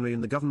on Masonry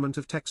in the government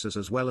of Texas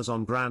as well as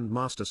on Grand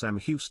Master Sam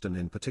Houston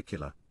in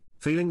particular.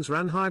 Feelings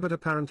ran high, but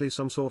apparently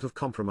some sort of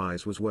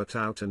compromise was worked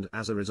out, and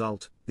as a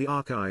result, the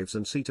archives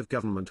and seat of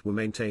government were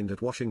maintained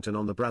at Washington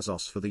on the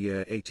Brazos for the year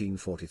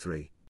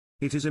 1843.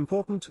 It is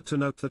important to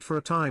note that for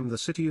a time the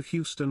city of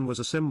Houston was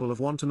a symbol of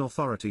wanton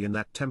authority, in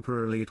that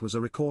temporarily it was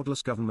a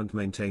recordless government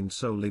maintained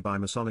solely by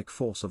Masonic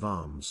force of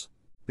arms.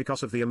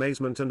 Because of the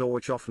amazement and awe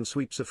which often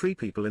sweeps a free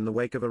people in the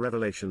wake of a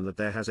revelation that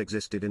there has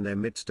existed in their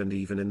midst, and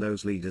even in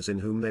those leaders in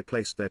whom they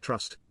placed their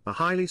trust, a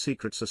highly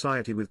secret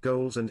society with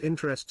goals and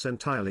interests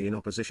entirely in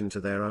opposition to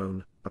their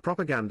own, a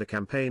propaganda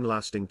campaign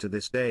lasting to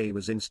this day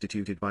was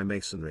instituted by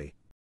Masonry.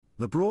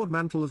 The broad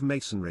mantle of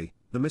Masonry,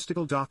 the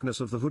mystical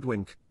darkness of the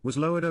hoodwink, was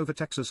lowered over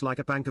Texas like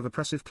a bank of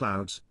oppressive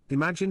clouds.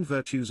 Imagined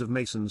virtues of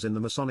Masons in the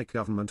Masonic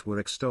government were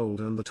extolled,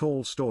 and the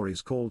tall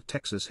stories called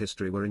Texas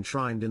history were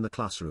enshrined in the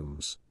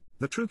classrooms.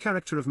 The true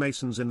character of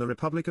Masons in the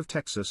Republic of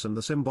Texas and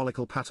the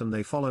symbolical pattern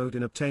they followed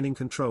in obtaining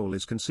control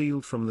is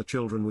concealed from the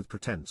children with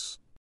pretense.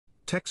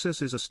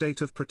 Texas is a state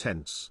of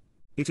pretense.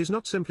 It is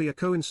not simply a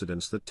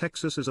coincidence that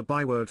Texas is a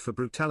byword for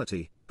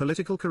brutality,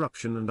 political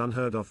corruption and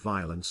unheard of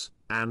violence,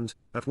 and,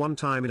 at one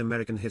time in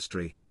American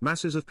history,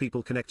 masses of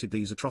people connected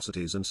these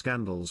atrocities and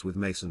scandals with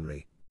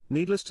Masonry.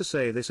 Needless to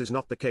say, this is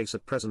not the case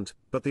at present,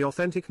 but the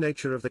authentic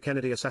nature of the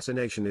Kennedy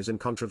assassination is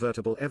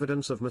incontrovertible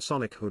evidence of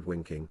Masonic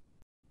hoodwinking.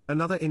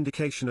 Another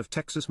indication of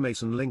Texas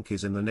Mason link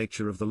is in the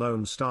nature of the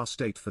Lone Star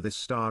State, for this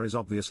star is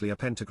obviously a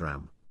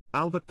pentagram.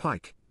 Albert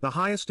Pike, the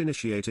highest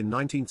initiate in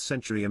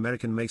 19th-century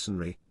American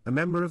Masonry, a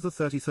member of the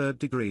 33rd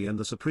degree and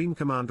the supreme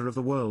commander of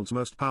the world's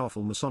most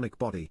powerful Masonic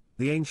body,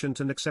 the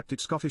ancient and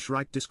accepted Scottish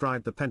Rite,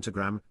 described the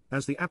pentagram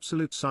as the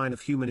absolute sign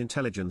of human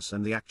intelligence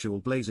and the actual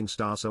blazing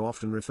star so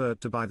often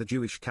referred to by the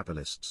Jewish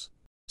Kabbalists.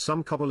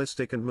 Some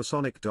Kabbalistic and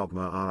Masonic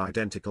dogma are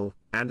identical,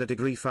 and a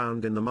degree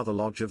found in the Mother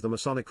Lodge of the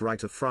Masonic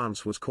Rite of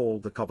France was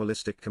called the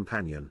Kabbalistic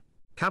Companion.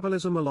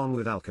 Kabbalism, along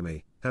with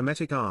alchemy,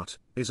 Hermetic art,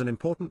 is an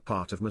important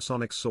part of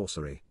Masonic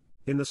sorcery.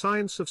 In the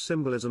science of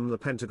symbolism, the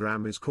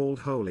pentagram is called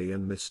holy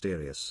and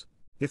mysterious.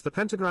 If the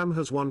pentagram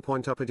has 1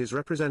 point up, it is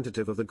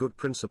representative of the good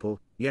principle,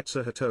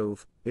 Yetzer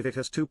Hatov. If it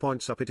has 2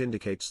 points up, it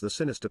indicates the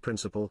sinister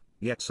principle,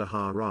 Yetzer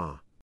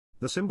Hara.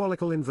 The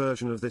symbolical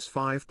inversion of this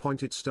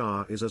 5-pointed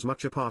star is as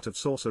much a part of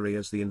sorcery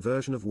as the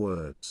inversion of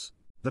words.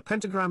 The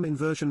pentagram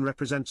inversion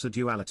represents a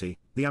duality,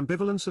 the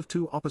ambivalence of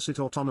two opposite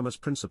autonomous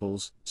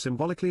principles,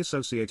 symbolically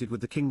associated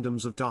with the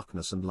kingdoms of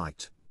darkness and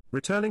light.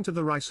 Returning to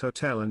the Rice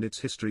Hotel and its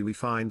history, we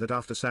find that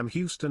after Sam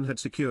Houston had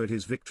secured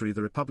his victory,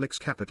 the Republic's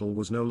capital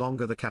was no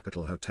longer the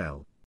Capitol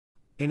Hotel.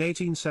 In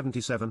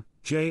 1877,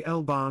 J.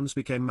 L. Barnes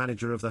became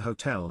manager of the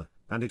hotel,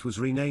 and it was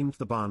renamed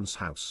the Barnes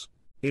House.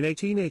 In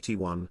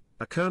 1881,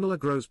 a Colonel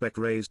Grosbeck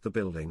raised the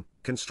building,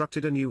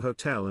 constructed a new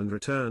hotel and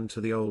returned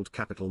to the old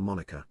Capitol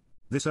moniker.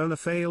 This owner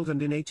failed,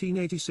 and in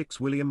 1886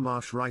 William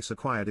Marsh Rice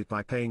acquired it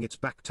by paying its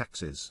back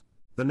taxes.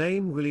 The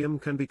name William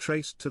can be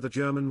traced to the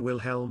German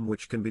Wilhelm,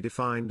 which can be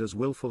defined as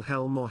willful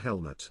helm or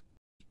helmet.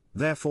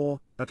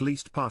 Therefore, at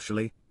least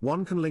partially,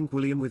 one can link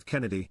William with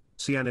Kennedy,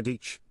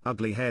 cyanidich,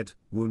 ugly head,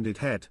 wounded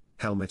head,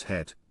 helmet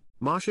head.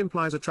 Marsh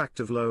implies a tract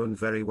of low and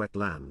very wet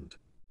land.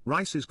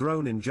 Rice is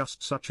grown in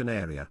just such an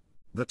area.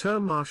 The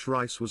term marsh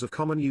rice was of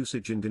common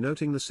usage in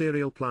denoting the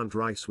cereal plant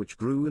rice which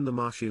grew in the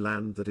marshy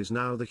land that is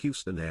now the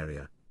Houston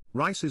area.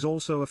 Rice is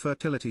also a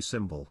fertility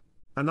symbol.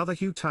 Another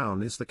Hugh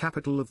town is the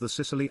capital of the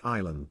Scilly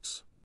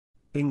Islands.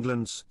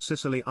 England's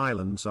Scilly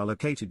Islands are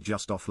located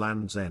just off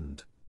Land's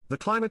End. The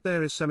climate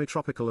there is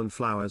semi-tropical and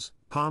flowers,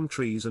 palm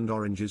trees and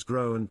oranges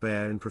grow and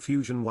bear in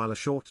profusion, while a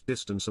short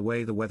distance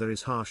away the weather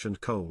is harsh and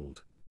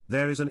cold.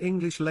 There is an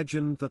English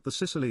legend that the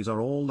Sicilies are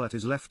all that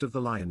is left of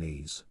the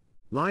Lyonnese.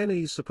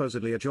 Lyonnese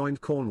supposedly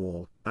adjoined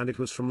Cornwall, and it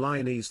was from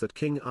Lyonnese that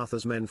King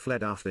Arthur's men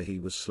fled after he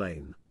was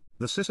slain.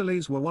 The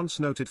Sicilies were once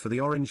noted for the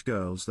orange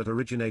girls that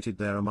originated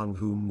there, among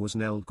whom was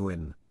Nell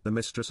Gwyn, the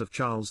mistress of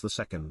Charles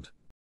II.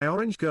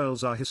 Orange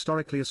girls are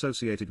historically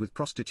associated with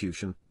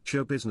prostitution,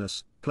 show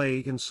business,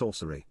 plague and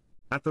sorcery.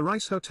 At the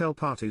Rice Hotel,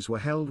 parties were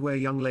held where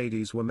young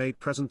ladies were made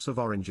presents of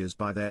oranges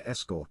by their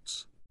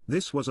escorts.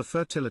 This was a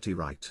fertility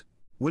rite.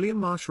 William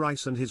Marsh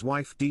Rice and his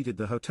wife deeded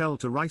the hotel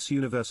to Rice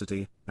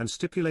University, and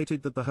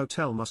stipulated that the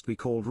hotel must be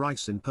called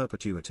Rice in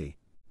perpetuity.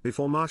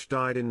 Before Marsh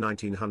died in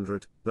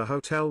 1900, the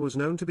hotel was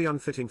known to be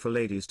unfitting for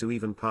ladies to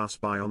even pass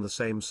by on the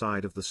same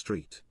side of the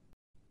street.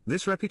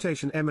 This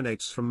reputation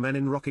emanates from men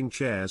in rocking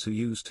chairs who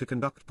used to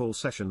conduct pool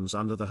sessions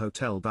under the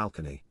hotel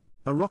balcony.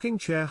 A rocking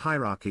chair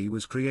hierarchy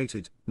was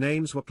created,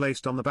 names were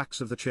placed on the backs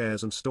of the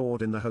chairs and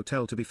stored in the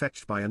hotel to be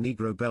fetched by a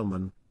Negro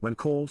bellman, when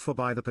called for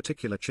by the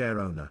particular chair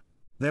owner.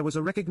 There was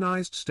a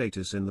recognized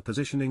status in the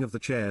positioning of the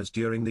chairs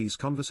during these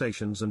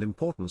conversations, and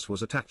importance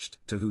was attached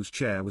to whose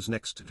chair was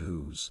next to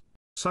whose.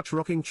 Such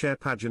rocking chair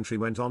pageantry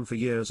went on for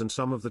years, and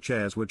some of the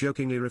chairs were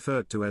jokingly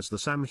referred to as the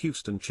Sam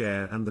Houston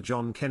chair and the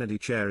John Kennedy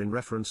chair in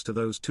reference to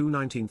those two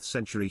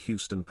 19th-century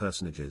Houston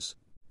personages.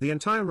 The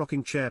entire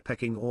rocking chair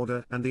pecking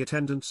order and the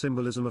attendant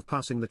symbolism of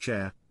passing the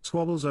chair,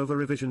 squabbles over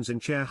revisions in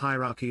chair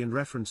hierarchy and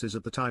references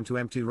at the time to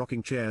empty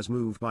rocking chairs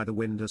moved by the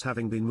wind as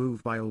having been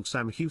moved by old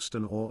Sam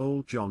Houston or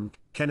old John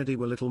Kennedy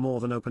were little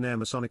more than open-air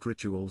Masonic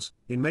rituals.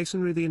 In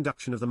Masonry, the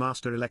induction of the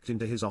master-elect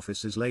into his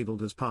office is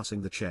labeled as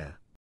passing the chair.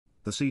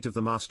 The seat of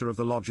the master of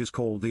the lodge is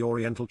called the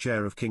Oriental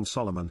Chair of King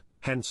Solomon,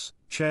 hence,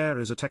 chair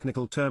is a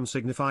technical term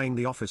signifying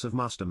the office of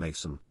Master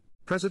Mason.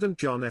 President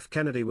John F.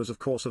 Kennedy was of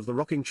course of the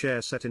rocking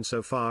chair set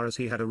insofar as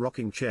he had a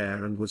rocking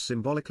chair and was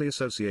symbolically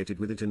associated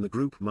with it in the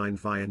group mind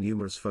via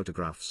numerous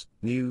photographs,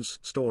 news,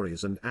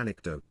 stories and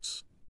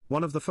anecdotes.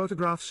 One of the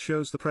photographs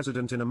shows the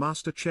president in a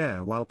master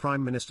chair while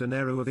Prime Minister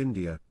Nehru of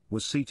India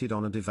was seated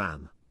on a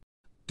divan.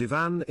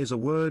 Divan is a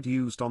word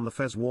used on the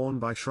fez worn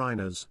by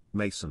Shriners,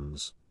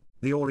 Masons.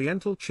 The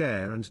Oriental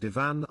chair and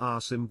divan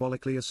are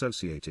symbolically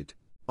associated.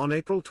 On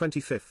April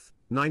 25,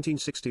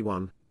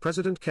 1961,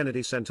 President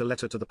Kennedy sent a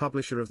letter to the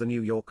publisher of the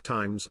New York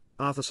Times,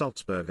 Arthur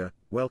Sulzberger,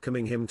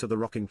 welcoming him to the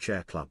Rocking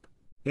Chair Club.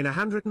 In a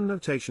handwritten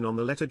notation on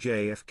the letter,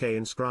 JFK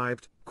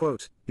inscribed,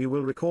 quote, "You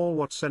will recall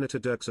what Senator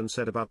Dirksen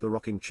said about the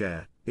rocking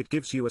chair, it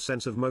gives you a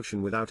sense of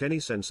motion without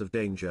any sense of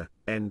danger,"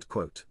 end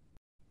quote.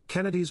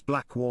 Kennedy's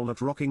black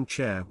walnut rocking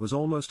chair was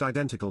almost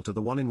identical to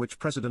the one in which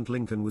President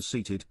Lincoln was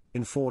seated,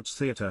 in Ford's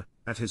Theater,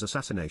 at his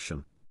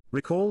assassination.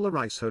 Recall the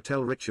Rice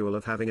Hotel ritual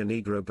of having a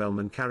Negro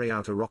bellman carry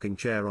out a rocking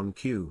chair on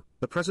cue.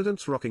 The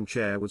president's rocking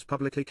chair was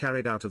publicly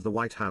carried out of the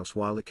White House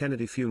while the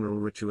Kennedy funeral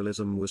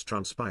ritualism was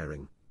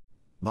transpiring.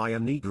 By a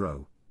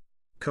Negro.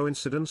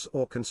 Coincidence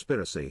or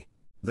conspiracy?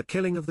 The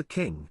killing of the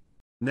king.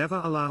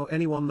 Never allow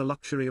anyone the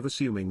luxury of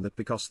assuming that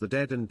because the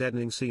dead and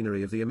deadening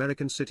scenery of the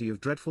American city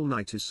of dreadful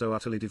night is so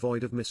utterly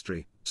devoid of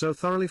mystery, so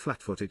thoroughly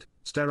flat-footed,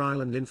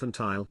 sterile and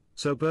infantile,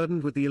 so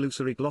burdened with the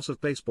illusory gloss of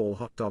baseball,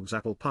 hot dogs,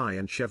 apple pie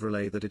and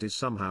Chevrolet, that it is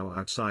somehow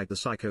outside the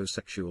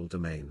psychosexual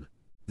domain.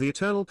 The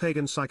eternal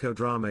pagan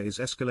psychodrama is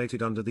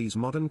escalated under these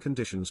modern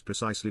conditions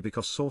precisely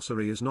because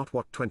sorcery is not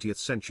what 20th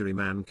century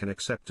man can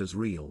accept as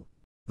real.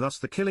 Thus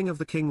the killing of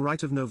the king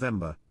rite of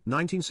November,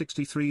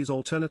 1963 is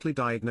alternately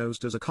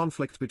diagnosed as a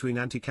conflict between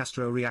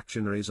anti-Castro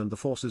reactionaries and the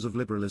forces of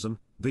liberalism,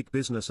 big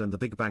business and the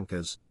big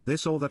bankers,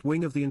 this or that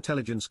wing of the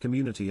intelligence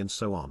community and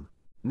so on.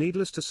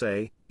 Needless to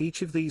say,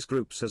 each of these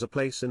groups has a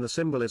place in the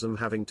symbolism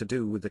having to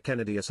do with the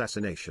Kennedy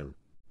assassination.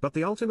 But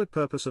the ultimate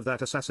purpose of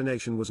that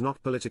assassination was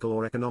not political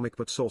or economic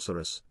but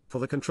sorcerous, for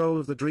the control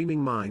of the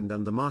dreaming mind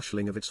and the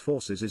marshalling of its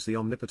forces is the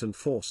omnipotent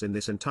force in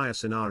this entire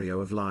scenario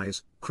of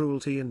lies,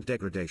 cruelty and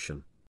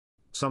degradation.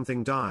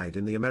 Something died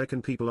in the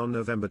American people on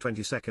November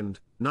 22,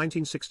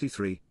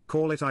 1963,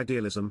 call it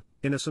idealism,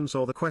 innocence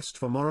or the quest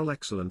for moral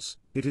excellence.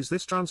 It is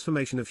this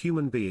transformation of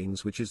human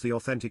beings which is the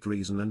authentic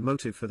reason and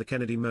motive for the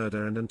Kennedy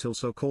murder, and until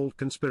so-called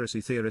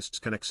conspiracy theorists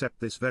can accept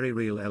this very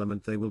real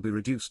element they will be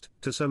reduced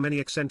to so many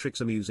eccentrics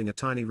amusing a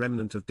tiny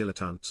remnant of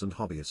dilettantes and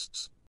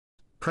hobbyists.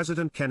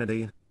 President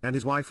Kennedy and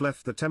his wife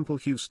left the Temple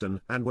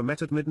Houston and were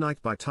met at midnight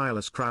by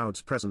tireless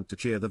crowds present to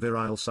cheer the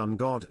virile sun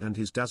god and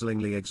his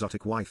dazzlingly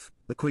exotic wife,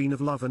 the Queen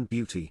of Love and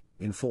Beauty,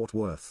 in Fort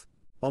Worth.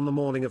 On the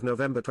morning of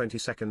November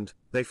 22,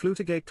 they flew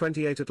to Gate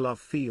 28 at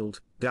Love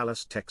Field,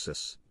 Dallas,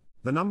 Texas.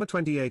 The number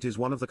 28 is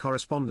one of the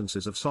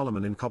correspondences of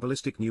Solomon in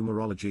Kabbalistic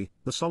numerology.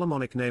 The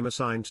Solomonic name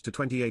assigned to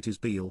 28 is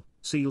Beal,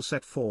 seal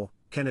set 4,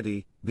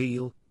 Kennedy,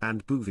 Beal,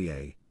 and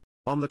Bouvier.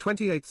 On the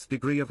 28th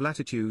degree of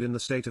latitude in the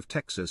state of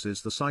Texas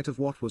is the site of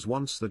what was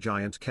once the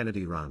giant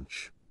Kennedy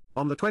Ranch.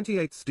 On the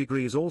 28th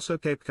degree is also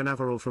Cape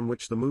Canaveral, from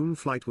which the moon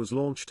flight was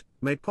launched,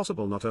 made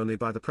possible not only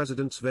by the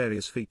president's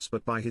various feats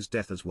but by his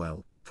death as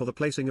well, for the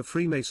placing of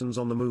Freemasons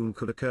on the moon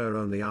could occur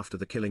only after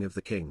the killing of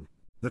the king.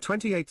 The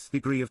 28th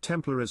degree of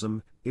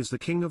Templarism is the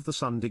King of the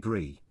Sun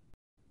degree.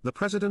 The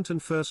President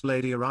and First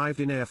Lady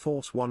arrived in Air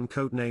Force One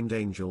codenamed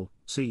Angel,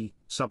 C,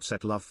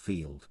 subset Love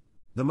Field.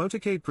 The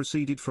motorcade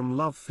proceeded from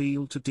Love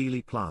Field to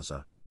Dealey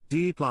Plaza.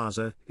 Dealey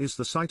Plaza is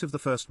the site of the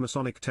first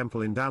Masonic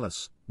temple in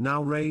Dallas,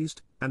 now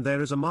razed, and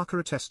there is a marker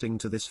attesting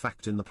to this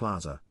fact in the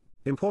plaza.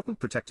 Important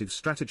protective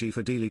strategy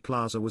for Dealey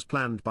Plaza was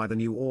planned by the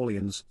New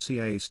Orleans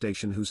CIA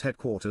station, whose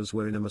headquarters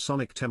were in a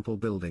Masonic temple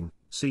building.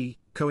 C.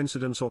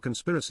 Coincidence or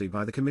conspiracy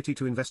by the Committee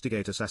to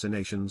Investigate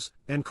Assassinations,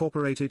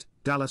 Incorporated,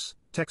 Dallas,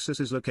 Texas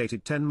is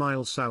located 10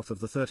 miles south of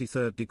the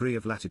 33rd degree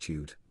of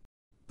latitude.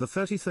 The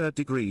 33rd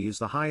degree is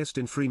the highest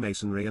in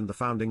Freemasonry, and the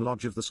founding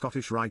lodge of the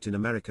Scottish Rite in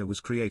America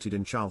was created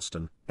in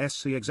Charleston,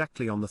 SC,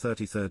 exactly on the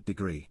 33rd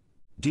degree.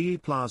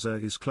 Dealey Plaza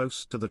is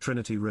close to the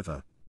Trinity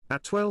River.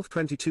 At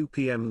 12:22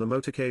 p.m. the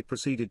motorcade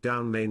proceeded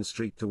down Main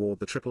Street toward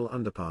the Triple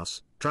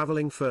Underpass,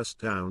 traveling first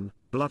down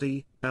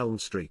Bloody Elm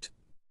Street.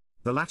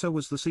 The latter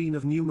was the scene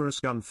of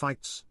numerous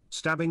gunfights,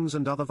 stabbings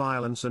and other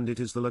violence, and it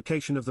is the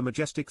location of the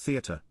Majestic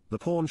Theater, the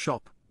pawn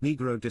shop,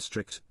 Negro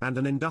District, and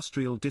an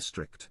industrial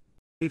district.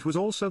 It was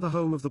also the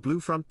home of the Blue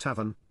Front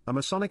Tavern, a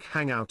Masonic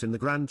hangout in the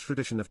grand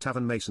tradition of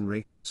tavern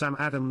masonry. Sam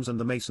Adams and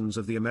the Masons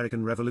of the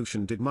American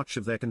Revolution did much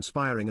of their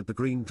conspiring at the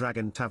Green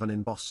Dragon Tavern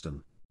in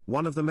Boston.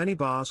 One of the many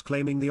bars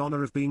claiming the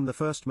honor of being the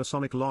first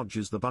Masonic lodge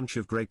is the Bunch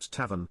of Grapes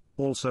Tavern,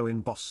 also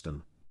in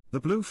Boston. The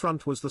Blue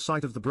Front was the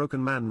site of the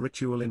Broken Man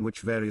ritual, in which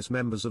various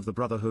members of the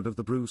Brotherhood of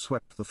the Brew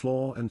swept the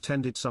floor and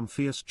tended some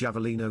fierce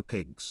javelino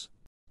pigs.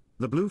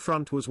 The Blue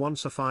Front was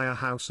once a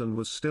firehouse and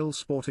was still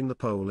sporting the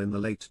pole in the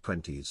late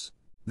 20s.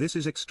 This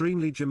is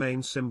extremely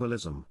germane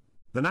symbolism.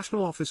 The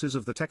national offices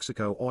of the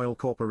Texaco Oil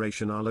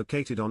Corporation are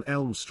located on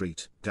Elm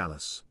Street,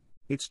 Dallas.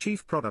 Its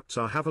chief products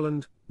are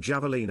Haviland,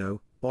 Javelino,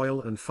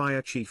 oil and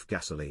Fire Chief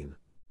gasoline.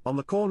 On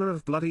the corner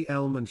of Bloody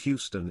Elm and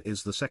Houston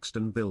is the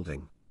Sexton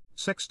Building.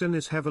 Sexton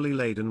is heavily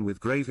laden with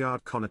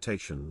graveyard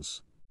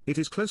connotations. It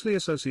is closely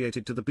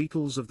associated to the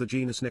beetles of the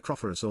genus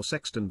Necrophorus, or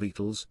Sexton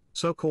beetles,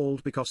 so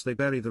called because they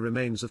bury the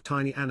remains of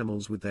tiny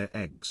animals with their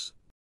eggs.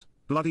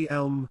 Bloody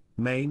Elm,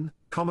 Maine,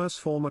 commerce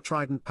form a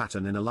trident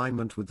pattern in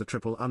alignment with the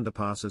Triple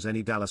Underpass, as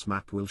any Dallas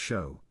map will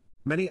show.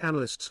 Many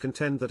analysts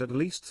contend that at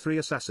least 3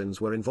 assassins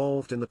were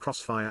involved in the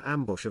crossfire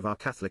ambush of our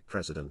Catholic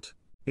president.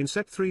 In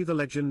Set 3 the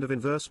legend of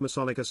inverse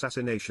Masonic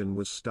assassination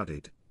was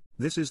studied.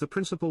 This is the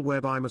principle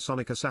whereby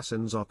Masonic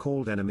assassins are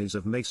called enemies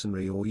of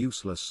Masonry or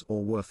useless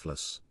or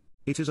worthless.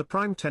 It is a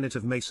prime tenet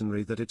of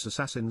Masonry that its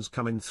assassins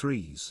come in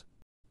threes.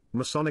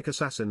 Masonic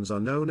assassins are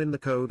known in the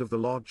code of the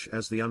lodge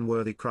as the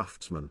unworthy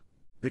craftsman.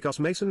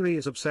 Because Masonry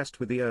is obsessed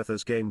with the earth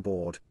as game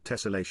board,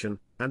 tessellation,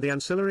 and the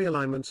ancillary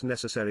alignments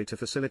necessary to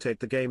facilitate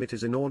the game, it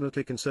is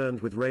inordinately concerned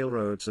with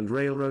railroads and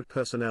railroad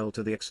personnel,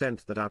 to the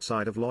extent that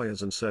outside of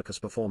lawyers and circus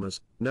performers,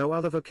 no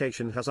other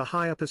vocation has a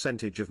higher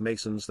percentage of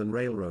Masons than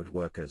railroad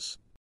workers.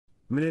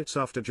 Minutes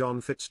after John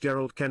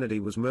Fitzgerald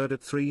Kennedy was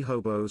murdered, 3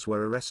 hobos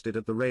were arrested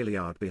at the rail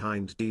yard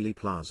behind Dealey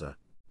Plaza.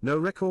 No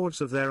records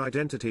of their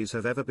identities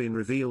have ever been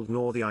revealed,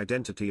 nor the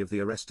identity of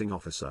the arresting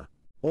officer.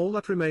 All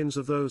that remains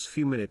of those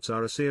few minutes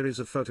are a series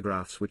of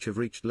photographs which have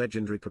reached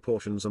legendary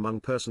proportions among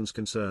persons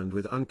concerned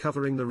with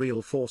uncovering the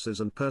real forces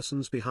and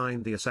persons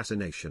behind the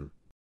assassination.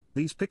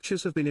 These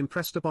pictures have been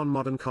impressed upon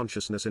modern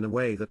consciousness in a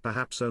way that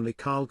perhaps only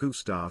Carl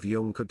Gustav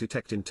Jung could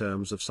detect in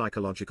terms of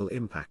psychological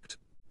impact.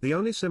 The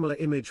only similar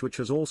image which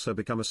has also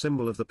become a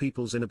symbol of the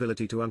people's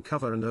inability to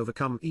uncover and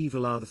overcome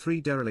evil are the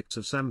 3 derelicts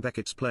of Sam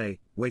Beckett's play,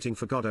 Waiting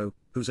for Godot,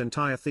 whose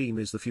entire theme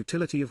is the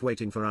futility of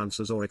waiting for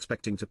answers or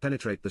expecting to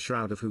penetrate the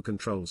shroud of who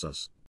controls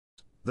us.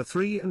 The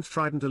 3 and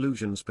trident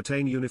illusions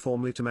pertain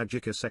uniformly to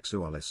Magica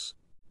Sexualis.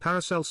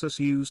 Paracelsus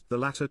used the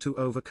latter to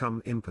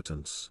overcome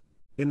impotence.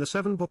 In the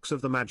 7 books of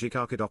the Magic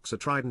Archidox, a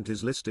trident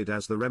is listed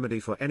as the remedy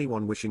for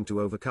anyone wishing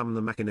to overcome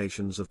the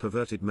machinations of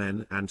perverted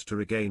men and to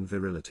regain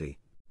virility.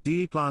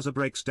 Dealey Plaza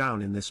breaks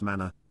down in this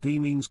manner. D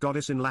means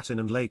goddess in Latin,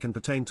 and lay can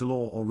pertain to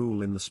law or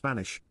rule in the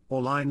Spanish,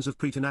 or lines of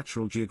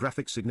preternatural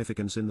geographic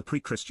significance in the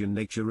pre-Christian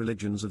nature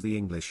religions of the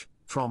English,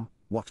 from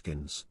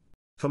Watkins.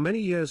 For many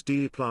years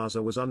Dealey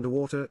Plaza was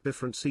underwater at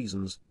different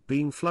seasons,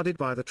 being flooded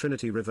by the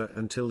Trinity River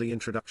until the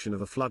introduction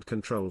of a flood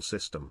control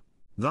system.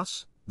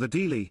 Thus, the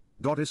Dealey,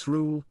 goddess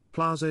rule,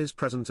 plaza is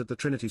present at the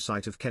Trinity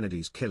site of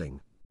Kennedy's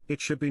killing. It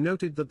should be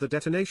noted that the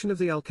detonation of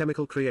the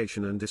alchemical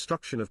creation and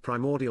destruction of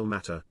primordial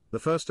matter, the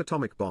first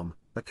atomic bomb,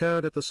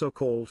 occurred at the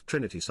so-called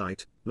Trinity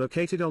site,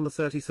 located on the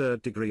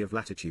 33rd degree of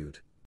latitude.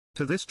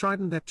 To this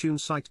Trident Neptune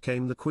site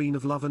came the Queen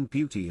of Love and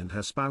Beauty and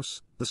her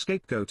spouse, the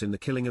scapegoat in the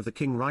killing of the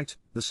King Right,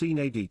 the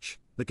Cine Deitch,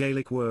 the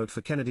Gaelic word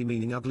for Kennedy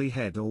meaning ugly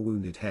head or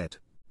wounded head.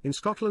 In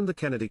Scotland the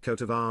Kennedy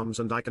coat of arms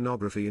and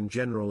iconography in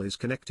general is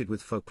connected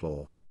with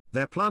folklore.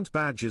 Their plant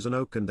badge is an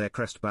oak and their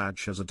crest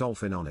badge has a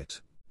dolphin on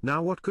it.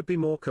 Now what could be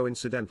more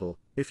coincidental,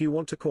 if you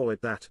want to call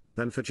it that,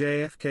 than for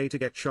JFK to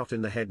get shot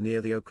in the head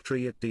near the oak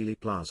tree at Dealey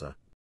Plaza?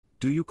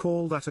 Do you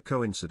call that a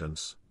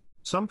coincidence?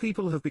 Some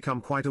people have become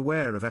quite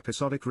aware of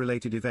episodic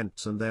related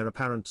events and their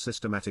apparent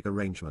systematic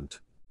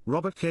arrangement.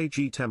 Robert K.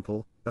 G.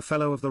 Temple, a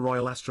Fellow of the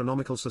Royal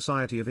Astronomical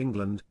Society of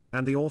England,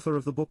 and the author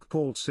of the book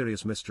called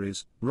Sirius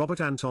Mysteries,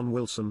 Robert Anton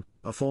Wilson,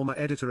 a former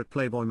editor at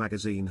Playboy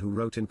magazine who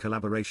wrote in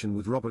collaboration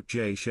with Robert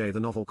J. Shea the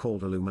novel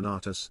called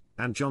Illuminatus,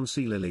 and John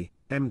C. Lilly,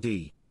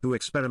 M.D., who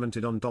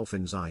experimented on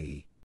dolphins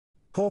i.e.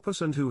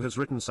 porpoise and who has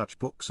written such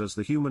books as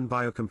The Human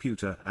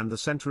Biocomputer and The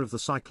Center of the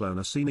Cyclone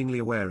are seemingly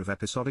aware of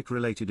episodic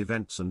related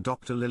events, and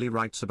Dr. Lilly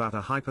writes about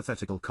a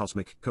hypothetical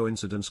cosmic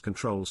coincidence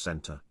control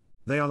center.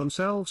 They are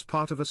themselves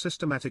part of a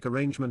systematic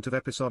arrangement of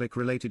episodic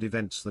related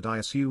events that I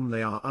assume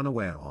they are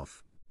unaware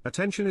of.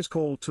 Attention is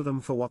called to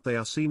them for what they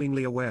are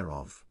seemingly aware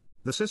of.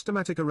 The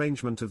systematic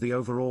arrangement of the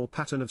overall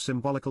pattern of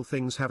symbolical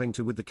things having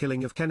to with the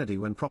killing of Kennedy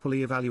when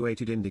properly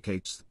evaluated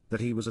indicates that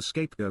he was a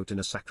scapegoat in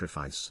a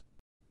sacrifice.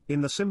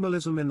 In the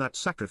symbolism in that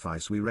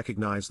sacrifice we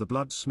recognize the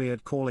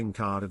blood-smeared calling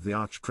card of the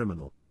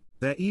arch-criminal.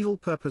 Their evil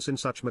purpose in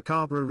such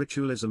macabre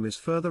ritualism is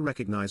further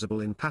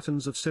recognizable in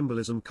patterns of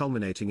symbolism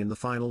culminating in the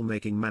final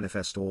making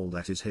manifest all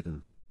that is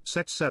hidden.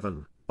 Set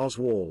 7,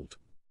 Oswald.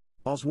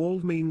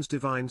 Oswald means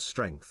divine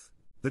strength.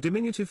 The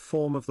diminutive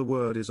form of the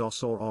word is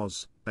Os or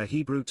Oz, a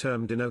Hebrew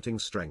term denoting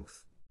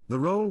strength. The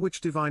role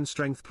which divine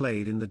strength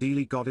played in the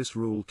Dealey goddess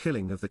rule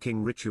killing of the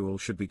king ritual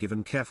should be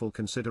given careful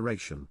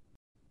consideration.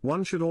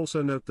 One should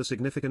also note the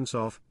significance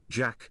of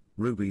Jack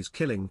Ruby's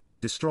killing,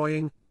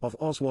 destroying, of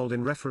Oswald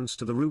in reference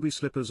to the ruby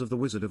slippers of the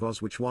Wizard of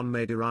Oz, which one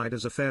may deride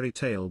as a fairy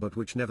tale but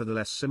which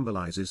nevertheless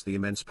symbolizes the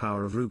immense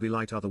power of ruby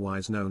light,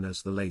 otherwise known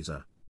as the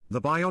laser.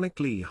 The bionic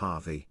Lee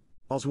Harvey.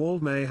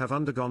 Oswald may have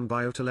undergone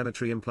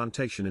biotelemetry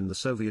implantation in the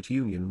Soviet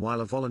Union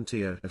while a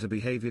volunteer at a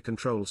behavior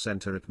control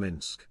center at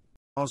Minsk.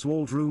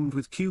 Oswald roomed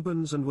with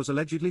Cubans and was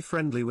allegedly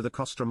friendly with a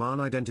Kostraman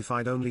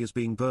identified only as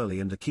being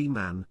Burley and a key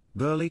man.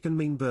 Burley can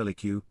mean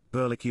burlicue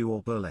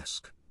or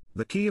burlesque.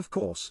 The key, of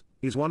course,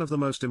 is one of the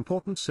most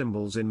important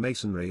symbols in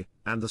Masonry,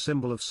 and the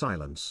symbol of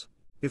silence.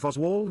 If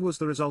Oswald was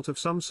the result of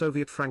some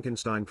Soviet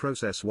Frankenstein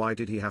process, why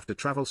did he have to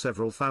travel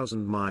several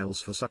thousand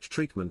miles for such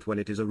treatment when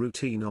it is a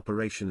routine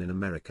operation in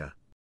America?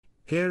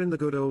 Here in the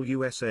good old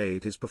USA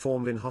it is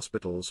performed in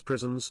hospitals,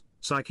 prisons,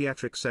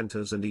 psychiatric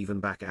centers and even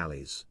back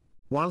alleys.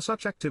 While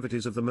such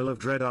activities of the mill of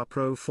dread are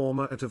pro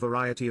forma at a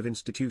variety of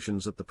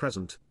institutions at the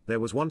present, there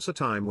was once a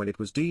time when it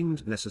was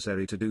deemed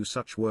necessary to do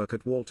such work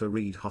at Walter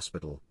Reed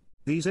Hospital.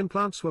 These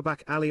implants were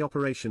back alley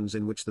operations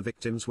in which the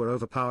victims were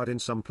overpowered in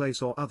some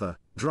place or other,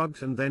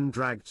 drugged and then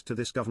dragged to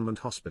this government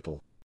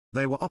hospital.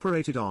 They were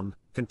operated on,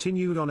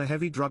 continued on a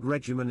heavy drug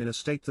regimen in a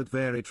state that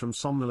varied from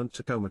somnolent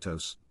to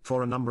comatose,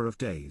 for a number of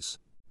days.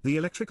 The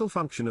electrical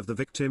function of the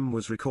victim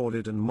was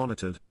recorded and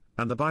monitored,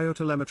 and the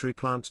biotelemetry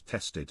plant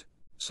tested.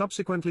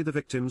 Subsequently the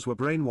victims were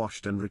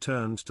brainwashed and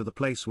returned to the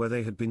place where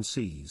they had been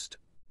seized.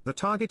 The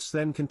targets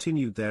then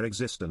continued their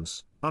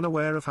existence,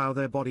 unaware of how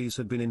their bodies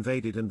had been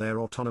invaded and their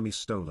autonomy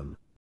stolen.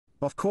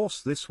 Of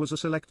course this was a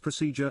select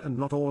procedure and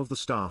not all of the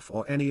staff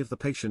or any of the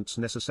patients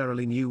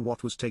necessarily knew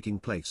what was taking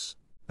place.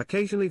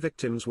 Occasionally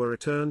victims were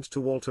returned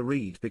to Walter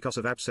Reed because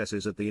of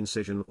abscesses at the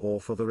incision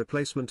or for the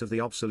replacement of the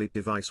obsolete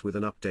device with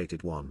an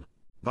updated one.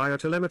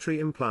 Biotelemetry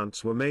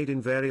implants were made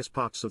in various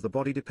parts of the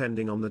body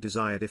depending on the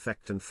desired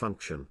effect and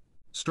function.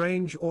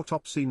 Strange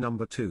autopsy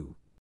number 2.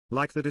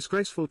 Like the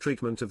disgraceful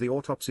treatment of the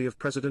autopsy of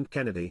President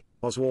Kennedy,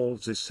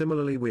 Oswald's is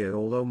similarly weird,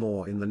 although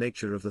more in the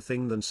nature of the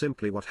thing than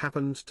simply what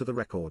happened to the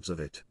records of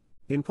it.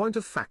 In point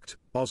of fact,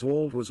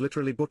 Oswald was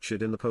literally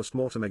butchered in the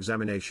post-mortem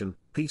examination.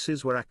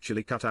 Pieces were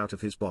actually cut out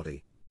of his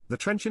body. The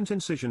trenchant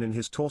incision in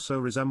his torso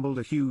resembled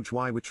a huge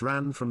Y which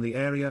ran from the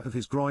area of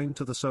his groin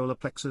to the solar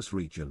plexus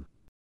region.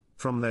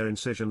 From there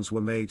incisions were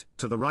made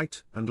to the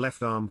right and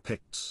left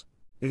armpits.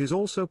 It is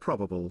also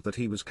probable that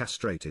he was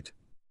castrated.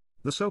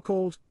 The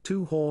so-called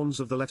two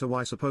horns of the letter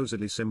Y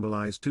supposedly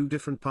symbolize two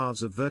different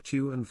paths of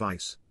virtue and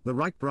vice, the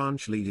right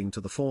branch leading to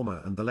the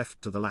former and the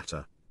left to the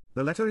latter.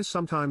 The letter is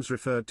sometimes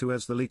referred to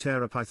as the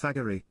Litera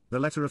Pythagori, the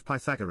letter of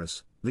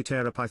Pythagoras,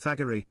 Litera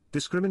Pythagori,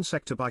 discrimin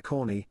sector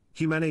bicorni,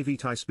 humanae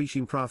vitae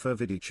speciem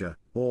prafervidicia,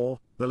 or,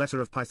 the letter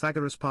of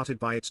Pythagoras parted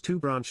by its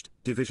two-branched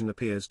division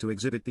appears to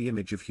exhibit the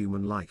image of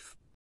human life.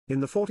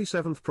 In the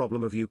 47th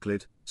problem of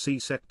Euclid, see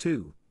set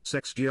 2,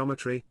 sex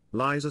geometry,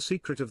 lies a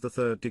secret of the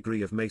third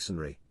degree of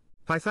Masonry.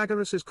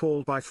 Pythagoras is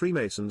called by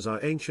Freemasons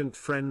our ancient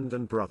friend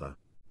and brother.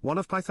 One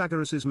of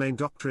Pythagoras's main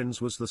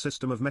doctrines was the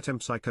system of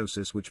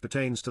metempsychosis, which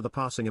pertains to the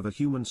passing of a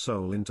human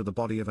soul into the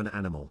body of an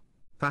animal.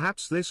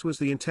 Perhaps this was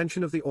the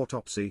intention of the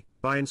autopsy.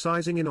 By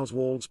incising in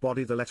Oswald's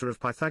body the letter of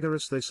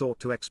Pythagoras they sought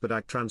to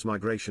expedite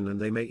transmigration, and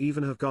they may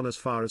even have gone as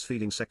far as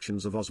feeding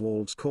sections of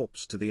Oswald's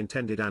corpse to the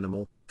intended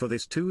animal, for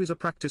this too is a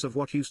practice of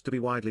what used to be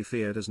widely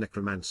feared as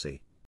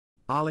necromancy.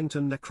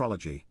 Arlington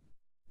necrology.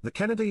 The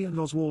Kennedy and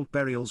Oswald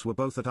burials were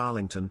both at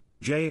Arlington,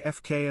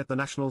 JFK at the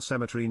National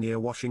Cemetery near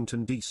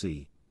Washington,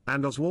 D.C.,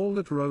 and Oswald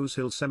at Rose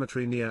Hill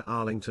Cemetery near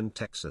Arlington,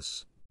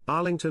 Texas.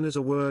 Arlington is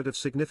a word of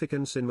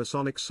significance in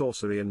Masonic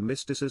sorcery and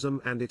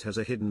mysticism, and it has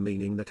a hidden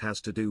meaning that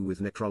has to do with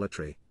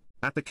necrolatry.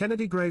 At the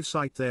Kennedy grave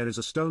site there is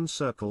a stone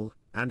circle,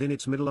 and in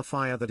its middle a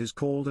fire that is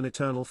called an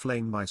eternal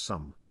flame by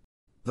some.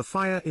 The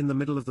fire in the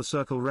middle of the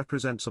circle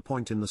represents a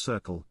point in the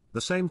circle. The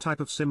same type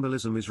of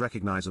symbolism is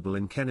recognizable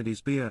in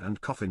Kennedy's bier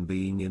and coffin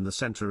being in the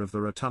center of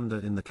the rotunda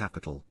in the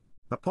Capitol.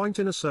 A point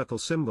in a circle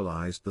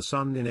symbolized the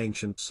sun in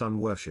ancient sun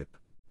worship.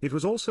 It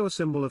was also a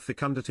symbol of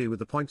fecundity, with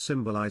the point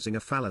symbolizing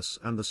a phallus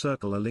and the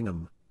circle a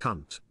lingam,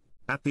 cunt.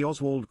 At the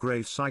Oswald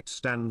grave site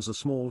stands a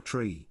small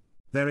tree.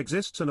 There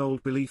exists an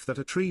old belief that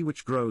a tree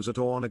which grows at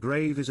or on a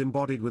grave is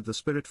embodied with the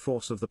spirit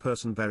force of the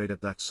person buried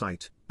at that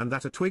site, and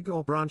that a twig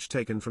or branch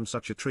taken from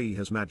such a tree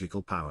has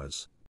magical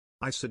powers.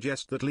 I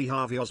suggest that Lee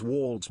Harvey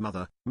Oswald's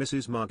mother,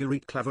 Mrs.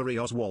 Marguerite Claverie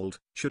Oswald,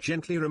 should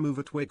gently remove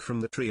a twig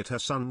from the tree at her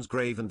son's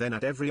grave and then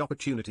at every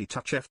opportunity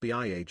touch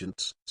FBI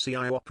agents,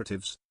 CIA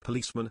operatives,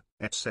 policemen,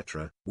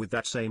 etc., with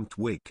that same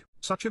twig.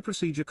 Such a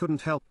procedure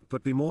couldn't help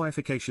but be more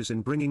efficacious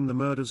in bringing the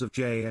murders of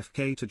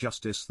JFK to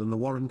justice than the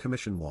Warren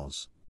Commission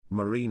was.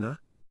 Marina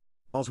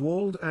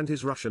Oswald and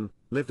his Russian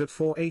lived at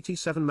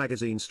 487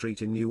 Magazine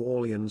Street in New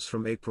Orleans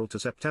from April to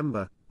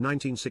September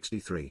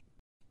 1963.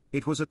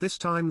 It was at this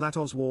time that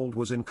Oswald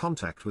was in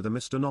contact with a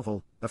Mr.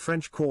 Novel, a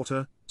French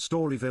Quarter,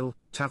 Storyville,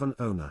 tavern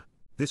owner.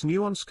 This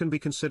nuance can be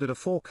considered a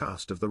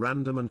forecast of the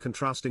random and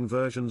contrasting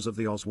versions of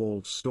the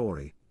Oswald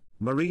story.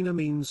 Marina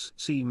means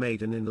sea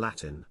maiden in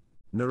Latin.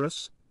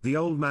 Nerus, the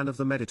old man of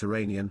the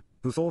Mediterranean,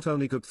 who thought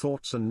only good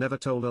thoughts and never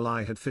told a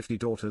lie, had 50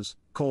 daughters,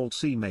 called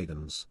sea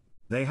maidens.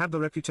 They had the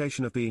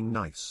reputation of being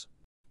nice.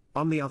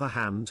 On the other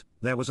hand,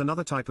 there was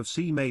another type of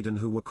sea maiden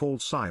who were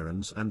called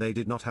sirens, and they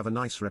did not have a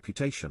nice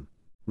reputation.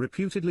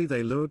 Reputedly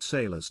they lured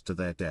sailors to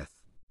their death.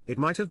 It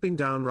might have been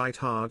downright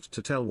hard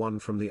to tell one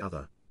from the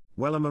other.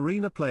 Well, a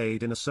Marina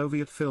played in a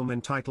Soviet film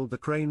entitled The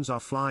Cranes Are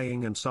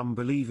Flying, and some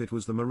believe it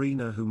was the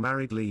Marina who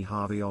married Lee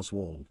Harvey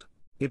Oswald.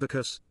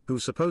 Ibycus, who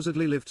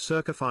supposedly lived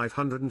circa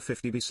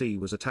 550 BC,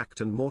 was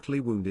attacked and mortally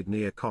wounded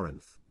near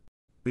Corinth.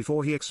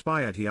 Before he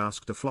expired he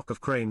asked a flock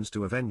of cranes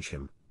to avenge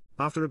him.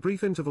 After a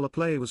brief interval a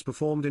play was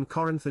performed in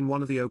Corinth in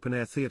one of the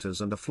open-air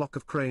theaters, and a flock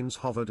of cranes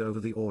hovered over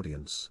the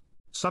audience.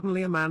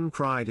 Suddenly a man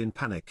cried in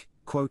panic,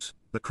 quote,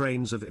 "The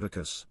cranes of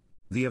Ibycus.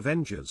 The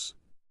Avengers."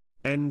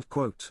 End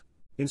quote.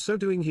 In so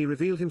doing he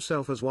revealed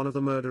himself as one of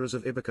the murderers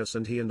of Ibycus,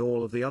 and he and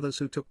all of the others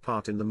who took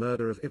part in the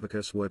murder of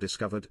Ibycus were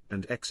discovered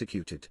and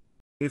executed.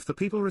 If the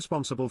people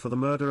responsible for the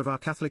murder of our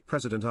Catholic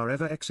president are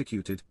ever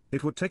executed,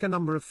 it would take a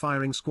number of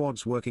firing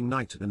squads working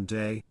night and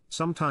day,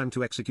 some time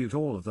to execute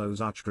all of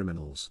those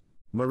archcriminals.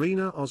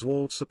 Marina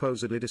Oswald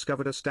supposedly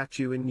discovered a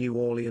statue in New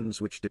Orleans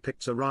which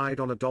depicts a ride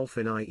on a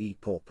dolphin, i.e.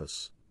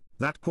 porpoise.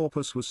 That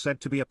porpoise was said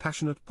to be a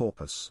passionate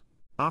porpoise.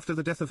 After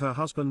the death of her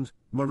husband,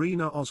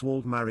 Marina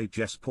Oswald married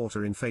Jess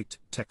Porter in Fate,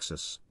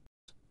 Texas.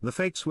 The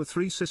Fates were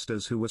three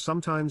sisters who were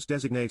sometimes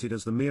designated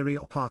as the Miri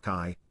or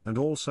Parkai, and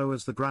also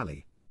as the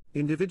Grally.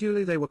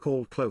 Individually they were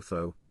called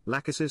Clotho,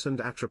 Lachesis and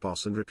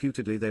Atropos, and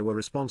reputedly they were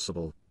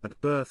responsible, at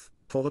birth,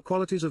 for the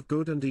qualities of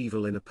good and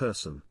evil in a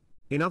person.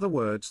 In other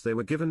words, they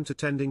were given to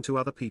tending to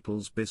other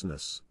people's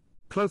business.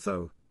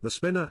 Clotho, the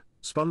spinner,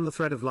 spun the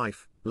thread of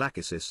life.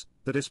 Lachesis,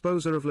 the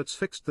disposer of lots,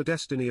 fixed the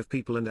destiny of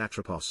people, and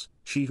Atropos,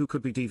 she who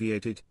could be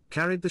deviated,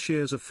 carried the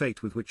shears of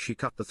fate with which she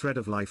cut the thread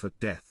of life at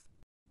death.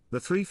 The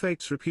three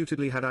Fates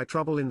reputedly had eye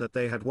trouble in that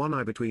they had one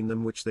eye between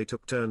them which they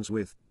took turns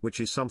with, which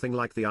is something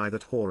like the eye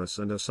that Horus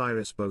and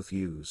Osiris both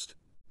used.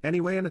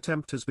 Anyway, an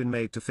attempt has been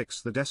made to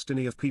fix the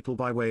destiny of people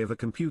by way of a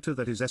computer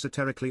that is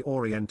esoterically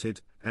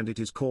oriented, and it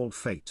is called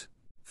Fate.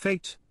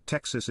 Fate,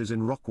 Texas is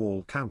in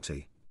Rockwall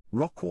County.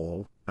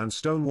 Rockwall and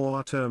Stonewall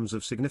are terms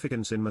of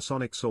significance in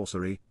Masonic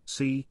sorcery.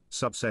 See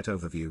subset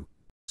overview.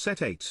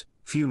 Set 8,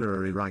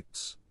 Funerary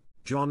Rites.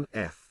 John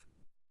F.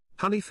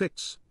 Honey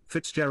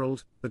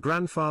Fitzgerald, the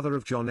grandfather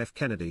of John F.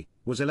 Kennedy,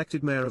 was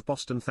elected mayor of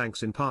Boston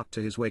thanks in part to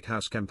his Wake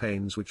House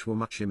campaigns, which were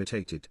much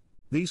imitated.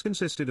 These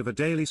consisted of a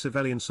daily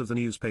surveillance of the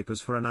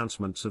newspapers for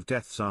announcements of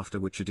deaths, after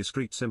which a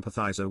discreet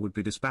sympathizer would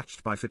be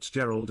dispatched by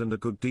Fitzgerald, and a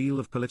good deal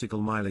of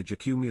political mileage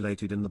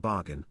accumulated in the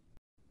bargain.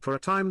 For a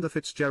time the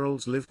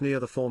Fitzgeralds lived near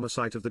the former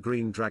site of the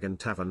Green Dragon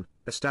Tavern,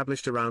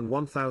 established around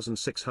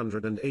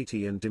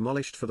 1680 and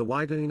demolished for the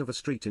widening of a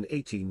street in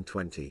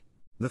 1820.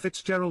 The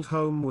Fitzgerald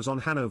home was on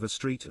Hanover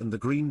Street and the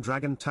Green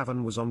Dragon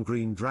Tavern was on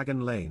Green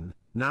Dragon Lane,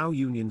 now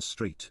Union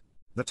Street.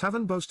 The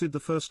tavern boasted the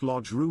first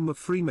lodge room of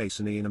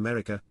Freemasonry in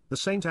America, the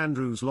St.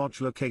 Andrew's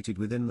Lodge, located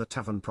within the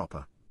tavern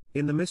proper.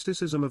 In the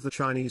mysticism of the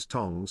Chinese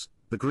tongs,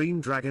 the Green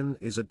Dragon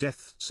is a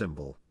death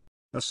symbol.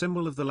 A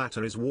symbol of the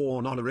latter is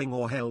worn on a ring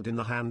or held in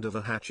the hand of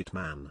a hatchet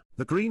man.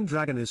 The Green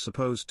Dragon is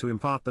supposed to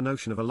impart the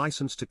notion of a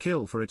license to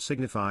kill, for it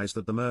signifies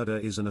that the murder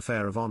is an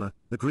affair of honor.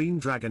 The Green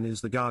Dragon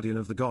is the guardian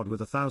of the god with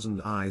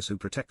 1,000 eyes who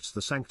protects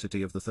the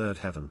sanctity of the third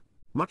heaven.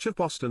 Much of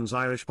Boston's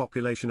Irish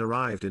population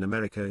arrived in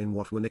America in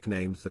what were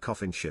nicknamed the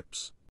coffin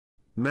ships.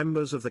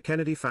 Members of the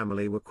Kennedy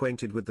family were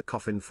acquainted with the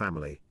Coffin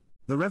family.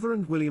 The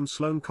Reverend William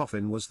Sloane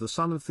Coffin was the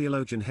son of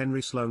theologian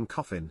Henry Sloane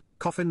Coffin.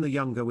 Coffin the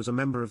Younger was a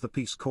member of the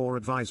Peace Corps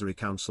Advisory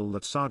Council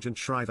that Sergeant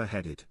Shriver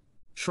headed.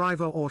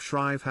 Shriver or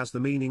shrive has the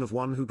meaning of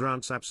one who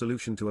grants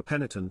absolution to a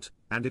penitent,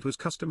 and it was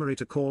customary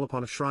to call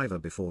upon a shriver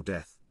before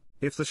death.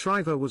 If the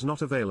shriver was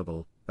not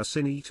available, a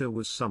sin-eater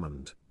was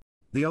summoned.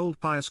 The old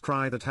pious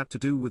cry that had to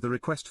do with the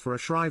request for a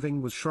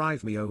shriving was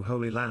 "Shrive me, O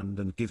Holy Land,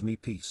 and give me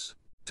peace."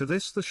 To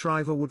this the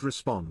shriver would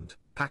respond,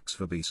 "Pax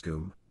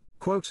vobiscum."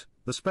 Quote,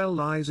 "The spell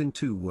lies in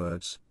two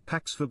words,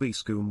 Pax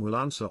vobiscum will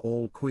answer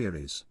all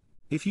queries.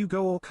 If you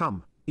go or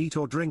come, eat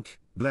or drink,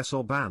 bless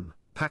or ban,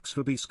 Pax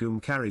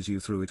vobiscum carries you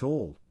through it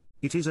all.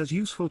 It is as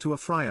useful to a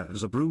friar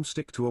as a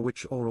broomstick to a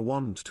witch or a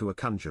wand to a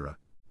conjurer.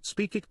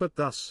 Speak it but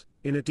thus,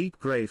 in a deep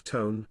grave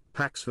tone,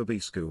 Pax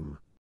vobiscum.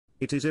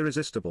 It is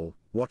irresistible,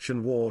 watch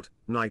and ward,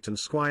 knight and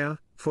squire,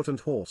 foot and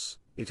horse,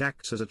 it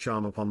acts as a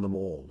charm upon them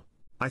all.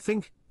 I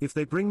think, if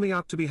they bring me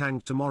out to be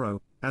hanged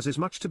tomorrow, as is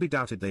much to be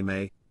doubted they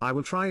may, I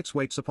will try its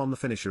weights upon the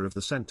finisher of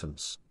the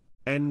sentence."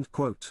 End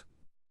quote.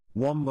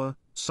 Wamba,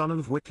 son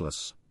of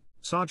Witless.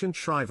 Sergeant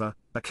Shriver,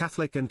 a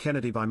Catholic and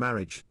Kennedy by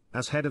marriage,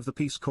 as head of the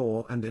Peace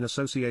Corps and in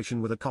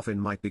association with a coffin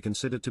might be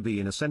considered to be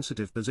in a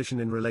sensitive position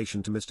in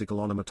relation to mystical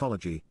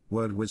onomatology,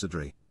 word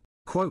wizardry.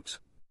 Quote,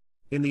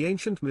 "In the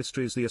ancient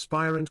mysteries the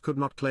aspirant could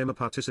not claim a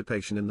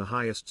participation in the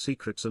highest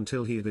secrets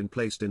until he had been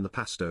placed in the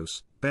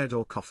pastos, bed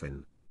or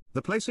coffin.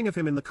 The placing of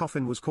him in the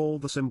coffin was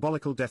called the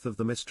symbolical death of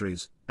the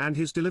mysteries, and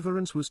his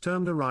deliverance was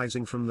termed a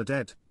rising from the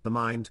dead. The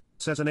mind,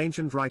 says an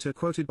ancient writer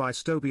quoted by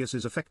Stobius,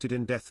 is affected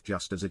in death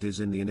just as it is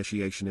in the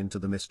initiation into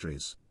the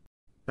mysteries.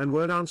 And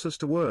word answers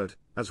to word,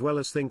 as well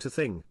as thing to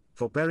thing,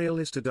 for burial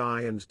is to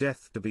die and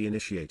death to be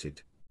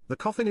initiated. The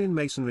coffin in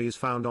masonry is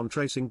found on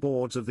tracing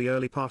boards of the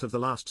early part of the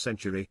last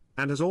century,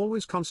 and has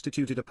always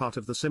constituted a part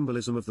of the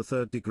symbolism of the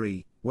third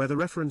degree, where the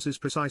reference is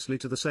precisely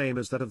to the same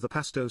as that of the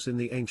pastos in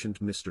the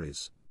ancient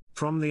mysteries."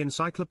 From the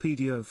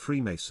Encyclopedia of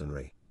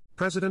Freemasonry.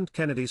 President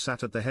Kennedy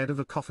sat at the head of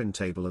a coffin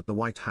table at the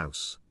White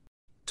House.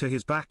 To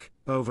his back,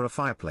 over a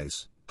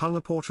fireplace, hung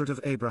a portrait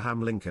of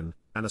Abraham Lincoln,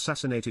 an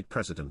assassinated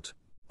president.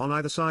 On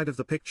either side of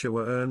the picture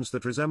were urns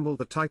that resembled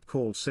the type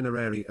called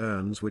cinerary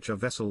urns, which are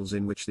vessels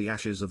in which the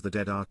ashes of the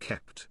dead are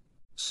kept.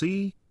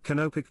 See,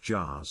 canopic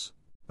jars.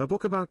 A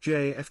book about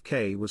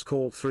JFK was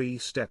called 3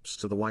 Steps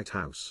to the White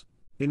House.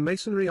 In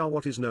Masonry are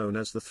what is known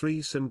as the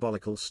 3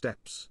 symbolical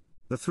steps.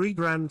 The 3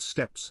 grand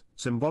steps,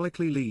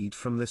 symbolically lead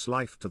from this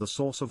life to the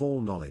source of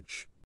all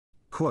knowledge.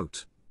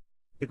 Quote,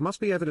 "It must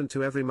be evident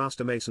to every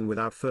master mason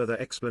without further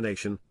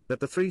explanation, that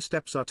the 3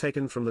 steps are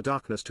taken from the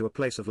darkness to a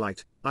place of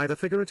light, either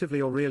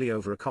figuratively or really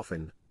over a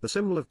coffin, the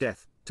symbol of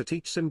death, to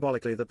teach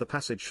symbolically that the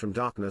passage from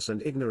darkness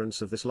and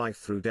ignorance of this life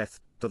through death,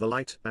 to the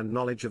light and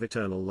knowledge of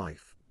eternal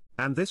life.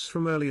 And this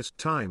from earliest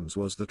times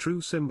was the true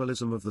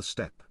symbolism of the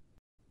step."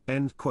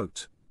 End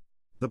quote.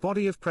 The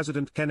body of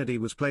President Kennedy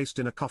was placed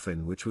in a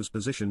coffin which was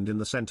positioned in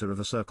the center of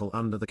a circle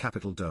under the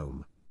Capitol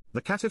dome.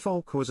 The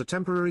catafalque was a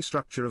temporary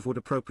structure of wood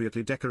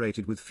appropriately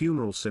decorated with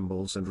funeral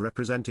symbols and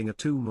representing a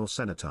tomb or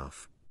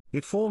cenotaph.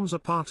 It forms a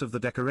part of the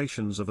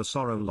decorations of a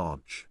sorrow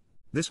lodge.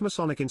 This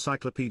Masonic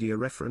encyclopedia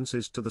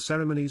references to the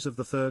ceremonies of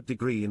the third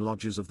degree in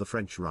lodges of the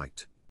French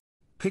Rite.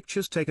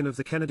 Pictures taken of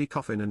the Kennedy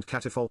coffin and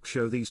catafalque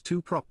show these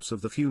 2 props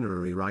of the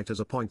funerary rite as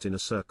a point in a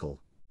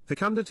circle.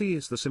 Fecundity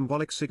is the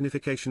symbolic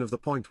signification of the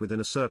point within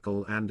a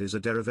circle and is a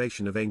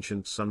derivation of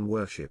ancient sun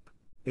worship.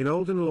 In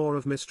olden lore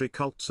of mystery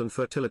cults and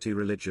fertility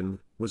religion,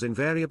 was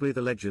invariably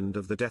the legend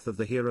of the death of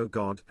the hero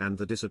god and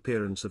the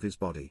disappearance of his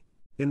body.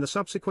 In the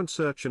subsequent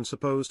search and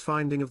supposed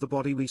finding of the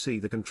body we see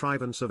the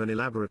contrivance of an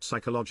elaborate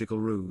psychological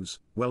ruse,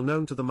 well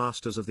known to the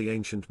masters of the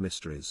ancient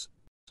mysteries.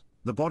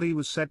 The body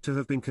was said to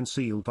have been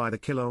concealed by the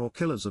killer or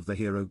killers of the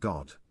hero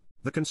god.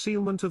 The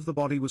concealment of the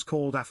body was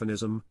called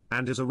aphonism,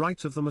 and is a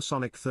rite of the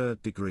Masonic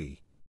third degree.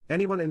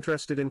 Anyone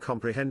interested in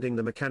comprehending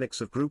the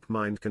mechanics of group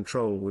mind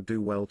control would do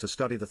well to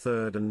study the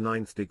 3rd and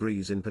 9th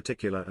degrees in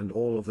particular and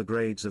all of the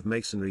grades of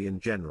Masonry in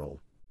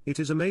general. It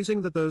is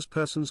amazing that those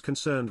persons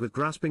concerned with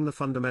grasping the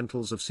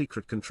fundamentals of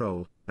secret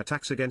control,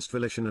 attacks against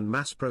volition and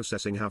mass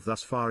processing have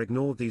thus far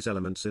ignored these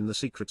elements in the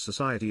secret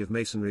society of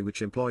Masonry,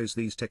 which employs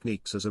these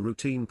techniques as a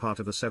routine part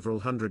of a several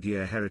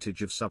hundred-year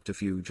heritage of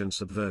subterfuge and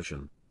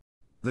subversion.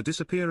 The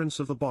disappearance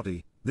of the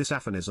body, this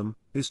aphonism,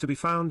 is to be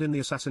found in the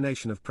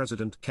assassination of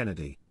President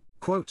Kennedy.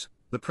 Quote,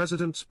 "The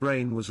president's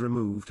brain was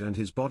removed and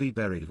his body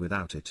buried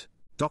without it."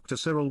 Dr.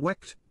 Cyril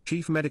Wecht,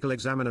 Chief Medical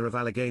Examiner of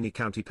Allegheny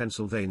County,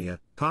 Pennsylvania,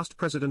 past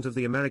president of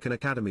the American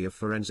Academy of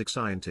Forensic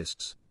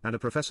Scientists, and a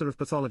professor of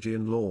pathology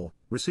and law,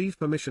 received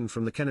permission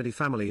from the Kennedy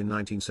family in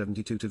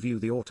 1972 to view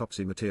the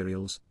autopsy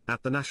materials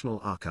at the National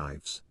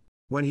Archives.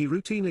 When he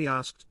routinely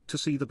asked to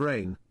see the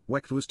brain,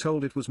 Wecht was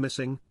told it was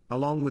missing,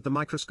 along with the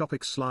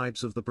microscopic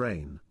slides of the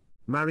brain.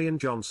 Marion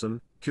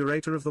Johnson,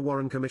 curator of the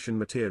Warren Commission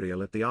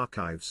material at the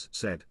archives,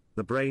 said,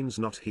 "The brain's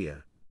not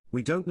here.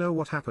 We don't know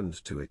what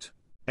happened to it."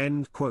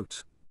 End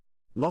quote.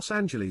 Los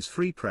Angeles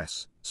Free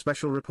Press,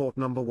 Special Report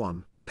No.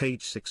 1,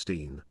 page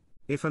 16.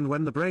 If and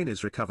when the brain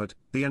is recovered,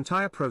 the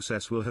entire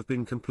process will have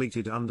been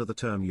completed under the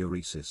term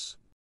uresis.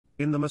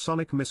 In the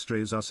Masonic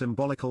mysteries are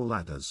symbolical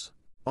ladders.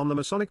 On the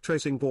Masonic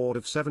Tracing Board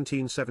of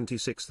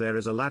 1776 there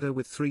is a ladder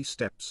with 3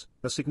 steps,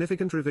 a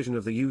significant revision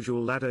of the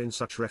usual ladder in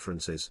such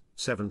references,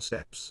 7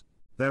 steps.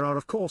 There are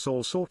of course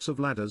all sorts of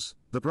ladders,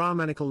 the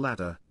Brahmanical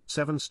ladder,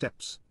 7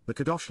 steps, the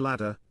Kadosh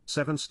ladder,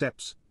 7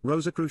 steps,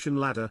 Rosicrucian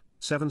ladder,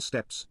 7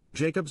 steps,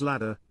 Jacob's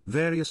ladder,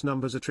 various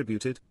numbers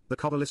attributed, the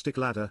Kabbalistic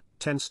ladder,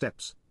 10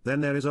 steps, then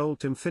there is old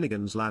Tim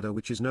Finnegan's ladder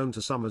which is known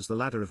to some as the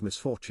ladder of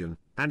misfortune,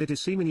 and it is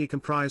seemingly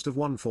comprised of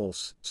one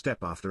false step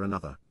after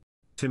another.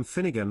 Tim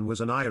Finnegan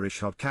was an Irish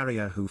hod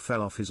carrier who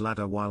fell off his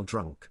ladder while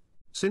drunk.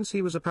 Since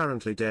he was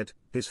apparently dead,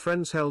 his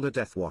friends held a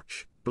death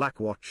watch, black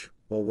watch,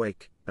 or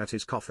wake, at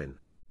his coffin.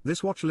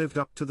 This watch lived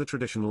up to the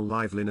traditional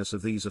liveliness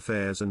of these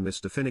affairs, and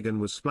Mr. Finnegan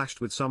was splashed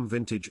with some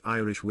vintage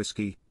Irish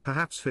whiskey,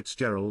 perhaps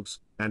Fitzgerald's,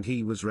 and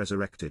he was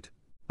resurrected.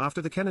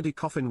 After the Kennedy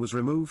coffin was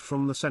removed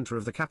from the center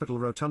of the Capitol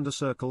Rotunda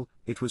Circle,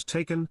 it was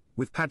taken,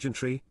 with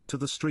pageantry, to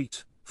the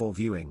street, for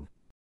viewing.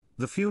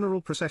 The funeral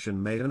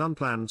procession made an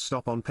unplanned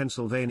stop on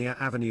Pennsylvania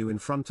Avenue in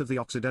front of the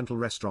Occidental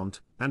restaurant,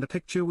 and a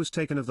picture was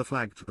taken of the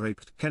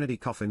flag-draped Kennedy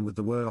coffin with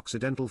the word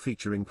Occidental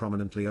featuring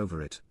prominently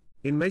over it.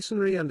 In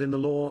Masonry and in the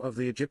lore of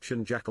the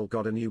Egyptian jackal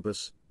god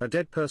Anubis, a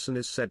dead person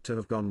is said to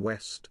have gone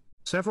west.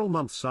 Several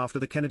months after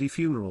the Kennedy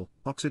funeral,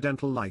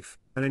 Occidental Life,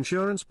 an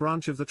insurance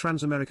branch of the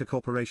Transamerica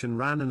Corporation,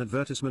 ran an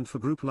advertisement for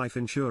group life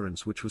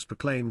insurance which was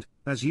proclaimed,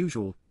 as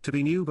usual, to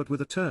be new but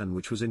with a turn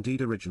which was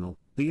indeed original.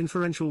 The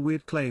inferential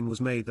weird claim was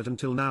made that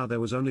until now there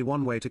was only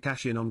one way to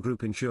cash in on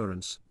group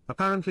insurance.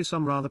 Apparently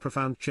some rather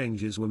profound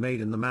changes were made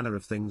in the manner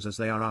of things as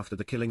they are after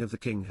the killing of the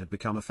king had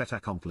become a fait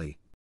accompli.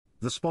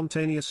 The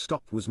spontaneous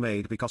stop was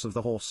made because of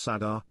the horse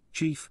Sadar,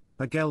 chief,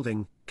 a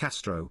gelding,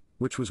 Castro,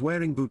 which was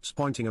wearing boots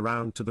pointing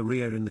around to the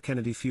rear in the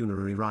Kennedy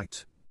funerary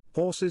rite.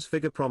 Horses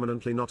figure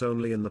prominently not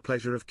only in the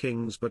pleasure of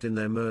kings but in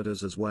their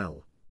murders as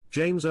well.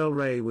 James Earl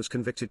Ray was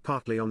convicted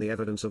partly on the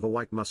evidence of a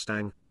white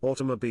Mustang,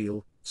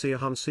 automobile.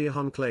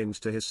 Sirhan claimed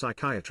to his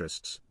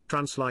psychiatrists,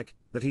 trance-like,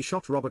 that he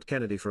shot Robert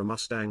Kennedy for a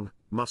Mustang.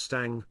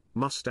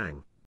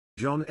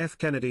 John F.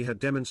 Kennedy had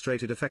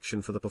demonstrated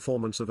affection for the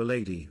performance of a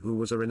lady who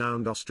was a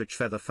renowned ostrich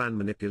feather fan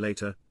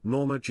manipulator,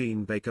 Norma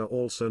Jean Baker,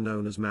 also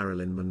known as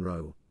Marilyn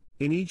Monroe.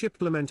 In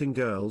Egypt, lamenting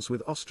girls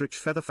with ostrich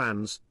feather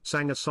fans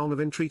sang a song of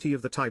entreaty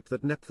of the type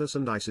that Nephthys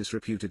and Isis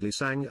reputedly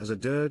sang as a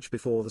dirge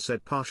before the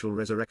said partial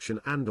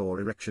resurrection and/or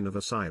erection of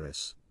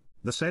Osiris.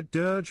 The said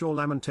dirge or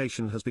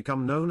lamentation has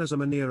become known as a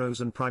maneros,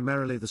 and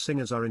primarily the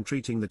singers are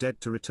entreating the dead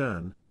to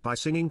return, by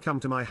singing "Come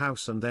to my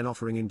house" and then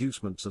offering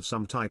inducements of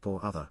some type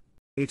or other.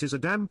 It is a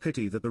damn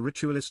pity that the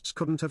ritualists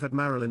couldn't have had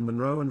Marilyn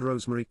Monroe and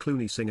Rosemary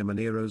Clooney sing a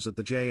maneros at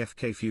the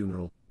JFK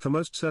funeral, for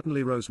most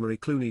certainly Rosemary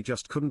Clooney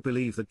just couldn't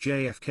believe that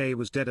JFK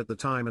was dead at the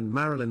time and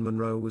Marilyn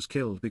Monroe was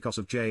killed because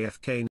of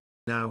JFK.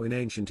 Now in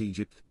ancient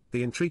Egypt,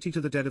 the entreaty to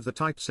the dead of the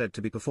type said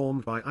to be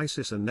performed by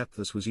Isis and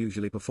Nephthys was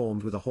usually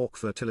performed with a hawk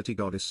fertility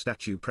goddess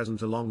statue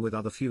present along with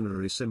other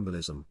funerary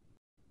symbolism.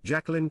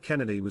 Jacqueline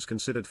Kennedy was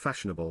considered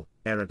fashionable,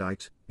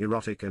 erudite,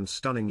 erotic and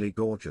stunningly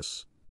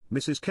gorgeous.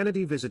 Mrs.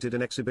 Kennedy visited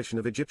an exhibition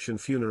of Egyptian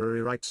funerary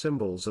rite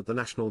symbols at the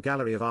National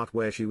Gallery of Art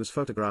where she was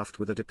photographed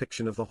with a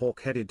depiction of the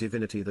hawk-headed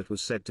divinity that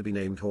was said to be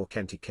named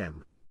Horkenti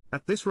Kem.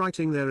 At this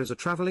writing there is a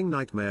traveling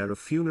nightmare of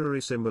funerary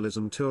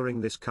symbolism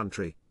touring this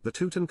country, the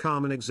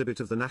Tutankhamun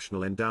exhibit of the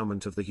National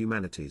Endowment of the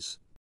Humanities.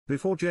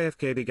 Before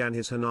JFK began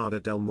his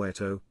Jornada del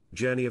Muerto,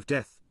 Journey of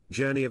Death,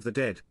 Journey of the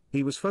Dead,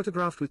 he was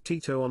photographed with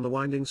Tito on the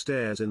winding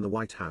stairs in the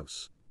White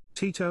House.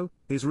 Tito,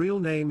 his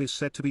real name is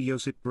said to be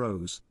Josip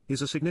Broz,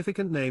 is a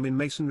significant name in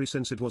Masonry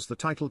since it was the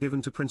title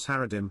given to Prince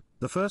Haradim,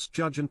 the first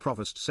judge and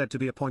provost said to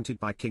be appointed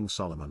by King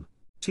Solomon.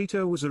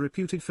 Tito was a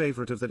reputed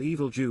favorite of that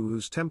evil Jew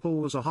whose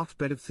temple was a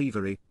hotbed of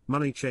thievery,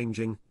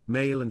 money-changing,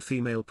 male and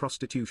female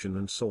prostitution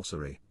and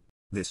sorcery.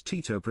 This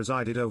Tito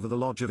presided over the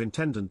lodge of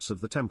intendants of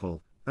the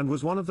temple, and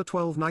was one of the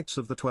 12 knights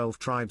of the 12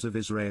 tribes of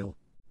Israel.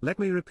 Let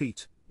me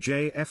repeat,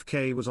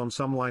 JFK was on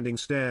some winding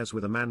stairs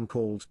with a man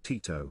called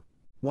Tito.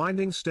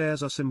 Winding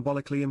stairs are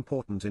symbolically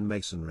important in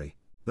Masonry.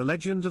 The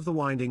legend of the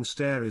winding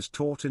stair is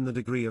taught in the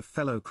degree of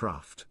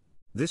Fellowcraft.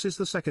 This is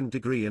the second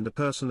degree, and a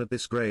person at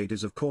this grade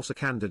is of course a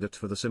candidate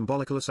for the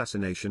symbolical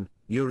assassination,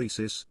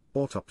 uresis,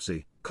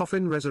 autopsy,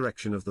 coffin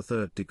resurrection of the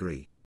third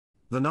degree.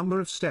 The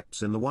number of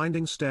steps in the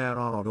winding stair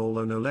are odd,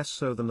 although no less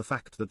so than the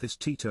fact that this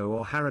Tito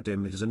or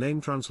Haradim is a name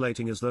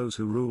translating as those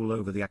who rule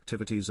over the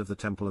activities of the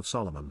Temple of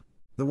Solomon.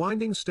 The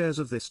winding stairs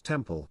of this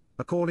temple,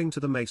 according to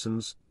the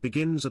Masons,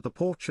 begins at the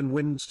porch and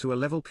winds to a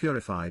level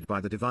purified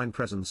by the divine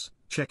presence,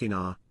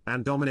 Shekinah,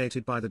 and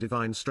dominated by the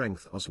divine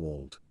strength,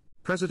 Oswald.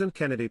 President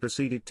Kennedy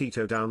preceded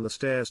Tito down the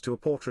stairs to a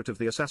portrait of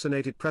the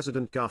assassinated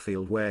President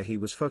Garfield where he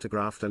was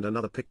photographed, and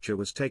another picture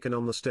was taken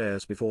on the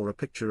stairs before a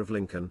picture of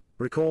Lincoln.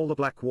 Recall the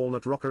black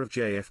walnut rocker of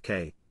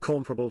JFK,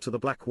 comparable to the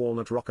black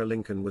walnut rocker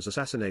Lincoln was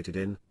assassinated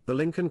in, the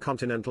Lincoln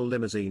Continental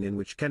limousine in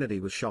which Kennedy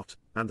was shot,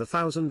 and the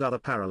 1,000 other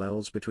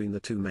parallels between the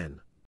two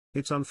men.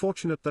 It's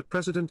unfortunate that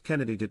President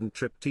Kennedy didn't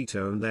trip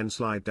Tito and then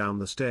slide down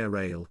the stair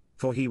rail,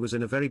 for he was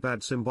in a very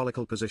bad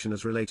symbolical position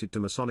as related to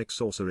Masonic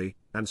sorcery,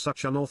 and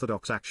such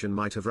unorthodox action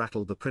might have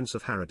rattled the Prince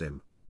of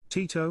Haradim.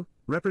 Tito,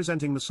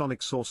 representing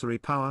Masonic sorcery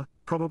power,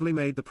 probably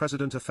made the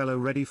president a fellow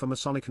ready for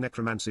Masonic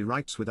necromancy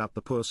rites without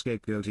the poor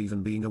scapegoat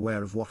even being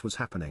aware of what was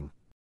happening.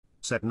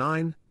 Set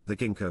 9, the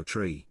ginkgo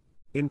tree.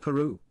 In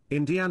Peru,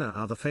 Indiana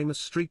are the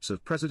famous streets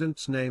of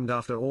presidents named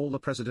after all the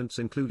presidents,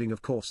 including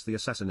of course the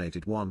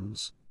assassinated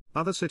ones.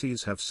 Other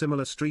cities have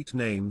similar street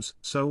names,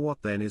 so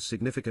what then is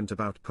significant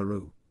about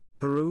Peru?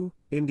 Peru,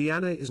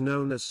 Indiana is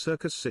known as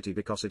Circus City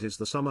because it is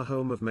the summer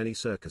home of many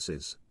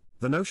circuses.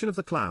 The notion of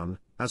the clown,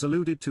 as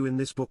alluded to in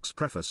this book's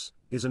preface,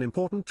 is an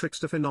important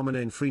trickster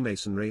phenomenon in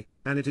Freemasonry,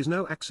 and it is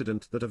no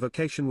accident that a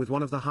vocation with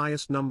one of the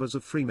highest numbers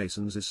of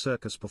Freemasons is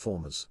circus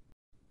performers.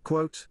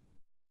 Quote,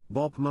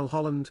 Bob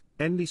Mulholland,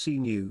 NBC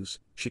News,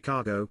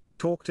 Chicago,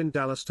 talked in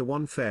Dallas to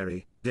one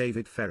Ferry,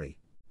 David Ferry.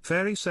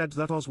 Ferry said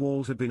that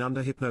Oswald had been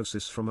under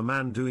hypnosis from a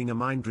man doing a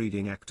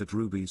mind-reading act at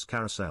Ruby's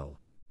Carousel.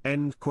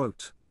 End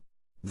quote.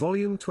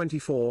 Volume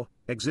 24,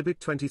 Exhibit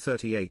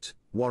 2038,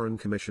 Warren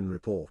Commission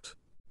Report.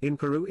 In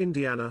Peru,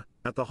 Indiana,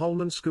 at the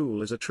Hoffman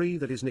School is a tree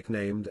that is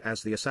nicknamed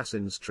as the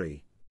Assassin's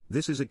Tree.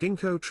 This is a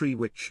ginkgo tree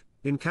which,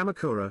 in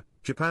Kamakura,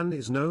 Japan,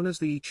 is known as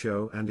the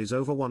Icho and is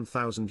over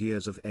 1,000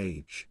 years of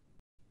age.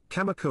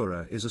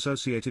 Kamakura is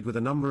associated with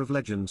a number of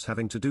legends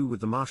having to do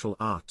with the martial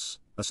arts,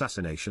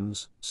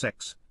 assassinations,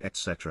 sex,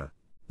 etc.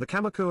 The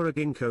Kamakura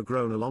ginkgo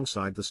grown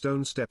alongside the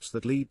stone steps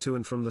that lead to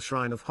and from the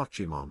shrine of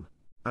Hochimon.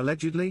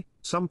 Allegedly,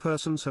 some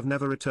persons have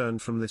never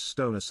returned from this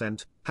stone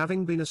ascent,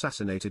 having been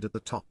assassinated at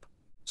the top.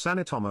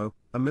 Sanetomo,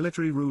 a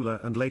military ruler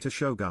and later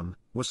shogun,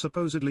 was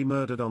supposedly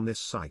murdered on this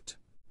site.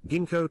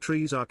 Ginkgo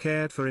trees are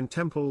cared for in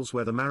temples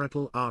where the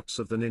marital arts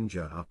of the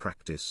ninja are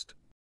practiced.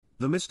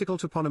 The mystical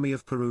toponymy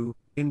of Peru,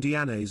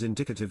 Indiana is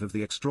indicative of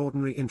the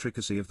extraordinary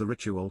intricacy of the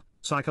ritual,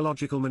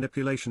 psychological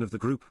manipulation of the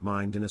group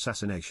mind in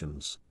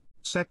assassinations.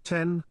 Set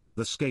 10,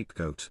 the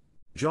scapegoat.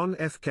 John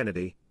F.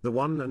 Kennedy, the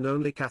one and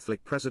only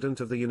Catholic President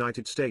of the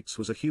United States,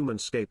 was a human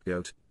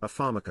scapegoat, a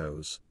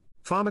pharmakos.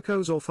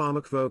 Pharmakos or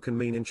pharmakvo can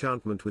mean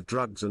enchantment with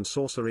drugs and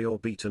sorcery or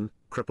beaten,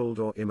 crippled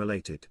or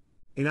immolated.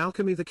 In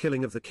alchemy, the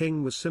killing of the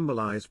king was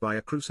symbolized by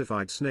a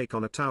crucified snake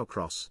on a Tau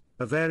cross,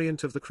 a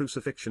variant of the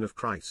crucifixion of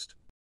Christ.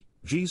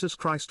 Jesus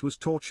Christ was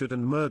tortured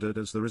and murdered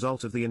as the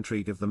result of the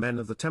intrigue of the men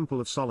of the Temple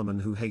of Solomon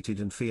who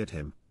hated and feared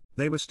him.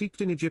 They were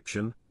steeped in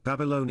Egyptian,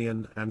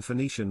 Babylonian and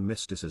Phoenician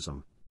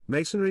mysticism.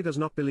 Masonry does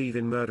not believe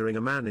in murdering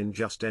a man in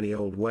just any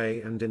old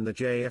way, and in the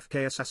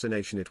JFK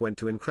assassination it went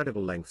to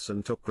incredible lengths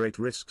and took great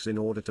risks in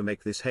order to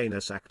make this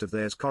heinous act of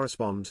theirs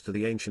correspond to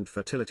the ancient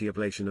fertility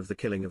oblation of the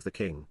killing of the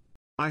king.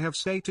 I have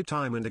stated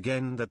time and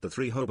again that the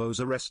 3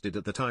 hobos arrested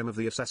at the time of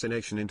the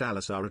assassination in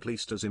Dallas are at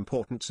least as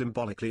important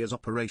symbolically as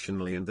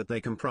operationally, and that they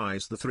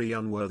comprise the 3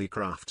 unworthy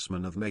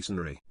craftsmen of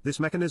Masonry. This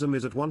mechanism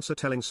is at once a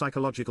telling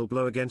psychological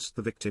blow against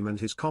the victim and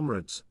his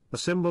comrades, a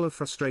symbol of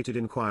frustrated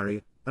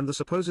inquiry, and the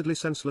supposedly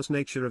senseless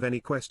nature of any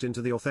quest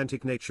into the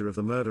authentic nature of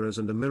the murderers,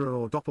 and a mirror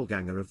or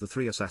doppelganger of the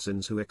 3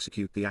 assassins who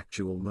execute the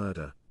actual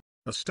murder.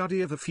 A study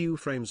of a few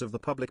frames of the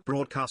public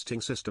broadcasting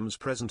system's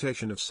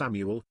presentation of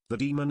Samuel, the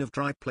Demon of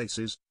Dry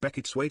Places,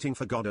 Beckett's Waiting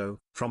for Godot,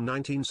 from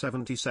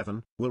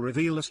 1977, will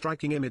reveal a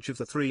striking image of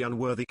the 3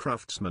 unworthy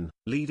craftsmen,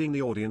 leading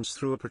the audience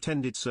through a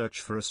pretended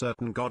search for a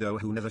certain Godot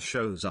who never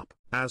shows up.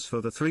 As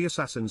for the 3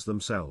 assassins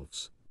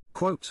themselves,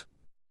 quote,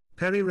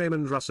 Perry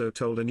Raymond Russo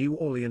told a New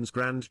Orleans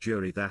grand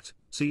jury that,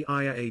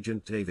 CIA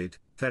agent David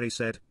Ferry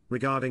said,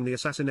 regarding the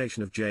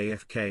assassination of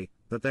JFK,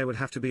 that there would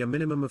have to be a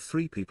minimum of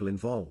 3 people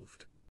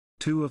involved.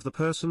 2 of the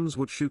persons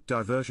would shoot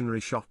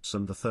diversionary shots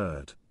and the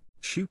 3rd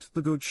shoot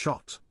the good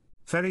shot.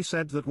 Ferry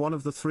said that one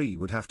of the 3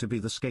 would have to be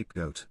the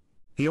scapegoat.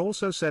 He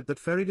also said that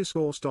Ferry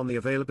discoursed on the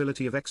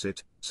availability of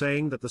exit,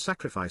 saying that the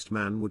sacrificed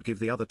man would give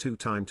the other 2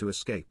 time to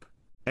escape.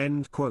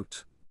 End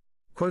quote.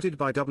 Quoted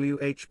by W.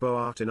 H.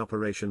 Boart in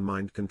Operation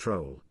Mind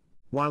Control.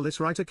 While this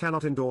writer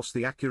cannot endorse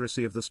the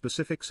accuracy of the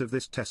specifics of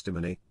this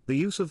testimony, the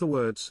use of the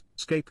words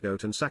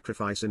scapegoat and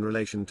sacrifice in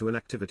relation to an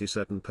activity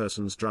certain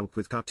persons drunk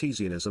with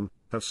Cartesianism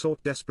have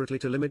sought desperately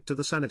to limit to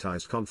the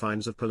sanitized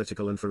confines of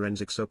political and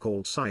forensic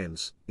so-called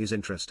science is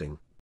interesting.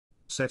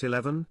 Set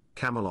 11,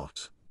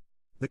 Camelot.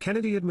 The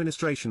Kennedy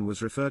administration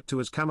was referred to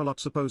as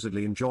Camelot,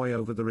 supposedly in joy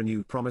over the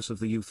renewed promise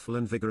of the youthful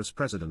and vigorous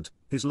president,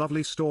 his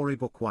lovely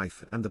storybook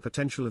wife, and the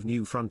potential of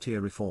new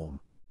frontier reform.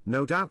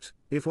 No doubt,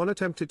 if one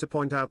attempted to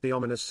point out the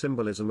ominous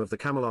symbolism of the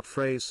Camelot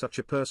phrase, such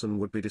a person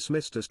would be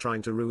dismissed as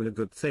trying to ruin a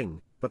good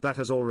thing, but that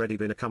has already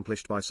been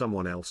accomplished by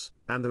someone else,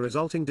 and the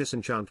resulting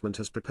disenchantment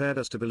has prepared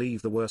us to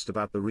believe the worst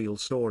about the real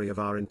story of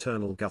our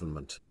internal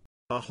government.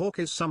 A hawk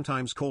is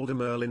sometimes called a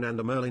Merlin, and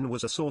a Merlin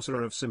was a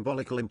sorcerer of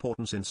symbolical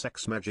importance in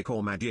sex magic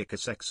or magica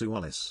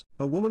sexualis.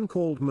 A woman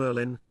called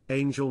Merlin,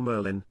 Angel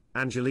Merlin,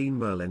 Angeline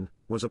Merlin,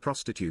 was a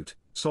prostitute,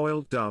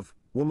 soiled dove,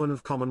 woman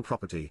of common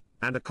property,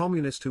 and a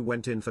communist who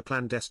went in for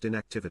clandestine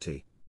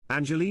activity.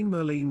 Angeline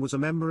Merlin was a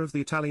member of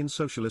the Italian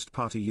Socialist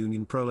Party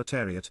Union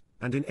Proletariat,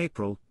 and in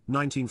April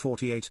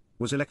 1948,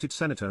 was elected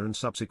senator and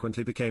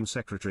subsequently became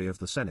Secretary of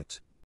the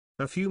Senate.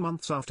 A few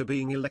months after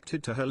being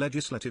elected to her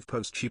legislative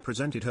post, she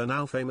presented her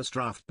now famous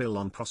draft bill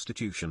on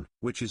prostitution,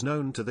 which is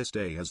known to this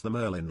day as the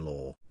Merlin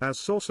Law. As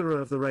sorcerer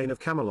of the reign of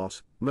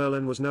Camelot,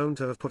 Merlin was known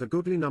to have put a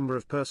goodly number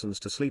of persons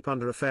to sleep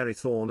under a fairy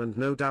thorn, and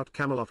no doubt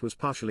Camelot was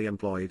partially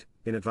employed,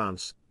 in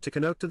advance, to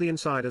connote to the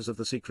insiders of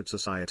the secret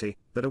society,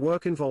 that a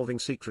work involving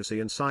secrecy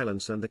and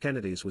silence and the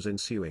Kennedys was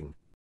ensuing.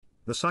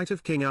 The site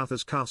of King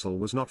Arthur's castle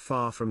was not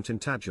far from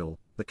Tintagel,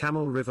 the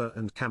Camel River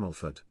and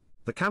Camelford.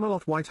 The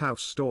Camelot White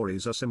House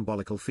stories are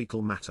symbolical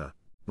fecal matter.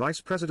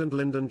 Vice President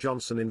Lyndon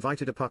Johnson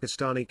invited a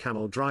Pakistani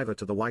camel driver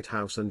to the White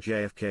House, and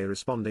JFK,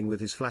 responding with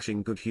his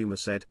flashing good humor,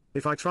 said,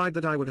 "If I tried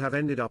that I would have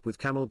ended up with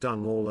camel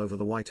dung all over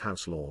the White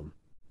House lawn."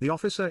 The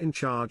officer in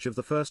charge of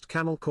the 1st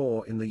Camel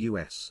Corps in the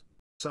U.S.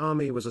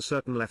 Army was a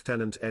certain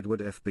Lieutenant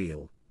Edward F.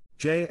 Beale.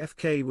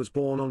 JFK was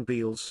born on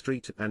Beale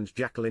Street, and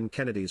Jacqueline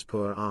Kennedy's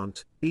poor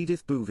aunt,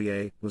 Edith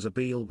Bouvier, was a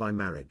Beale by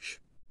marriage.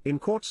 In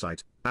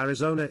Quartzsite,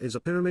 Arizona, is a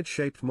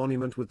pyramid-shaped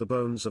monument with the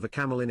bones of a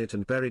camel in it,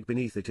 and buried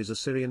beneath it is a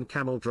Syrian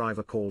camel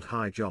driver called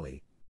High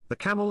Jolly. The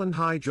Camel and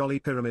High Jolly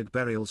Pyramid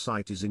burial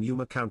site is in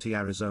Yuma County,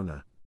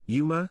 Arizona.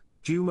 Yuma,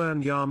 Juma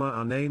and Yama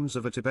are names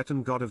of a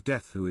Tibetan god of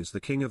death who is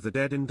the king of the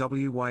dead in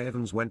W. Y.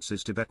 Evans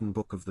Wentz's Tibetan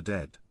Book of the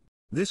Dead.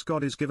 This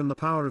god is given the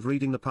power of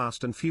reading the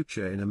past and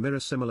future in a mirror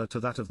similar to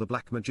that of the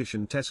black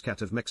magician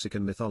Tezcat of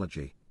Mexican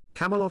mythology.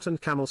 Camelot and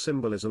camel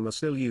symbolism are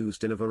still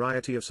used in a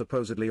variety of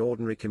supposedly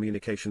ordinary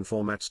communication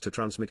formats to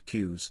transmit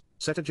cues,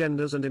 set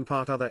agendas and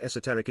impart other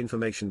esoteric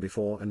information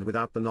before and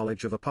without the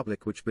knowledge of a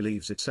public which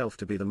believes itself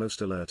to be the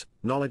most alert,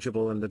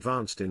 knowledgeable and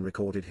advanced in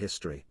recorded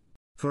history.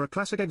 For a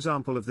classic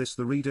example of this,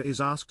 the reader is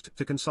asked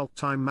to consult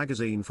Time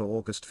magazine for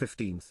August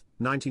 15,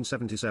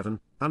 1977,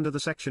 under the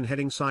section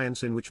heading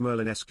Science, in which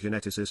Merlin-esque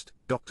geneticist,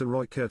 Dr.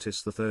 Roy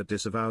Curtis III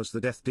disavows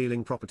the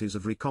death-dealing properties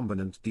of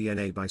recombinant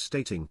DNA by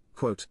stating,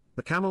 quote,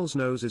 "The camel's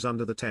nose is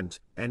under the tent,"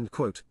 end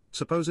quote,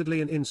 supposedly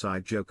an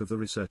inside joke of the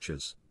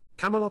researchers.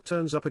 Camelot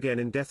turns up again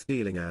in death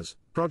dealing as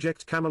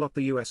Project Camelot,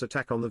 the U.S.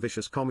 attack on the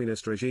vicious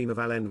communist regime of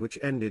Allende, which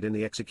ended in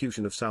the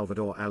execution of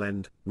Salvador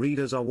Allende.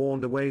 Readers are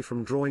warned away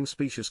from drawing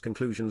specious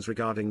conclusions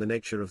regarding the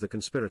nature of the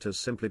conspirators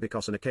simply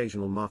because an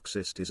occasional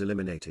Marxist is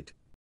eliminated.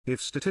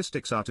 If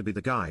statistics are to be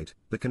the guide,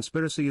 the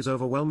conspiracy is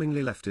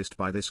overwhelmingly leftist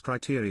by this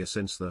criteria,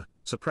 since the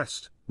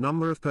suppressed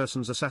number of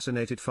persons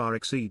assassinated far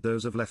exceed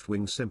those of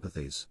left-wing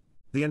sympathies.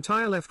 The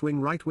entire left-wing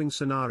right-wing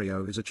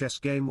scenario is a chess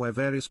game where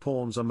various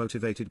pawns are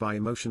motivated by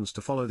emotions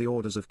to follow the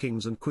orders of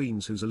kings and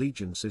queens whose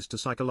allegiance is to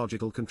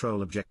psychological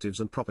control objectives,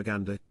 and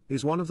propaganda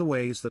is one of the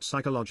ways that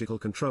psychological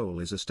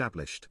control is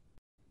established.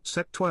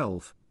 Set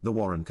 12, The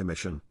Warren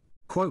Commission.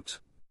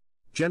 Quote,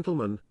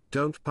 "Gentlemen,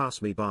 don't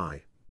pass me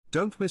by.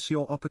 Don't miss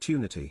your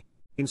opportunity.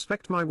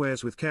 Inspect my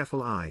wares with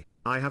careful eye,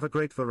 I have a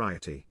great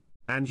variety.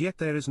 And yet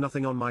there is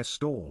nothing on my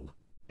stall."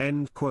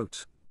 End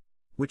quote.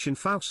 Which in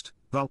Faust,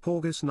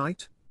 Walpurgis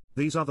Night?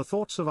 These are the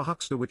thoughts of a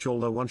huckster which,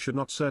 although one should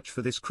not search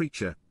for this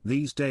creature,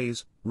 these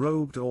days,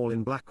 robed all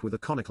in black with a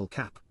conical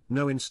cap,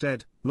 no,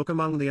 instead, look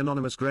among the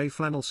anonymous grey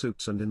flannel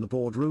suits and in the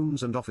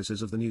boardrooms and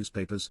offices of the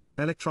newspapers,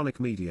 electronic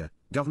media,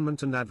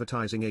 government and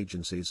advertising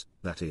agencies,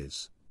 that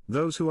is,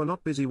 those who are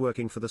not busy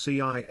working for the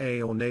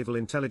CIA or naval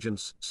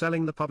intelligence,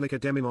 selling the public a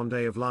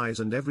demimonde of lies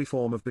and every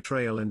form of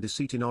betrayal and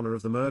deceit in honor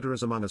of the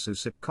murderers among us who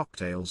sip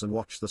cocktails and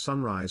watch the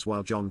sunrise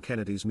while John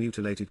Kennedy's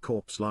mutilated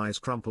corpse lies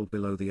crumpled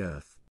below the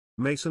earth.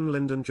 Mason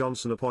Lyndon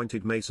Johnson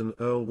appointed Mason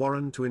Earl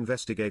Warren to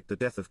investigate the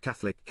death of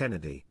Catholic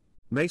Kennedy.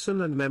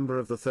 Mason and member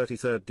of the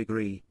 33rd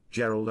degree,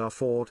 Gerald R.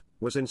 Ford,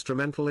 was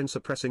instrumental in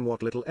suppressing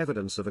what little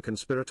evidence of a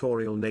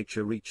conspiratorial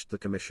nature reached the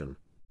commission.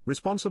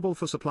 Responsible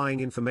for supplying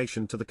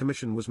information to the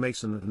commission was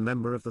Mason and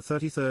member of the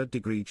 33rd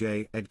degree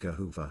J. Edgar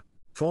Hoover.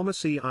 Former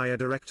CIA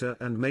director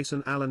and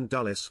Mason Allen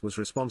Dulles was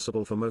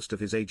responsible for most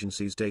of his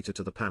agency's data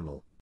to the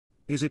panel.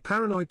 Is it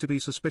paranoid to be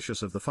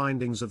suspicious of the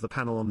findings of the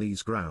panel on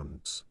these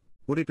grounds?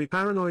 Would it be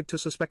paranoid to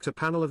suspect a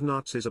panel of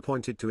Nazis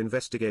appointed to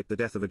investigate the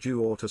death of a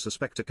Jew, or to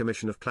suspect a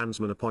commission of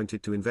Klansmen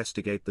appointed to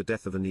investigate the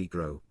death of a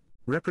Negro?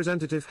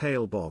 Representative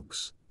Hale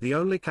Boggs, the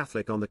only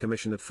Catholic on the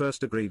commission, at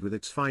first agreed with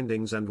its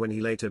findings, and when he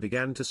later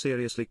began to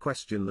seriously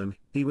question them,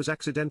 he was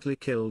accidentally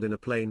killed in a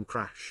plane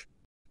crash.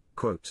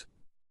 Quote,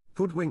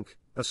 "Hoodwink,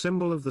 a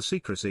symbol of the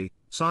secrecy,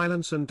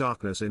 silence and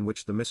darkness in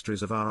which the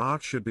mysteries of our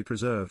art should be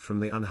preserved from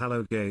the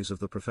unhallowed gaze of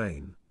the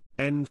profane."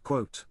 End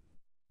quote.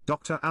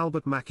 Dr.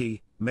 Albert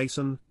Mackey,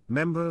 Mason,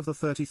 member of the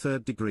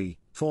 33rd degree,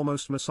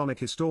 foremost Masonic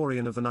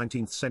historian of the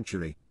 19th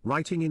century,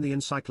 writing in the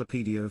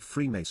Encyclopedia of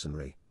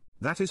Freemasonry.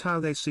 "That is how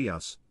they see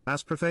us,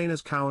 as profane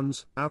as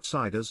cowans,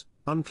 outsiders,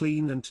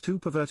 unclean and too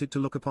perverted to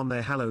look upon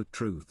their hallowed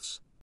truths.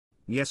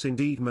 Yes,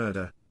 indeed,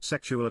 murder,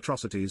 sexual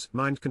atrocities,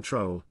 mind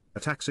control,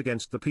 attacks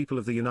against the people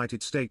of the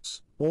United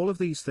States, all of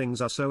these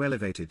things are so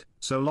elevated,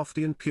 so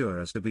lofty and pure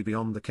as to be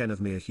beyond the ken of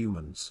mere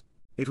humans.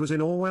 It was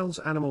in Orwell's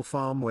Animal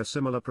Farm where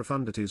similar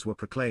profundities were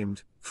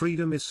proclaimed: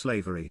 freedom is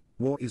slavery,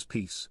 war is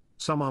peace,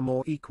 some are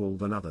more equal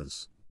than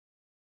others."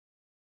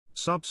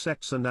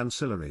 Subsects and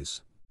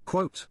ancillaries.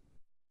 Quote,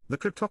 The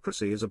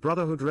cryptocracy is a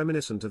brotherhood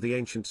reminiscent of the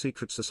ancient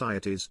secret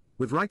societies,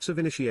 with rites of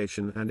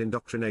initiation and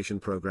indoctrination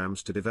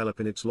programs to develop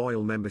in its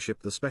loyal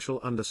membership the special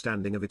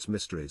understanding of its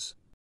mysteries.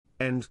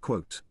 End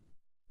quote.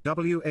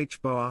 W.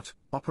 H. Boart,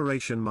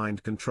 Operation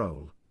Mind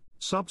Control.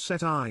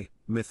 Subset I,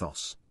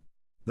 Mythos.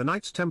 The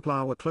Knights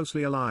Templar were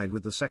closely allied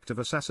with the sect of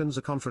assassins,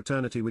 a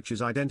confraternity which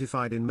is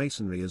identified in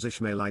Masonry as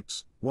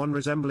Ishmaelites, one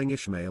resembling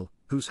Ishmael,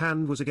 whose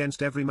hand was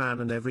against every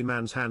man and every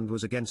man's hand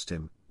was against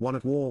him, one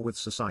at war with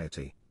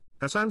society.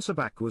 Hassan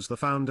Sabak was the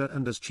founder,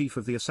 and as chief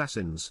of the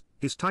assassins,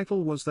 his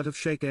title was that of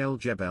Sheikh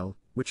el-Jebel,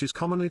 which is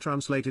commonly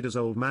translated as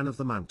Old Man of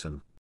the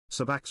Mountain.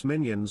 Sabak's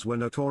minions were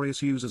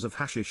notorious users of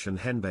hashish and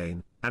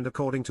henbane, and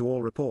according to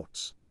all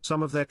reports,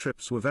 some of their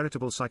trips were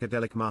veritable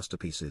psychedelic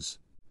masterpieces.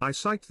 I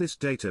cite this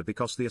data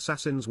because the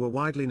assassins were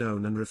widely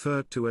known and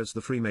referred to as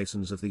the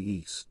Freemasons of the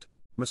East.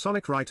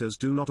 Masonic writers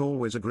do not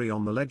always agree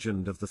on the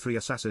legend of the three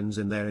assassins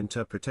in their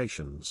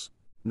interpretations.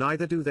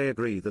 Neither do they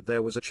agree that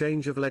there was a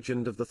change of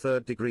legend of the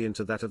third degree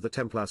into that of the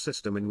Templar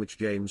system, in which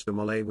James de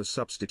Molay was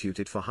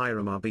substituted for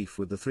Hiram Arbif,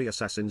 with the three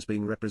assassins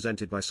being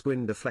represented by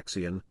Squin de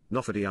Flexion,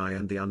 Nofadii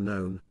and the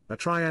Unknown, a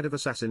triad of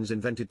assassins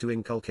invented to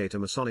inculcate a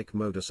Masonic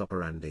modus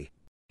operandi.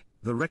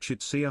 The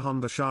wretched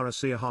Siahon Bashara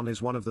Siahon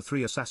is one of the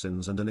three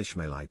assassins and an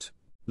Ishmaelite.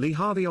 Lee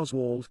Harvey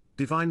Oswald,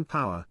 Divine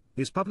Power,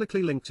 is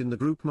publicly linked in the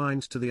group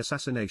mind to the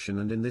assassination,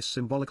 and in this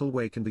symbolical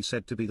way can be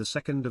said to be the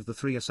second of the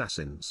three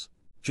assassins.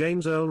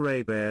 James Earl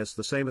Ray bears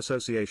the same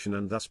association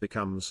and thus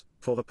becomes,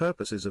 for the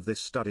purposes of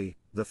this study,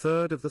 the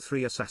third of the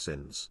three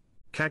assassins.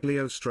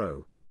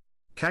 Cagliostro.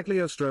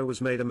 Cagliostro was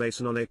made a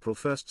Mason on April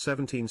 1,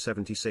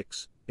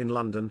 1776, in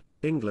London,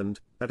 England,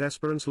 at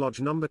Esperance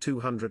Lodge No.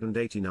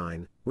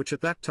 289, which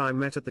at that time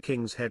met at the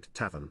King's Head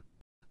Tavern.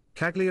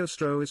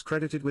 Cagliostro is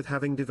credited with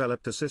having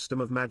developed a system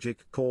of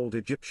magic called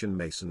Egyptian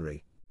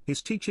Masonry.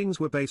 His teachings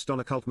were based on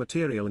occult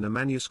material in a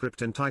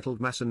manuscript entitled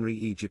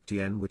Masonrie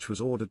Egyptienne, which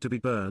was ordered to be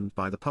burned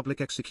by the public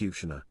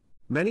executioner.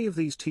 Many of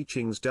these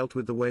teachings dealt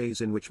with the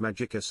ways in which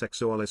Magica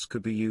Sexualis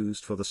could be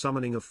used for the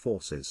summoning of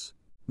forces.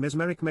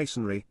 Mesmeric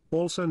Masonry,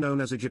 also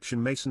known as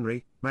Egyptian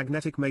Masonry,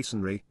 Magnetic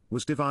Masonry,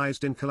 was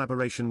devised in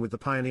collaboration with the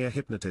pioneer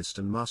hypnotist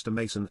and master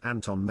mason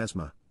Anton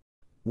Mesmer.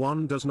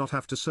 One does not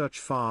have to search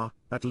far,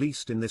 at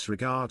least in this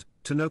regard,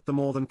 to note the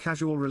more than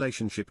casual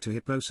relationship to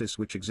hypnosis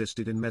which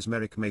existed in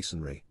Mesmeric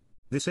Masonry.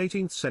 This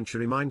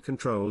 18th-century mind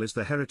control is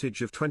the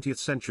heritage of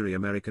 20th-century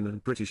American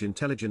and British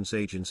intelligence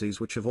agencies,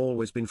 which have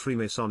always been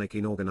Freemasonic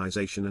in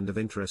organization and of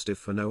interest, if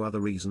for no other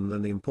reason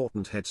than the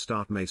important head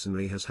start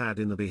Masonry has had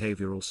in the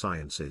behavioral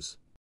sciences.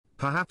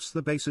 Perhaps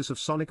the basis of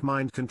sonic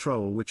mind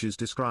control, which is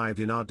described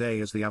in our day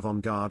as the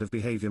avant-garde of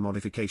behavior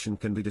modification,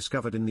 can be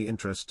discovered in the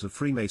interests of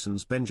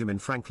Freemasons Benjamin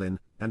Franklin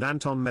and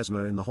Anton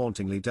Mesmer in the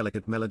hauntingly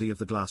delicate melody of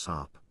the glass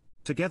harp.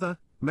 Together,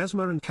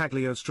 Mesmer and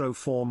Cagliostro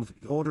formed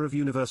the Order of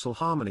Universal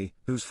Harmony,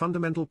 whose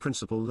fundamental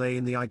principle lay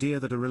in the idea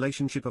that a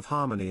relationship of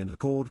harmony and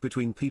accord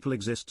between people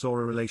exists,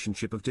 or a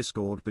relationship of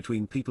discord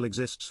between people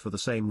exists for the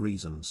same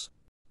reasons.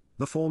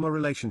 The former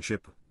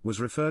relationship was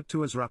referred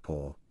to as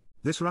rapport.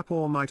 This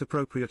rapport might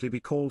appropriately be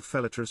called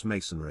Philotris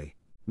Masonry.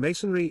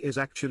 Masonry is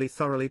actually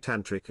thoroughly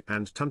tantric,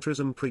 and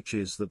Tantrism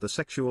preaches that the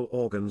sexual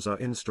organs are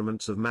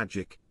instruments of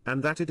magic,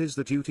 and that it is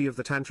the duty of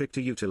the tantric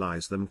to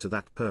utilize them to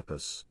that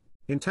purpose.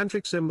 In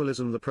tantric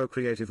symbolism, the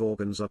procreative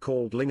organs are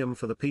called lingam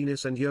for the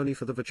penis and yoni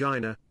for the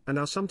vagina, and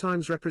are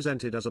sometimes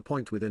represented as a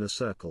point within a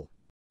circle.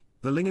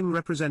 The lingam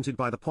represented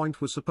by the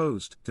point was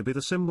supposed to be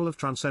the symbol of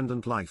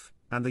transcendent life,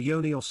 and the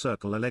yoni or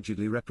circle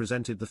allegedly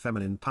represented the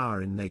feminine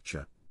power in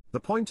nature.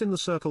 The point in the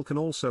circle can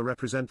also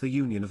represent the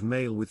union of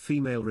male with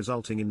female,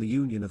 resulting in the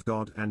union of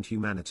God and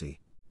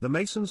humanity. The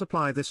Masons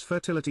apply this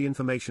fertility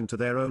information to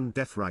their own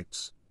death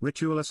rites,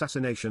 ritual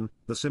assassination,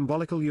 the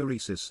symbolical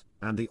uresis,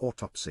 and the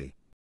autopsy.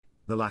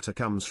 The latter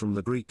comes from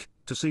the Greek,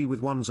 to see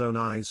with one's own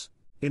eyes.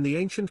 In the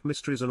ancient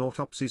mysteries, an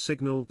autopsy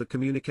signaled the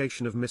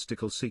communication of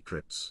mystical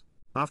secrets.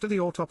 After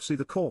the autopsy,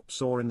 the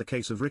corpse, or in the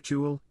case of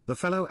ritual, the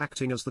fellow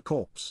acting as the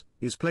corpse,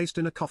 is placed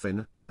in a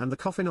coffin, and the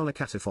coffin on a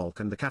catafalque,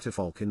 and the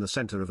catafalque in the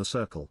center of a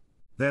circle.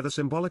 There the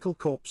symbolical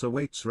corpse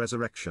awaits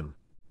resurrection.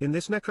 In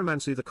this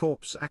necromancy, the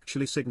corpse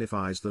actually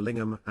signifies the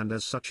lingam, and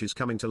as such his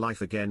coming to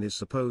life again is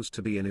supposed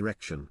to be an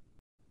erection.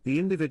 The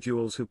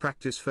individuals who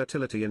practice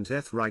fertility and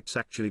death rites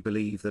actually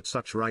believe that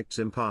such rites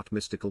impart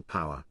mystical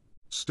power.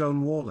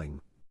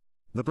 Stonewalling.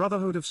 The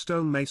Brotherhood of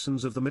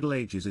Stonemasons of the Middle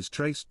Ages is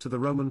traced to the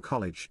Roman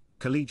college,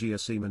 Collegia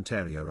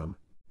Cementariorum.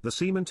 The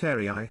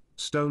Cementerii,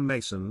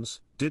 stonemasons,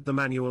 did the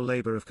manual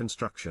labor of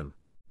construction.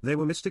 They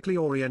were mystically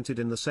oriented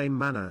in the same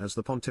manner as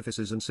the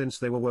pontifices, and since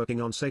they were working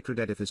on sacred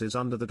edifices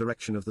under the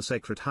direction of the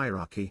sacred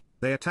hierarchy,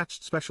 they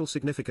attached special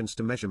significance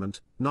to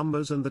measurement,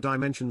 numbers and the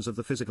dimensions of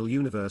the physical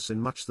universe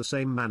in much the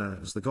same manner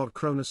as the god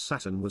Cronus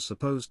Saturn was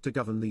supposed to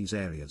govern these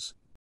areas.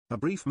 A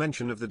brief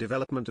mention of the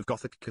development of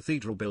Gothic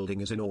cathedral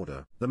building is in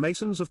order. The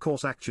Masons of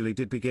course actually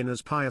did begin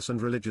as pious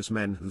and religious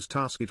men whose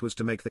task it was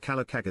to make the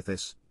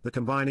Kalokagathis, the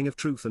combining of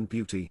truth and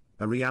beauty,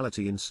 a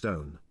reality in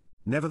stone.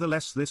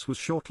 Nevertheless, this was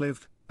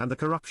short-lived, and the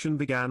corruption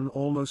began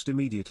almost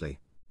immediately.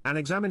 An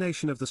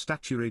examination of the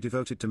statuary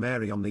devoted to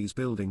Mary on these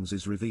buildings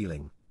is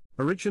revealing.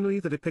 Originally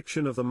the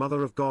depiction of the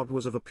Mother of God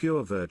was of a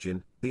pure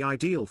virgin, the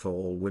ideal for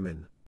all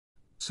women.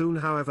 Soon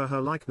however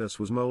her likeness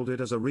was molded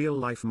as a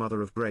real-life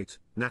mother of great,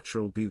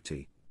 natural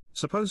beauty.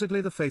 Supposedly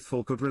the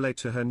faithful could relate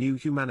to her new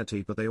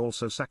humanity, but they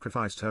also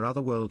sacrificed her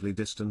otherworldly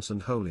distance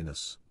and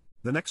holiness.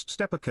 The next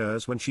step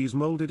occurs when she is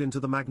molded into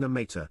the Magna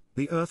Mater,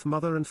 the Earth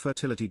Mother and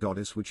fertility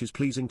goddess, which is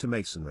pleasing to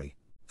Masonry.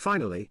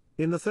 Finally,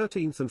 in the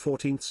 13th and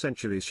 14th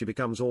centuries she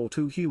becomes all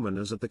too human,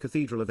 as at the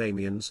Cathedral of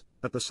Amiens,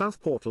 at the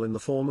south portal in the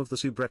form of the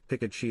soubrette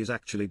Picard she is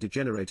actually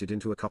degenerated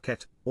into a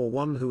coquette, or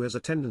one who has a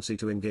tendency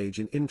to engage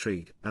in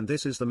intrigue, and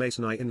this is the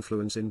Masonite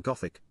influence in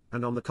Gothic,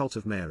 and on the cult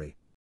of Mary.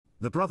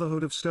 The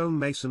Brotherhood of Stone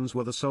Masons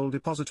were the sole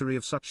depository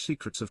of such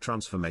secrets of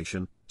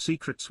transformation,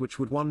 secrets which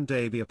would one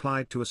day be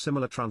applied to a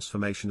similar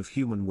transformation of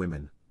human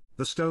women.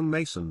 The Stone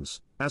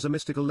Masons, as a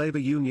mystical labor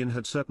union,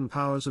 had certain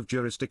powers of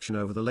jurisdiction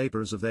over the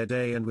laborers of their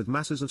day, and with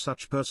masses of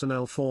such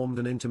personnel formed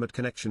an intimate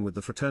connection with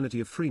the fraternity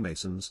of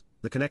Freemasons.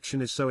 The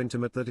connection is so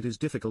intimate that it is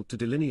difficult to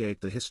delineate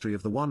the history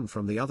of the one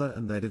from the other,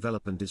 and their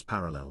development is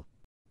parallel.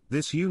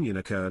 This union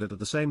occurred at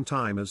the same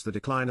time as the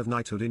decline of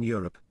knighthood in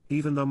Europe,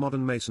 even though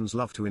modern Masons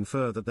love to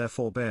infer that their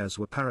forebears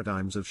were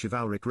paradigms of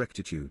chivalric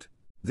rectitude.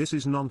 This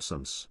is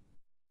nonsense.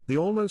 The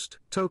almost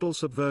total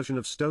subversion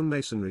of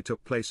stonemasonry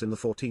took place in the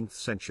 14th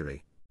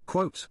century.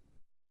 Quote,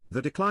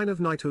 "The decline of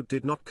knighthood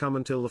did not come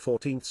until the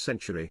 14th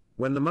century,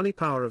 when the money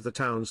power of the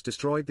towns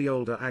destroyed the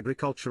older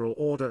agricultural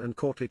order and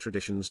courtly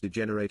traditions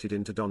degenerated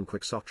into Don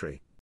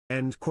Quixote."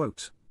 End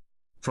quote.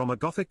 From a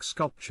Gothic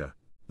sculpture.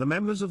 The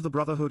members of the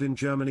Brotherhood in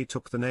Germany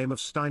took the name of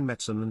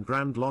Steinmetzen, and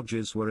Grand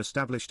Lodges were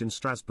established in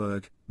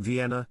Strasbourg,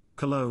 Vienna,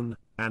 Cologne,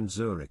 and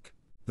Zurich.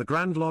 The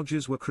Grand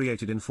Lodges were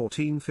created in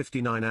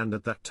 1459, and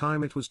at that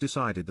time it was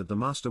decided that the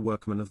master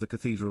workman of the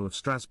Cathedral of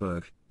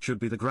Strasbourg should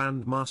be the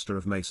Grand Master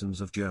of Masons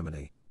of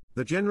Germany.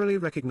 The generally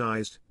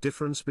recognized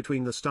difference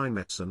between the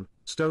Steinmetzen,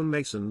 stone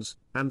masons,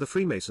 and the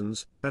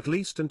Freemasons, at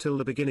least until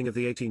the beginning of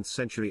the 18th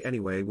century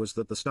anyway, was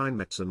that the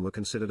Steinmetzen were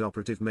considered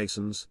operative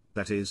masons,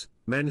 that is,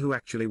 men who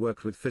actually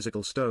worked with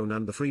physical stone,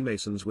 and the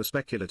Freemasons were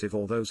speculative,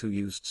 or those who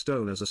used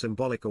stone as a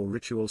symbolic or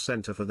ritual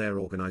center for their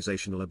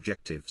organizational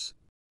objectives.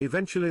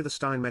 Eventually the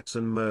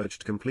Steinmetzen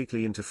merged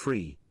completely into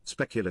free,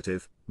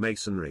 speculative,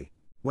 masonry.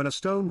 When a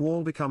stone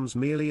wall becomes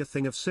merely a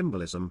thing of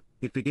symbolism,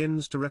 it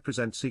begins to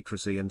represent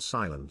secrecy and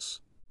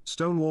silence.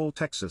 Stonewall,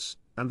 Texas,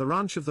 and the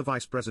ranch of the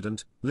Vice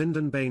President,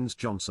 Lyndon Baines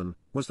Johnson,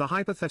 was the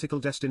hypothetical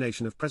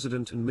destination of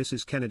President and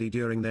Mrs. Kennedy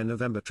during their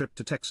November trip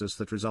to Texas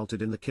that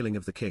resulted in the killing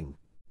of the king.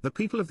 The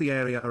people of the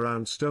area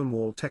around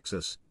Stonewall,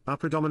 Texas, are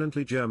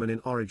predominantly German in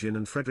origin,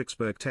 and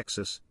Fredericksburg,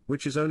 Texas,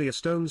 which is only a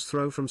stone's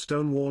throw from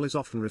Stonewall, is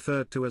often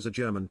referred to as a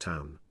German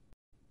town.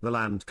 The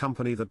land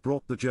company that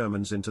brought the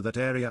Germans into that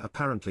area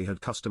apparently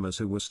had customers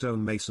who were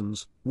stone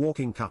masons,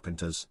 walking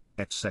carpenters,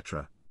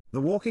 etc. The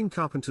Walking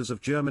Carpenters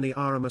of Germany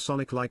are a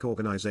Masonic-like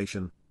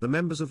organization, the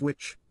members of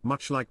which,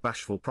 much like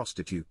bashful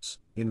prostitutes,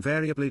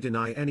 invariably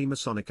deny any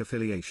Masonic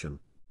affiliation.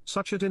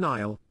 Such a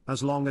denial,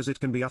 as long as it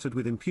can be uttered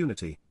with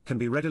impunity, can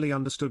be readily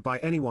understood by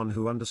anyone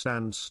who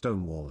understands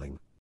stonewalling.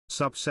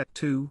 Subset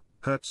 2,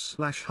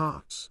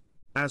 Hertz/Hearts.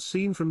 As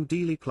seen from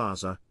Dealey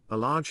Plaza, a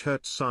large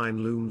Hertz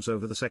sign looms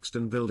over the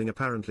Sexton building,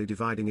 apparently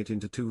dividing it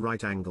into two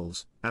right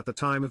angles, at the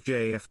time of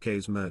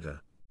JFK's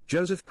murder.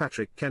 Joseph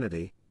Patrick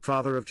Kennedy,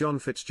 father of John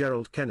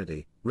Fitzgerald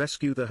Kennedy,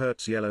 rescued the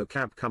Hertz Yellow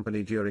Cab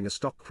Company during a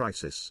stock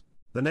crisis.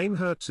 The name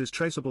Hertz is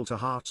traceable to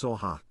Harz or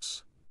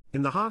Harz.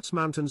 In the Harz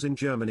Mountains in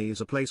Germany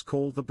is a place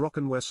called the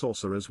Brocken where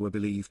sorcerers were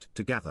believed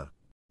to gather.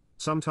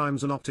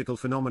 Sometimes an optical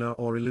phenomena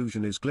or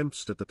illusion is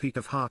glimpsed at the peak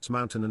of Harz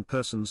Mountain, and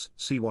persons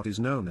see what is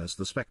known as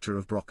the spectre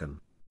of Brocken.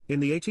 In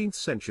the 18th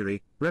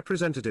century,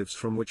 representatives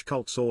from witch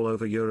cults all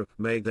over Europe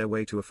made their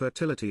way to a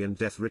fertility and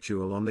death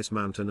ritual on this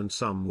mountain, and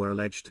some were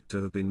alleged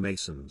to have been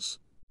Masons.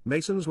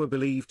 Masons were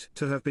believed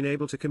to have been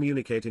able to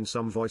communicate in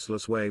some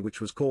voiceless way which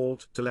was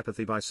called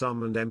telepathy by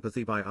some and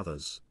empathy by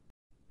others.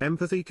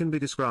 Empathy can be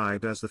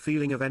described as the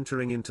feeling of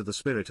entering into the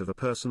spirit of a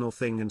person or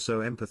thing, and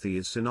so empathy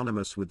is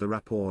synonymous with the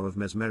rapport of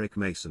mesmeric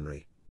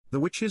masonry. The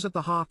witches at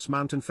the Harz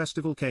Mountain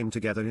Festival came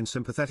together in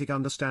sympathetic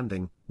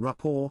understanding,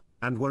 rapport,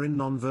 and were in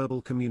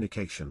non-verbal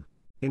communication.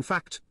 In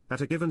fact,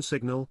 at a given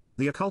signal,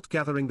 the occult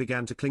gathering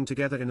began to cling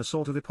together in a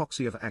sort of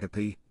epoxy of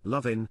agape,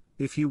 love-in,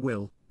 if you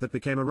will, that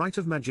became a rite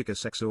of magica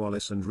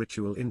sexualis and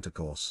ritual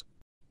intercourse.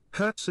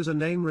 Hertz is a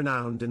name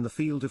renowned in the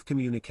field of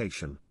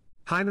communication.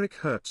 Heinrich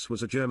Hertz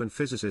was a German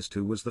physicist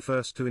who was the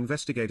first to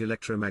investigate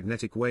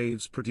electromagnetic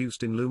waves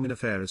produced in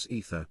luminiferous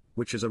ether,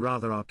 which is a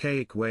rather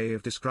archaic way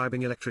of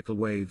describing electrical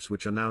waves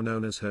which are now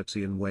known as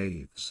Hertzian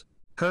waves.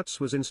 Hertz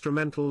was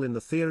instrumental in the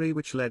theory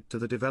which led to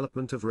the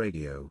development of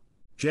radio.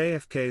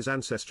 JFK's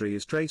ancestry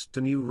is traced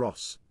to New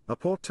Ross, a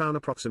port town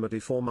approximately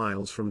 4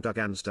 miles from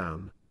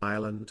Dugganstown,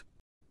 Ireland.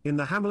 In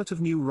the hamlet of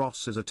New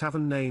Ross is a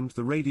tavern named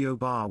the Radio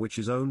Bar, which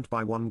is owned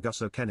by one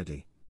Gus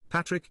O'Kennedy.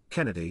 Patrick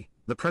Kennedy,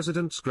 the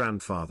president's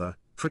grandfather,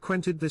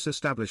 frequented this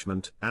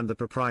establishment, and the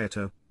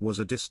proprietor was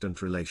a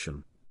distant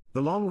relation.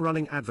 The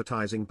long-running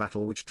advertising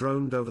battle which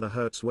droned over the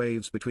Hertz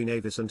waves between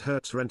Avis and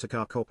Hertz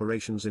rent-a-car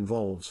corporations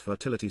involves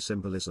fertility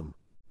symbolism.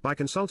 By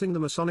consulting the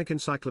Masonic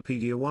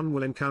Encyclopedia one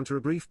will encounter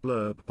a brief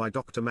blurb by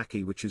Dr.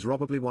 Mackey which is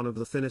probably one of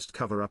the thinnest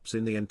cover-ups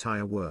in the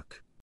entire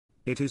work.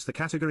 It is the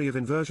category of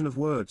inversion of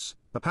words.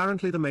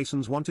 Apparently the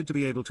Masons wanted to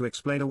be able to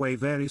explain away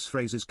various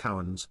phrases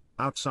Cowans,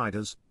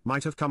 outsiders,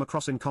 might have come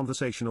across in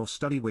conversation or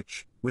study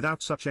which,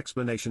 without such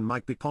explanation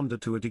might be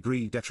pondered to a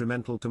degree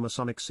detrimental to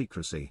Masonic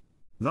secrecy.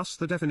 Thus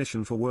the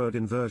definition for word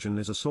inversion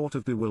is a sort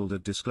of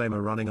bewildered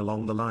disclaimer running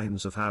along the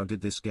lines of how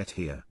did this get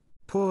here?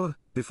 Poor,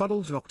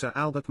 befuddled Dr.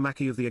 Albert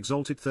Mackey of the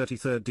exalted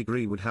 33rd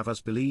degree would have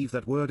us believe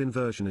that word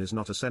inversion is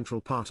not a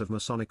central part of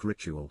Masonic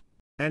ritual.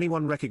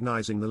 Anyone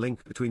recognizing the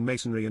link between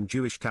Masonry and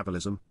Jewish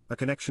Kabbalism, a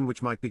connection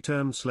which might be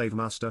termed slave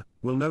master,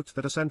 will note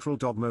that a central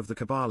dogma of the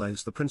Kabbalah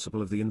is the principle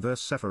of the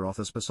inverse Sephiroth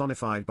as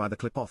personified by the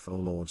Qliphoth or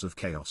Lords of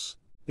Chaos.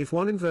 If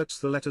one inverts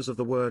the letters of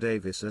the word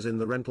Avis as in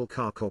the rental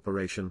car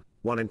corporation,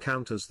 one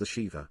encounters the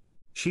Shiva.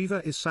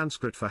 Shiva is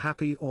Sanskrit for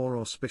happy or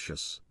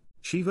auspicious.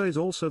 Shiva is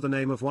also the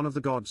name of one of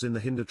the gods in the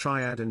Hindu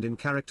triad and in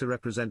character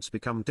represents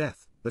become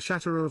death, the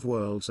shatterer of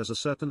worlds as a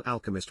certain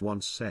alchemist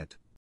once said.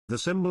 The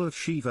symbol of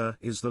Shiva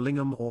is the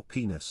lingam or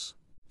penis.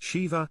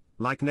 Shiva,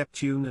 like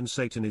Neptune and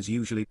Satan is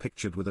usually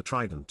pictured with a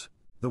trident.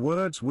 The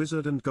words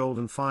wizard and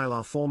golden file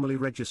are formally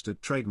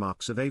registered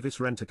trademarks of Avis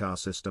Rent-A-Car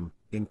System,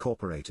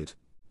 Incorporated.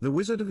 The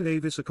Wizard of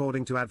Avis,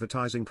 according to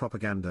advertising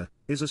propaganda,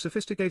 is a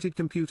sophisticated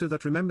computer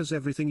that remembers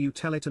everything you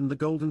tell it, and the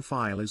golden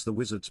file is the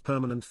wizard's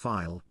permanent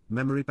file,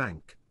 memory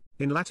bank.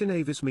 In Latin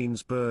Avis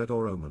means bird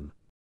or omen.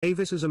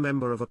 Avis is a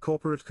member of a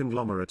corporate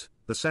conglomerate,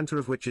 the center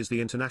of which is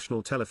the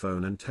International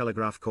Telephone and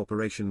Telegraph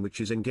Corporation,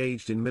 which is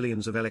engaged in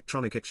millions of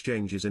electronic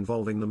exchanges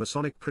involving the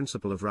Masonic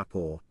principle of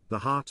rapport, the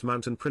Heart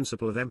Mountain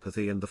principle of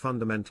empathy and the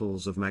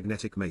fundamentals of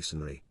magnetic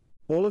masonry.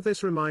 All of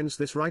this reminds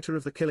this writer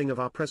of the killing of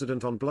our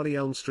president on Bloody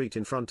Elm Street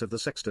in front of the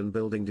Sexton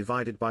building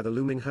divided by the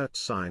looming Hertz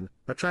sign,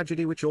 a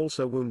tragedy which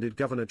also wounded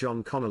Governor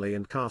John Connolly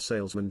and car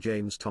salesman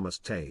James Thomas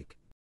Tague.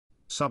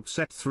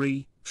 Subset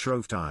 3,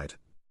 Shrovetide.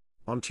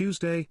 On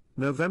Tuesday,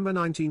 November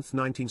 19,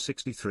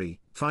 1963,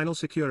 final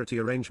security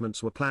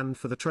arrangements were planned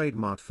for the Trade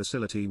Mart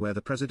facility where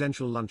the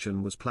presidential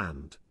luncheon was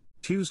planned.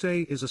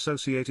 Tuesday is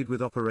associated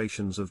with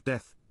operations of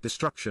death,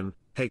 destruction,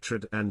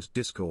 hatred and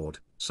discord,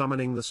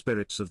 summoning the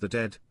spirits of the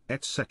dead,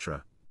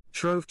 etc.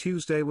 Shrove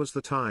Tuesday was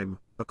the time,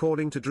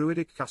 according to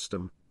Druidic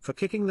custom, for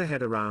kicking the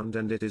head around,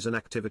 and it is an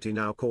activity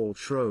now called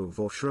Shrove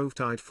or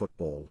Shrovetide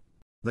football.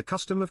 The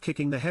custom of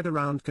kicking the head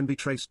around can be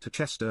traced to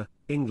Chester,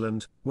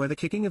 England, where the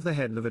kicking of the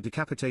head of a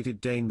decapitated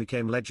Dane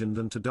became legend,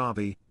 and to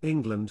Derby,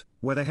 England,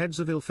 where the heads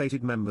of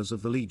ill-fated members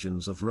of the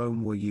legions of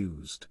Rome were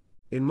used.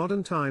 In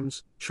modern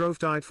times,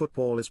 Shrovetide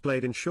football is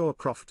played in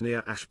Shorecroft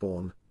near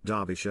Ashbourne,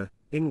 Derbyshire,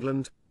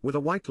 England, with a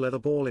white leather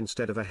ball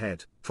instead of a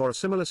head. For a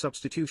similar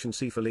substitution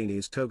see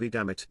Fellini's Toby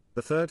Dammit,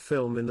 the third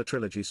film in the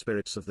trilogy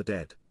Spirits of the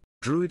Dead.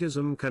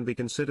 Druidism can be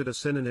considered a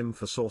synonym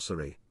for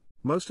sorcery.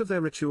 Most of their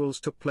rituals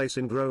took place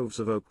in groves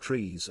of oak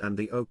trees, and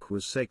the oak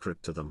was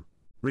sacred to them.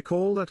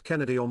 Recall that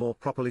Kennedy, or more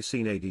properly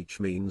Senadich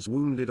means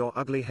wounded or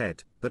ugly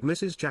head, that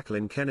Mrs.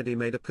 Jacqueline Kennedy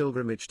made a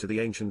pilgrimage to the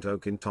ancient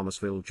oak in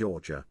Thomasville,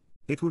 Georgia.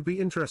 It would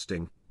be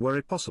interesting, were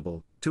it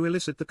possible, to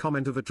elicit the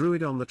comment of a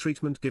druid on the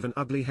treatment given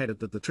ugly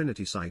headed at the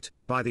Trinity site,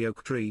 by the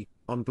oak tree,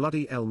 on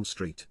Bloody Elm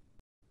Street.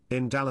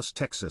 In Dallas,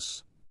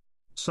 Texas.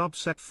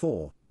 Subset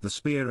 4, The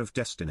Spear of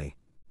Destiny.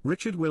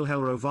 Richard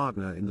Wilhelm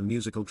Wagner in the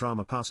musical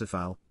drama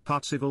Parsifal,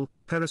 Parzival,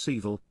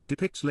 Percival,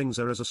 depicts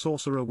Lingzer as a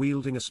sorcerer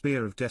wielding a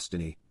spear of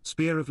destiny,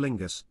 spear of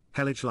Lingus,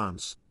 hellish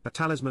lance, a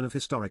talisman of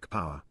historic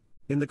power.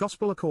 In the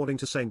Gospel according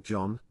to St.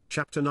 John,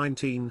 chapter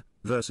 19,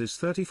 verses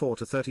 34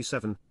 to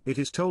 37, it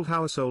is told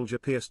how a soldier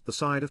pierced the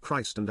side of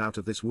Christ, and out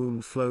of this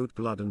wound flowed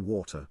blood and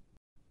water.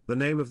 The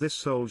name of this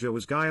soldier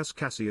was Gaius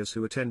Cassius,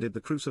 who attended the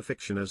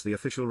crucifixion as the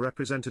official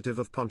representative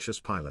of Pontius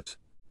Pilate.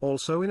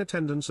 Also in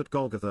attendance at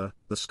Golgotha,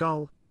 the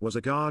skull, was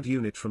a guard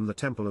unit from the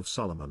Temple of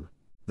Solomon.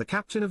 The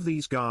captain of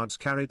these guards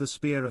carried the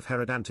spear of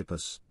Herod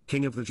Antipas,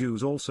 king of the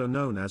Jews, also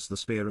known as the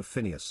spear of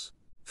Phineas.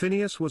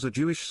 Phineas was a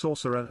Jewish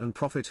sorcerer and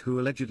prophet who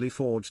allegedly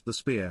forged the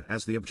spear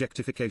as the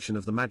objectification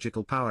of the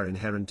magical power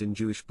inherent in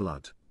Jewish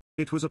blood.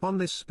 It was upon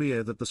this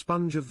spear that the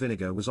sponge of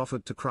vinegar was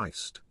offered to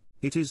Christ.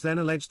 It is then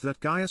alleged that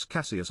Gaius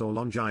Cassius, or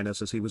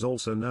Longinus as he was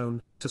also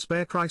known, to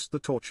spare Christ the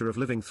torture of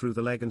living through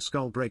the leg and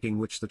skull breaking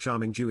which the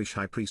charming Jewish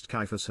high priest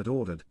Caiaphas had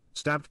ordered,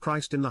 stabbed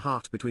Christ in the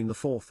heart between the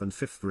fourth and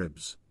fifth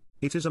ribs.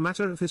 It is a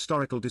matter of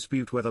historical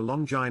dispute whether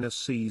Longinus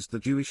seized the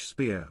Jewish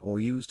spear or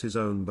used his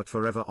own, but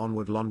forever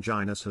onward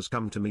Longinus has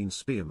come to mean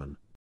spearman.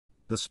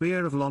 The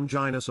spear of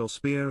Longinus or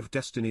spear of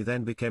destiny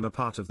then became a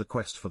part of the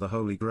quest for the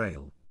Holy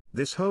Grail.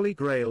 This Holy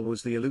Grail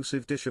was the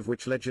elusive dish of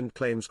which legend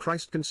claims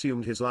Christ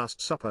consumed his Last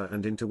Supper,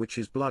 and into which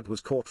his blood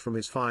was caught from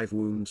his 5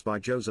 wounds by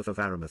Joseph of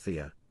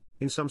Arimathea.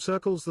 In some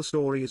circles the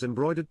story is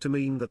embroidered to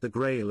mean that the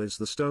Grail is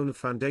the stone of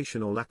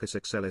foundation or lapis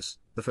excelsis,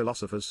 the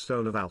philosopher's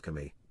stone of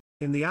alchemy.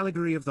 In the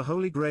allegory of the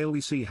Holy Grail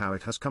we see how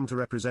it has come to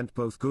represent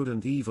both good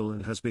and evil,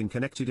 and has been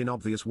connected in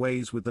obvious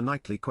ways with the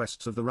knightly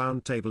quests of the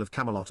Round Table of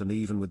Camelot, and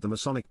even with the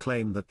Masonic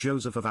claim that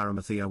Joseph of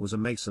Arimathea was a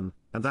Mason,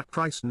 and that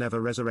Christ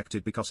never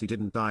resurrected because he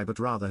didn't die but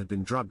rather had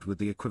been drugged with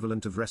the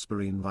equivalent of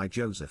Respirine by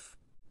Joseph.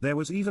 There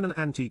was even an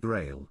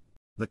anti-grail.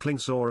 The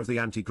Klingsor of the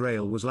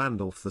anti-grail was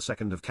Landulf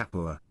II of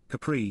Capua,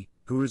 Capri,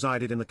 who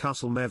resided in the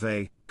Castle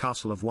Merveille,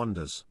 Castle of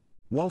Wonders.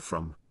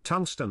 Wolfram,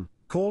 Tungsten,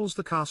 calls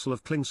the Castle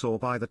of Klingsor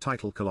by the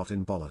title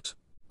Calotin Bollet.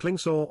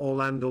 Klingsor or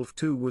Landulf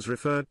II was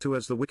referred to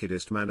as the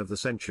wickedest man of the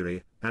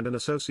century, and an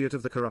associate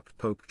of the corrupt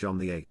Pope John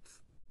VIII.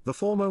 The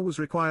former was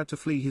required to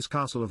flee his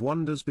Castle of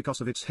Wonders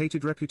because of its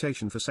hated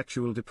reputation for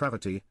sexual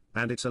depravity,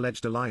 and its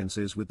alleged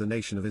alliances with the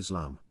Nation of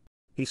Islam.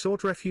 He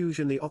sought refuge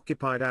in the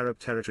occupied Arab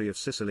territory of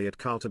Sicily at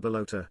Calta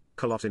Belota,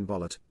 Calotin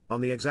Bollet, on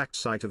the exact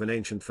site of an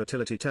ancient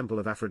fertility temple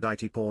of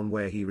Aphrodite Pawn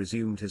where he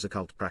resumed his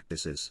occult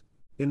practices.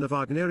 In the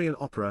Wagnerian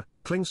opera,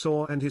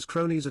 Klingsor and his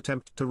cronies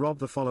attempt to rob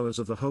the followers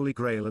of the Holy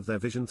Grail of their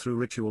vision through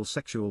ritual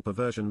sexual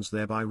perversions,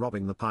 thereby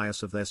robbing the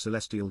pious of their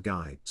celestial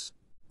guides.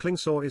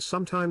 Klingsor is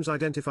sometimes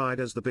identified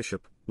as the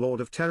bishop,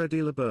 Lord of Terra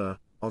di Liber,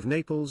 of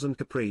Naples and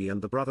Capri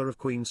and the brother of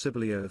Queen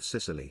Sibylla of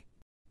Sicily.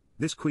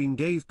 This queen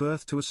gave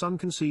birth to a son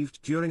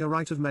conceived during a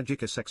rite of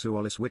magica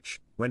sexualis which,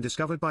 when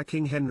discovered by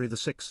King Henry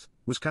VI,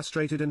 was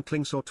castrated and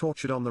Klingsor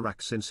tortured on the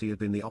rack since he had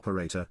been the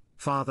operator,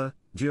 father,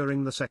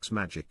 during the sex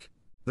magic.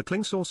 The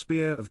Klingsor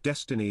Spear of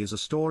Destiny is a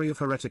story of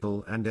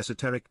heretical and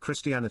esoteric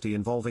Christianity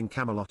involving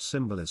Camelot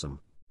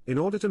symbolism. In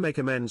order to make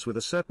amends with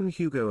a certain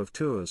Hugo of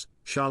Tours,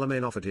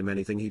 Charlemagne offered him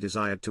anything he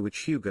desired, to which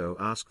Hugo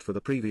asked for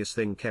the previous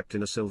thing kept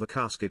in a silver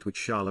casket which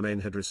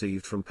Charlemagne had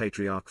received from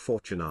Patriarch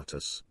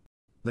Fortunatus.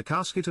 The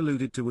casket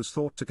alluded to was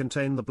thought to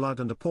contain the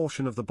blood and a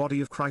portion of the body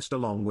of Christ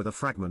along with a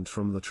fragment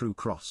from the true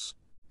cross.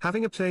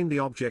 Having obtained the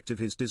object of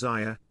his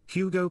desire,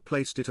 Hugo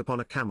placed it upon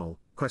a camel,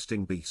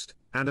 questing beast,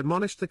 and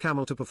admonished the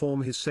camel to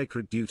perform his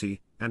sacred duty,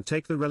 and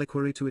take the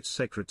reliquary to its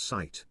sacred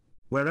site.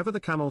 Wherever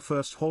the camel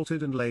first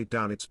halted and laid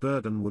down its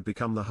burden would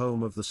become the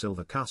home of the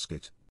silver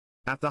casket.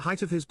 At the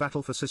height of his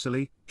battle for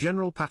Sicily,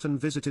 General Patton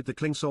visited the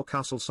Klingsor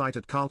castle site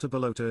at Calta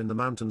Belota in the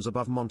mountains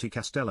above Monte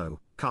Castello,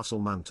 Castle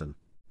Mountain.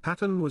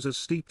 Patton was as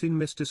steeped in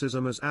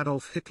mysticism as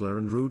Adolf Hitler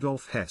and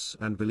Rudolf Hess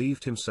and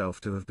believed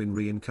himself to have been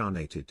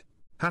reincarnated.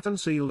 Patton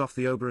sealed off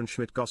the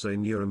Oberenschmidt-Gosse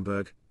in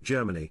Nuremberg,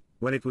 Germany,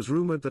 when it was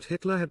rumored that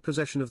Hitler had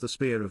possession of the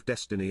Spear of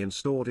Destiny and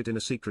stored it in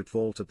a secret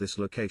vault at this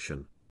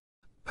location.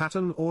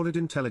 Patton ordered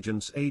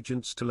intelligence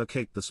agents to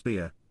locate the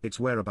spear.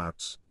 Its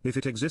whereabouts, if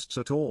it exists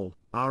at all,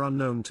 are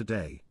unknown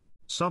today.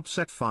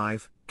 Subset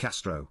 5,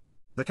 Castro.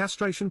 The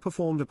castration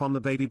performed upon the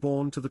baby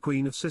born to the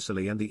Queen of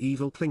Sicily and the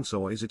evil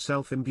Klingsor is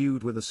itself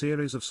imbued with a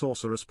series of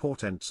sorcerous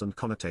portents and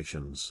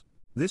connotations.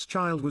 This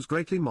child was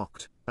greatly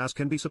mocked, as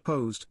can be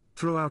supposed,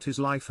 throughout his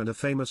life, and a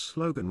famous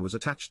slogan was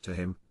attached to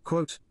him,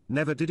 quote,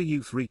 "Never did a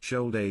youth reach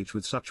old age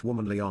with such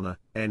womanly honor,"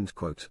 end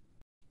quote.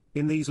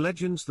 In these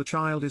legends the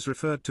child is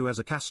referred to as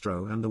a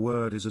castro, and the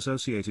word is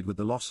associated with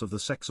the loss of the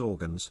sex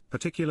organs,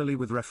 particularly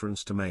with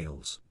reference to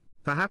males.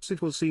 Perhaps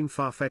it will seem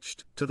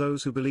far-fetched to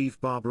those who believe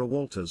Barbara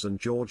Walters and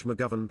George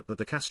McGovern that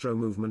the Castro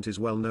movement is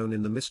well known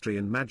in the mystery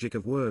and magic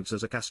of words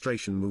as a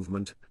castration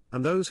movement,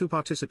 and those who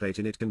participate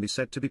in it can be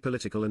said to be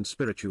political and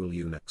spiritual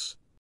eunuchs.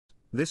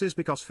 This is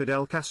because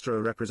Fidel Castro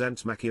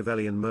represents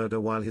Machiavellian murder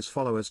while his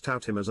followers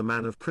tout him as a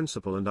man of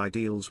principle and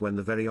ideals when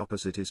the very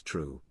opposite is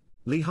true.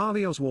 Lee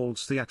Harvey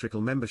Oswald's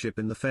theatrical membership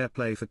in the Fair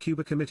Play for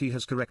Cuba Committee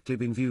has correctly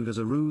been viewed as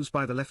a ruse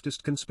by the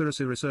leftist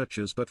conspiracy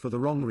researchers, but for the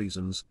wrong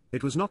reasons.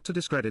 It was not to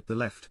discredit the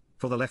left,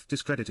 for the left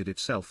discredited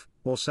itself,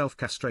 or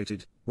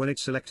self-castrated, when it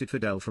selected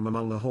Fidel from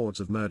among the hordes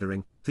of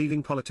murdering,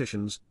 thieving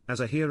politicians, as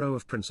a hero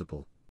of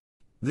principle.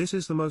 This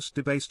is the most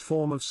debased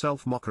form of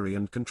self-mockery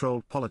and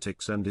controlled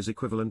politics and is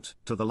equivalent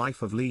to the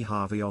life of Lee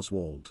Harvey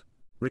Oswald.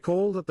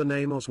 Recall that the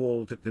name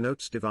Oswald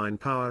denotes divine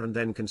power, and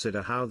then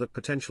consider how that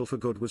potential for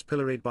good was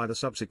pilloried by the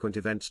subsequent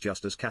events,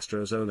 just as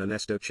Castro's own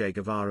Ernesto Che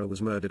Guevara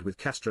was murdered with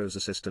Castro's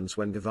assistance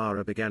when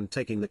Guevara began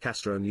taking the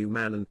Castro New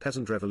Man and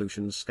Peasant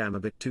Revolutions scam a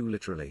bit too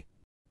literally.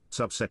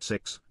 Subset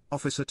 6,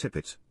 Officer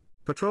Tippit.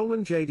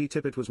 Patrolman J.D.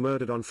 Tippit was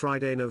murdered on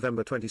Friday,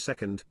 November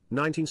 22,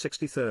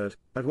 1963,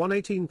 at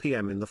 1:18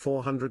 p.m. in the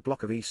 400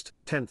 block of East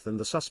 10th, and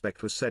the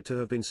suspect was said to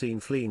have been seen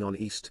fleeing on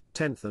East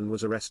 10th and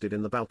was arrested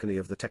in the balcony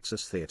of the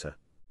Texas Theater.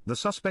 The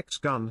suspect's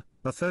gun,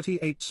 a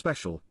 .38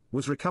 Special,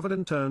 was recovered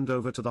and turned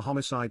over to the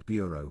Homicide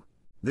Bureau.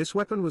 This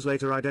weapon was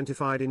later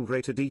identified in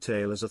greater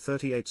detail as a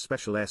 .38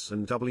 Special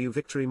S&W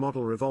Victory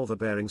model revolver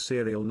bearing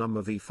serial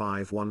number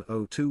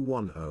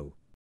V510210.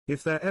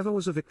 If there ever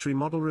was a Victory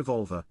model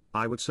revolver,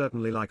 I would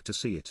certainly like to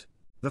see it.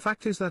 The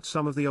fact is that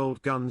some of the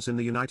old guns in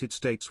the United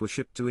States were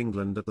shipped to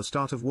England at the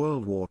start of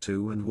World War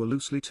II and were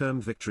loosely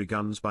termed Victory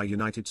guns by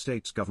United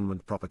States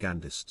government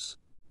propagandists.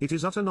 It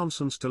is utter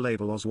nonsense to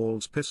label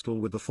Oswald's pistol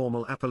with the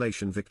formal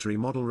appellation Victory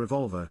model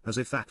revolver as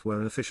if that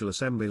were an official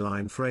assembly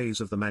line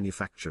phrase of the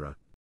manufacturer.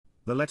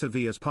 The letter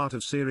V as part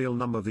of serial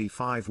number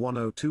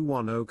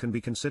V510210 can be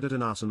considered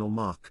an arsenal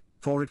mark,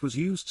 for it was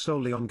used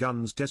solely on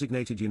guns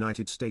designated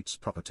United States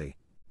property.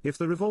 If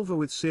the revolver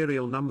with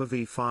serial number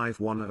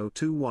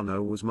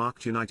V510210 was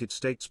marked United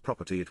States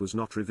property, it was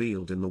not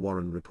revealed in the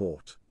Warren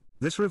report.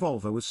 This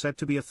revolver was said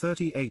to be a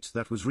 .38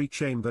 that was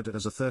rechambered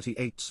as a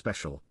 .38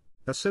 Special.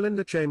 A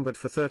cylinder chambered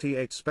for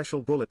 38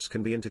 special bullets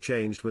can be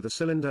interchanged with a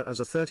cylinder as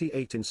a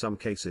 38 in some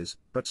cases,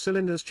 but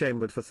cylinders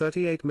chambered for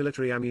 38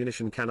 military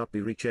ammunition cannot be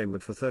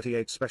rechambered for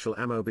 38 special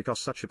ammo because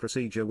such a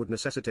procedure would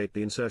necessitate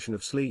the insertion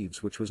of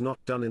sleeves, which was not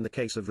done in the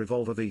case of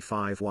revolver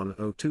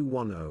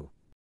V5-10210.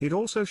 It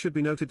also should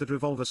be noted that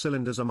revolver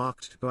cylinders are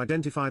marked to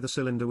identify the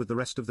cylinder with the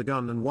rest of the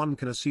gun, and one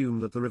can assume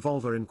that the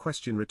revolver in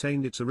question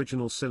retained its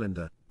original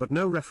cylinder, but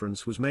no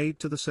reference was made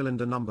to the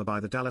cylinder number by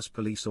the Dallas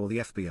Police or the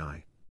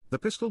FBI. The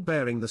pistol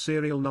bearing the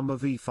serial number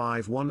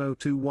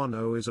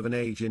V5-10210 is of an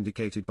age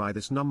indicated by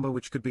this number,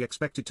 which could be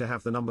expected to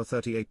have the number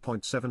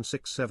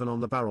 38.767 on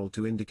the barrel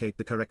to indicate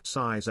the correct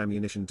size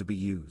ammunition to be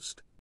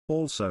used.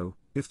 Also,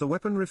 if the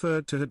weapon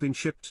referred to had been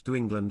shipped to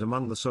England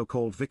among the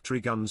so-called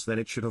victory guns, then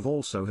it should have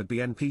also had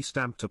BNP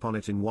stamped upon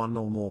it in one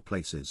or more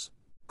places.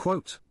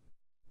 Quote,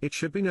 "It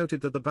should be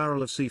noted that the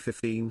barrel of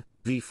C-15,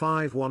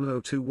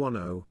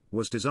 V5-10210,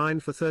 was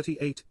designed for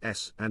 38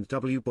 S and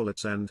W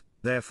bullets and,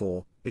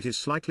 therefore, it is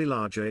slightly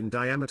larger in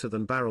diameter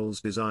than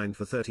barrels designed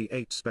for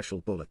 38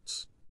 special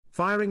bullets.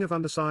 Firing of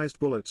undersized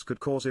bullets could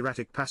cause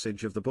erratic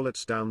passage of the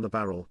bullets down the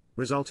barrel,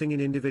 resulting in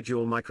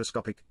individual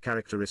microscopic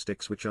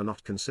characteristics which are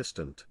not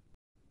consistent."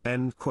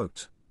 End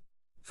quote.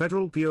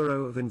 Federal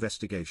Bureau of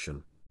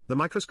Investigation. The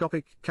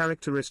microscopic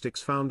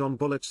characteristics found on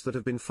bullets that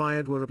have been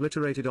fired were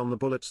obliterated on the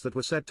bullets that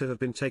were said to have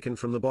been taken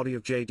from the body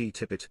of J.D.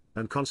 Tippit,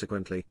 and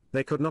consequently,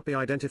 they could not be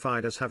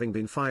identified as having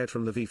been fired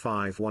from the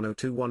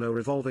V5-10210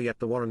 revolver, yet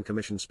the Warren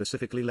Commission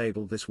specifically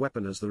labeled this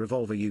weapon as the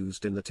revolver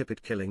used in the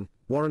Tippit killing.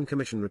 Warren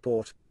Commission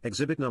Report,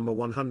 Exhibit Number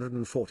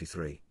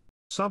 143.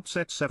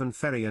 Subset 7.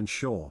 Ferry and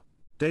Shaw.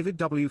 David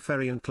W.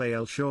 Ferry and Clay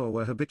L. Shaw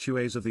were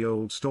habitués of the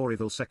old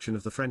Storyville section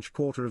of the French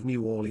Quarter of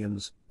New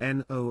Orleans,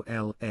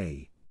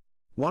 NOLA.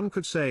 One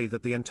could say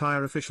that the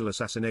entire official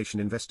assassination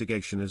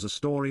investigation is a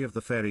story of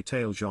the fairy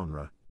tale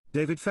genre.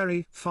 David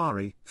Ferry,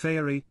 Fairy,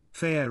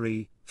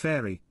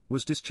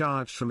 was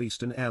discharged from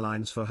Eastern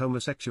Airlines for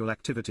homosexual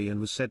activity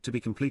and was said to be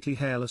completely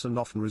hairless and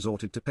often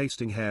resorted to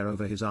pasting hair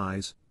over his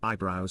eyes,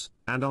 eyebrows,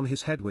 and on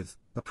his head with,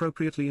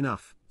 appropriately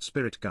enough,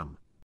 spirit gum.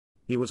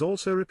 He was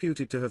also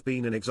reputed to have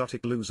been an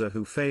exotic loser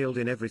who failed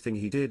in everything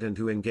he did and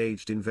who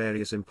engaged in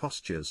various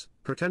impostures,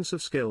 pretense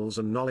of skills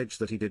and knowledge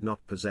that he did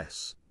not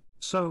possess.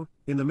 So,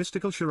 in the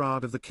mystical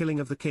charade of the killing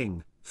of the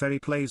king, Ferry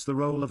plays the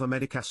role of a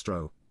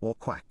medicastro, or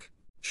quack.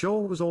 Shaw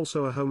was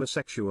also a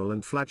homosexual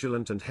and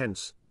flagellant, and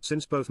hence,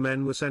 since both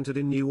men were centered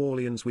in New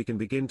Orleans, we can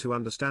begin to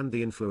understand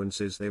the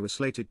influences they were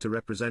slated to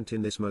represent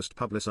in this most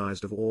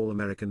publicized of all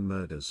American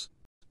murders.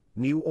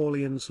 New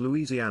Orleans,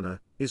 Louisiana,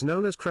 is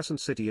known as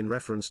Crescent City in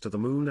reference to the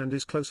moon and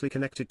is closely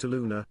connected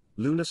to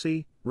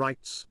lunacy,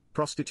 rights,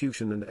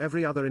 prostitution and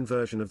every other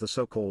inversion of the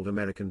so-called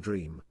American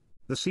dream.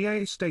 The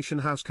CIA station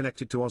house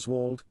connected to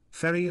Oswald,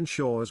 Ferry and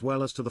Shaw as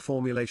well as to the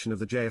formulation of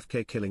the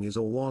JFK killing is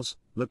or was,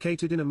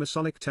 located in a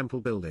Masonic temple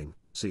building,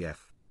 cf.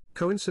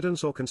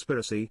 Coincidence or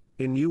conspiracy,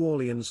 in New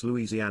Orleans,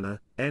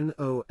 Louisiana,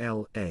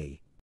 NOLA.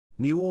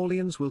 New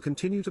Orleans will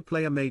continue to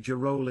play a major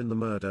role in the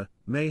murder,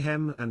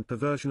 mayhem and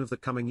perversion of the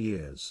coming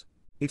years.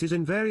 It is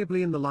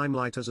invariably in the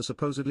limelight as a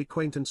supposedly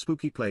quaint and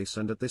spooky place,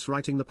 and at this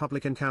writing the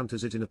public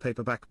encounters it in a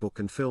paperback book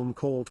and film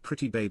called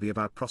Pretty Baby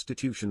about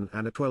prostitution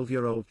and a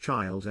 12-year-old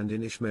child, and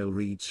in Ishmael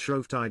Reed's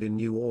Shrovetide in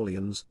New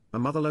Orleans, a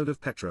motherload of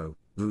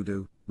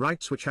voodoo,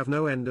 rites which have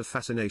no end of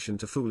fascination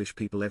to foolish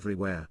people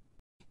everywhere.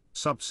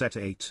 Subset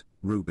 8,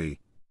 Ruby.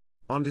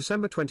 On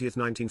December 20,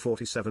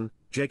 1947,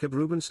 Jacob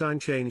Rubenstein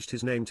changed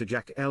his name to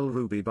Jack L.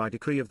 Ruby by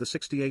decree of the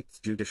 68th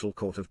Judicial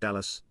Court of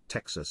Dallas,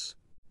 Texas.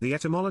 The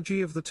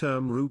etymology of the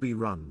term ruby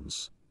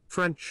runs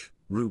French,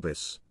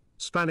 rubis,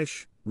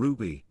 Spanish,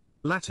 ruby,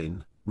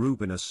 Latin,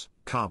 rubinus,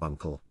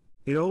 carbuncle.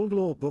 In old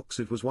law books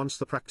it was once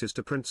the practice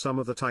to print some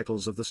of the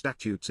titles of the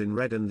statutes in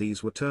red, and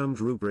these were termed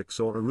rubrics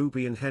or a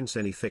ruby, and hence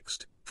any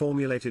fixed,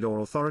 formulated or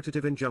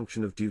authoritative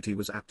injunction of duty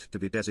was apt to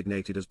be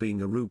designated as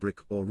being a rubric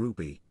or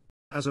ruby.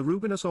 As a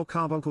rubinus or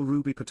carbuncle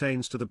ruby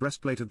pertains to the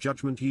breastplate of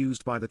judgment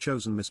used by the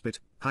chosen mispit,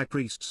 high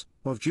priests,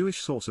 of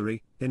Jewish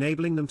sorcery,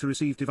 enabling them to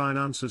receive divine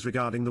answers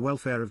regarding the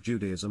welfare of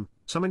Judaism,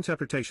 some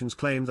interpretations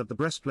claim that the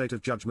breastplate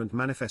of judgment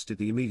manifested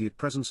the immediate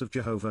presence of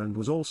Jehovah and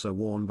was also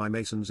worn by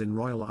Masons in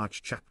Royal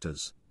Arch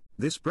chapters.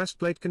 This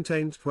breastplate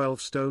contained 12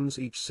 stones,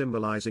 each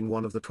symbolizing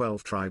one of the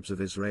 12 tribes of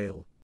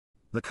Israel.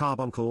 The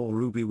carbuncle or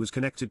ruby was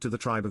connected to the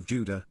tribe of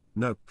Judah,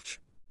 Nopch.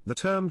 The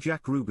term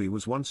Jack Ruby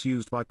was once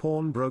used by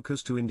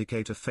pawnbrokers to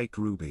indicate a fake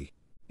ruby.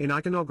 In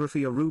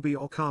iconography, a ruby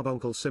or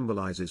carbuncle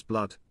symbolizes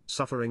blood,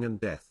 suffering and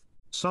death.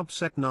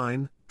 Subset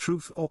 9,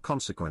 Truth or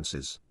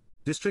Consequences.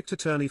 District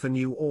Attorney for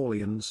New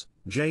Orleans,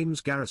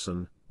 James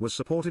Garrison, was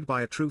supported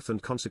by a Truth and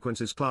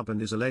Consequences club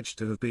and is alleged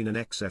to have been an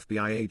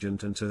ex-FBI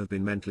agent and to have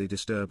been mentally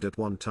disturbed at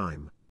one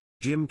time.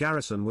 Jim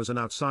Garrison was an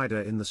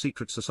outsider in the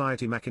secret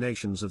society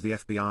machinations of the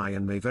FBI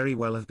and may very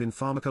well have been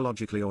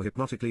pharmacologically or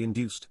hypnotically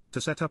induced to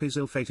set up his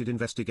ill-fated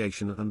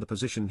investigation and the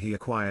position he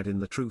acquired in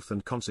the Truth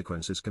and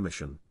Consequences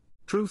Commission.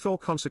 Truth or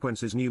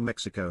Consequences. New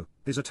Mexico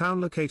is a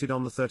town located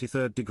on the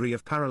 33rd degree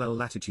of parallel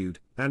latitude,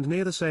 and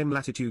near the same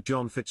latitude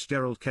John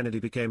Fitzgerald Kennedy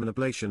became an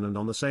oblation, and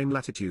on the same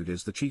latitude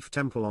is the chief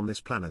temple on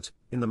this planet,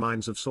 in the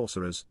minds of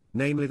sorcerers,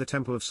 namely the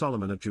Temple of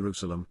Solomon at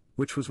Jerusalem,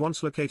 which was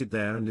once located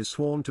there and is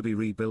sworn to be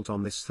rebuilt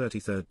on this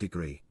 33rd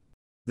degree.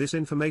 This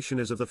information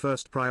is of the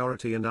first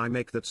priority, and I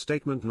make that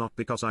statement not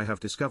because I have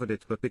discovered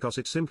it but because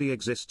it simply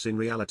exists in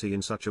reality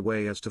in such a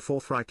way as to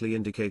forthrightly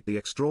indicate the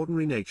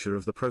extraordinary nature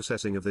of the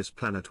processing of this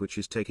planet which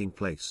is taking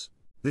place.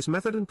 This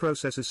method and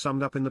process is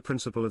summed up in the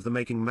principle of the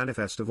making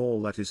manifest of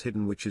all that is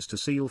hidden, which is to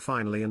seal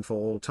finally and for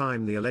all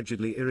time the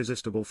allegedly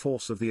irresistible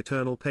force of the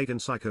eternal pagan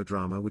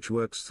psychodrama which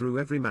works through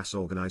every mass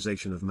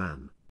organization of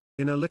man.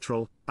 In a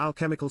literal,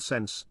 alchemical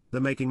sense, the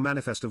making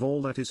manifest of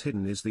all that is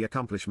hidden is the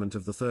accomplishment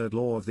of the third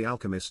law of the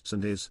alchemists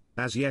and is,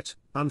 as yet,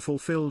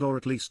 unfulfilled or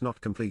at least not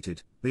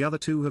completed. The other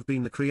two have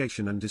been the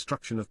creation and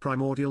destruction of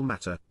primordial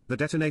matter, the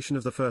detonation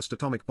of the first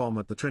atomic bomb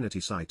at the Trinity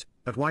site,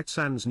 at White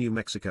Sands, New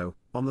Mexico,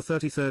 on the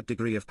 33rd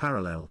degree of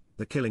parallel,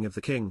 the killing of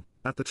the king,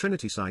 at the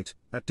Trinity site,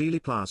 at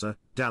Dealey Plaza,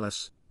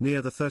 Dallas,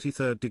 near the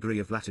 33rd degree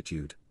of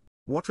latitude.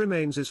 What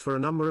remains is for a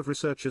number of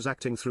researchers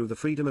acting through the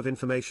Freedom of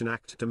Information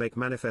Act to make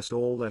manifest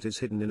all that is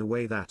hidden in a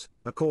way that,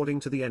 according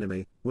to the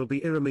enemy, will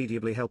be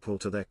irremediably helpful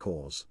to their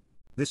cause.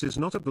 This is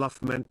not a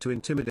bluff meant to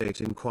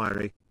intimidate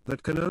inquiry,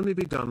 that can only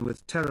be done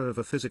with terror of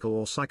a physical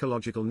or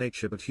psychological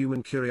nature, but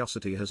human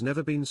curiosity has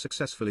never been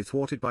successfully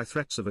thwarted by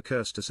threats of a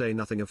curse, to say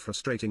nothing of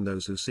frustrating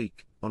those who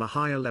seek, on a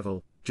higher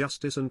level,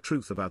 justice and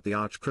truth about the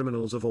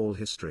arch-criminals of all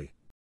history.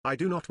 I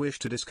do not wish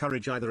to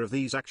discourage either of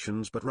these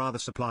actions, but rather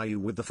supply you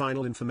with the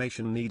final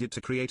information needed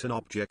to create an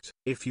object,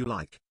 if you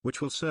like,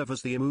 which will serve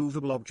as the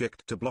immovable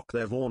object to block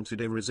their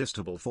vaunted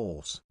irresistible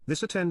force.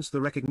 This attends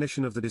the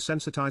recognition of the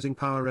desensitizing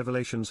power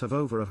revelations have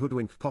over a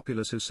hoodwinked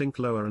populace who sink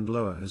lower and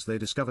lower as they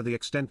discover the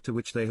extent to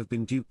which they have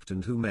been duped,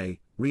 and who may,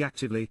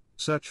 reactively,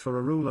 search for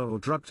a ruler or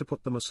drug to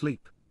put them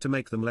asleep, to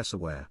make them less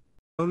aware.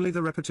 Only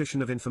the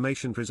repetition of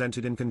information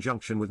presented in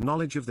conjunction with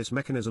knowledge of this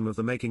mechanism of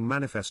the making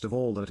manifest of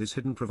all that is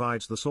hidden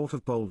provides the sort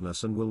of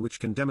boldness and will which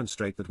can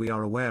demonstrate that we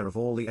are aware of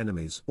all the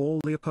enemies, all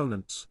the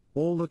opponents,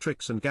 all the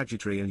tricks and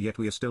gadgetry, and yet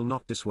we are still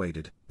not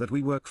dissuaded, that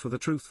we work for the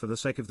truth for the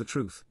sake of the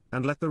truth,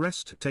 and let the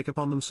rest take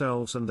upon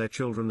themselves and their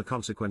children the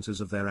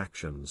consequences of their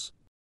actions.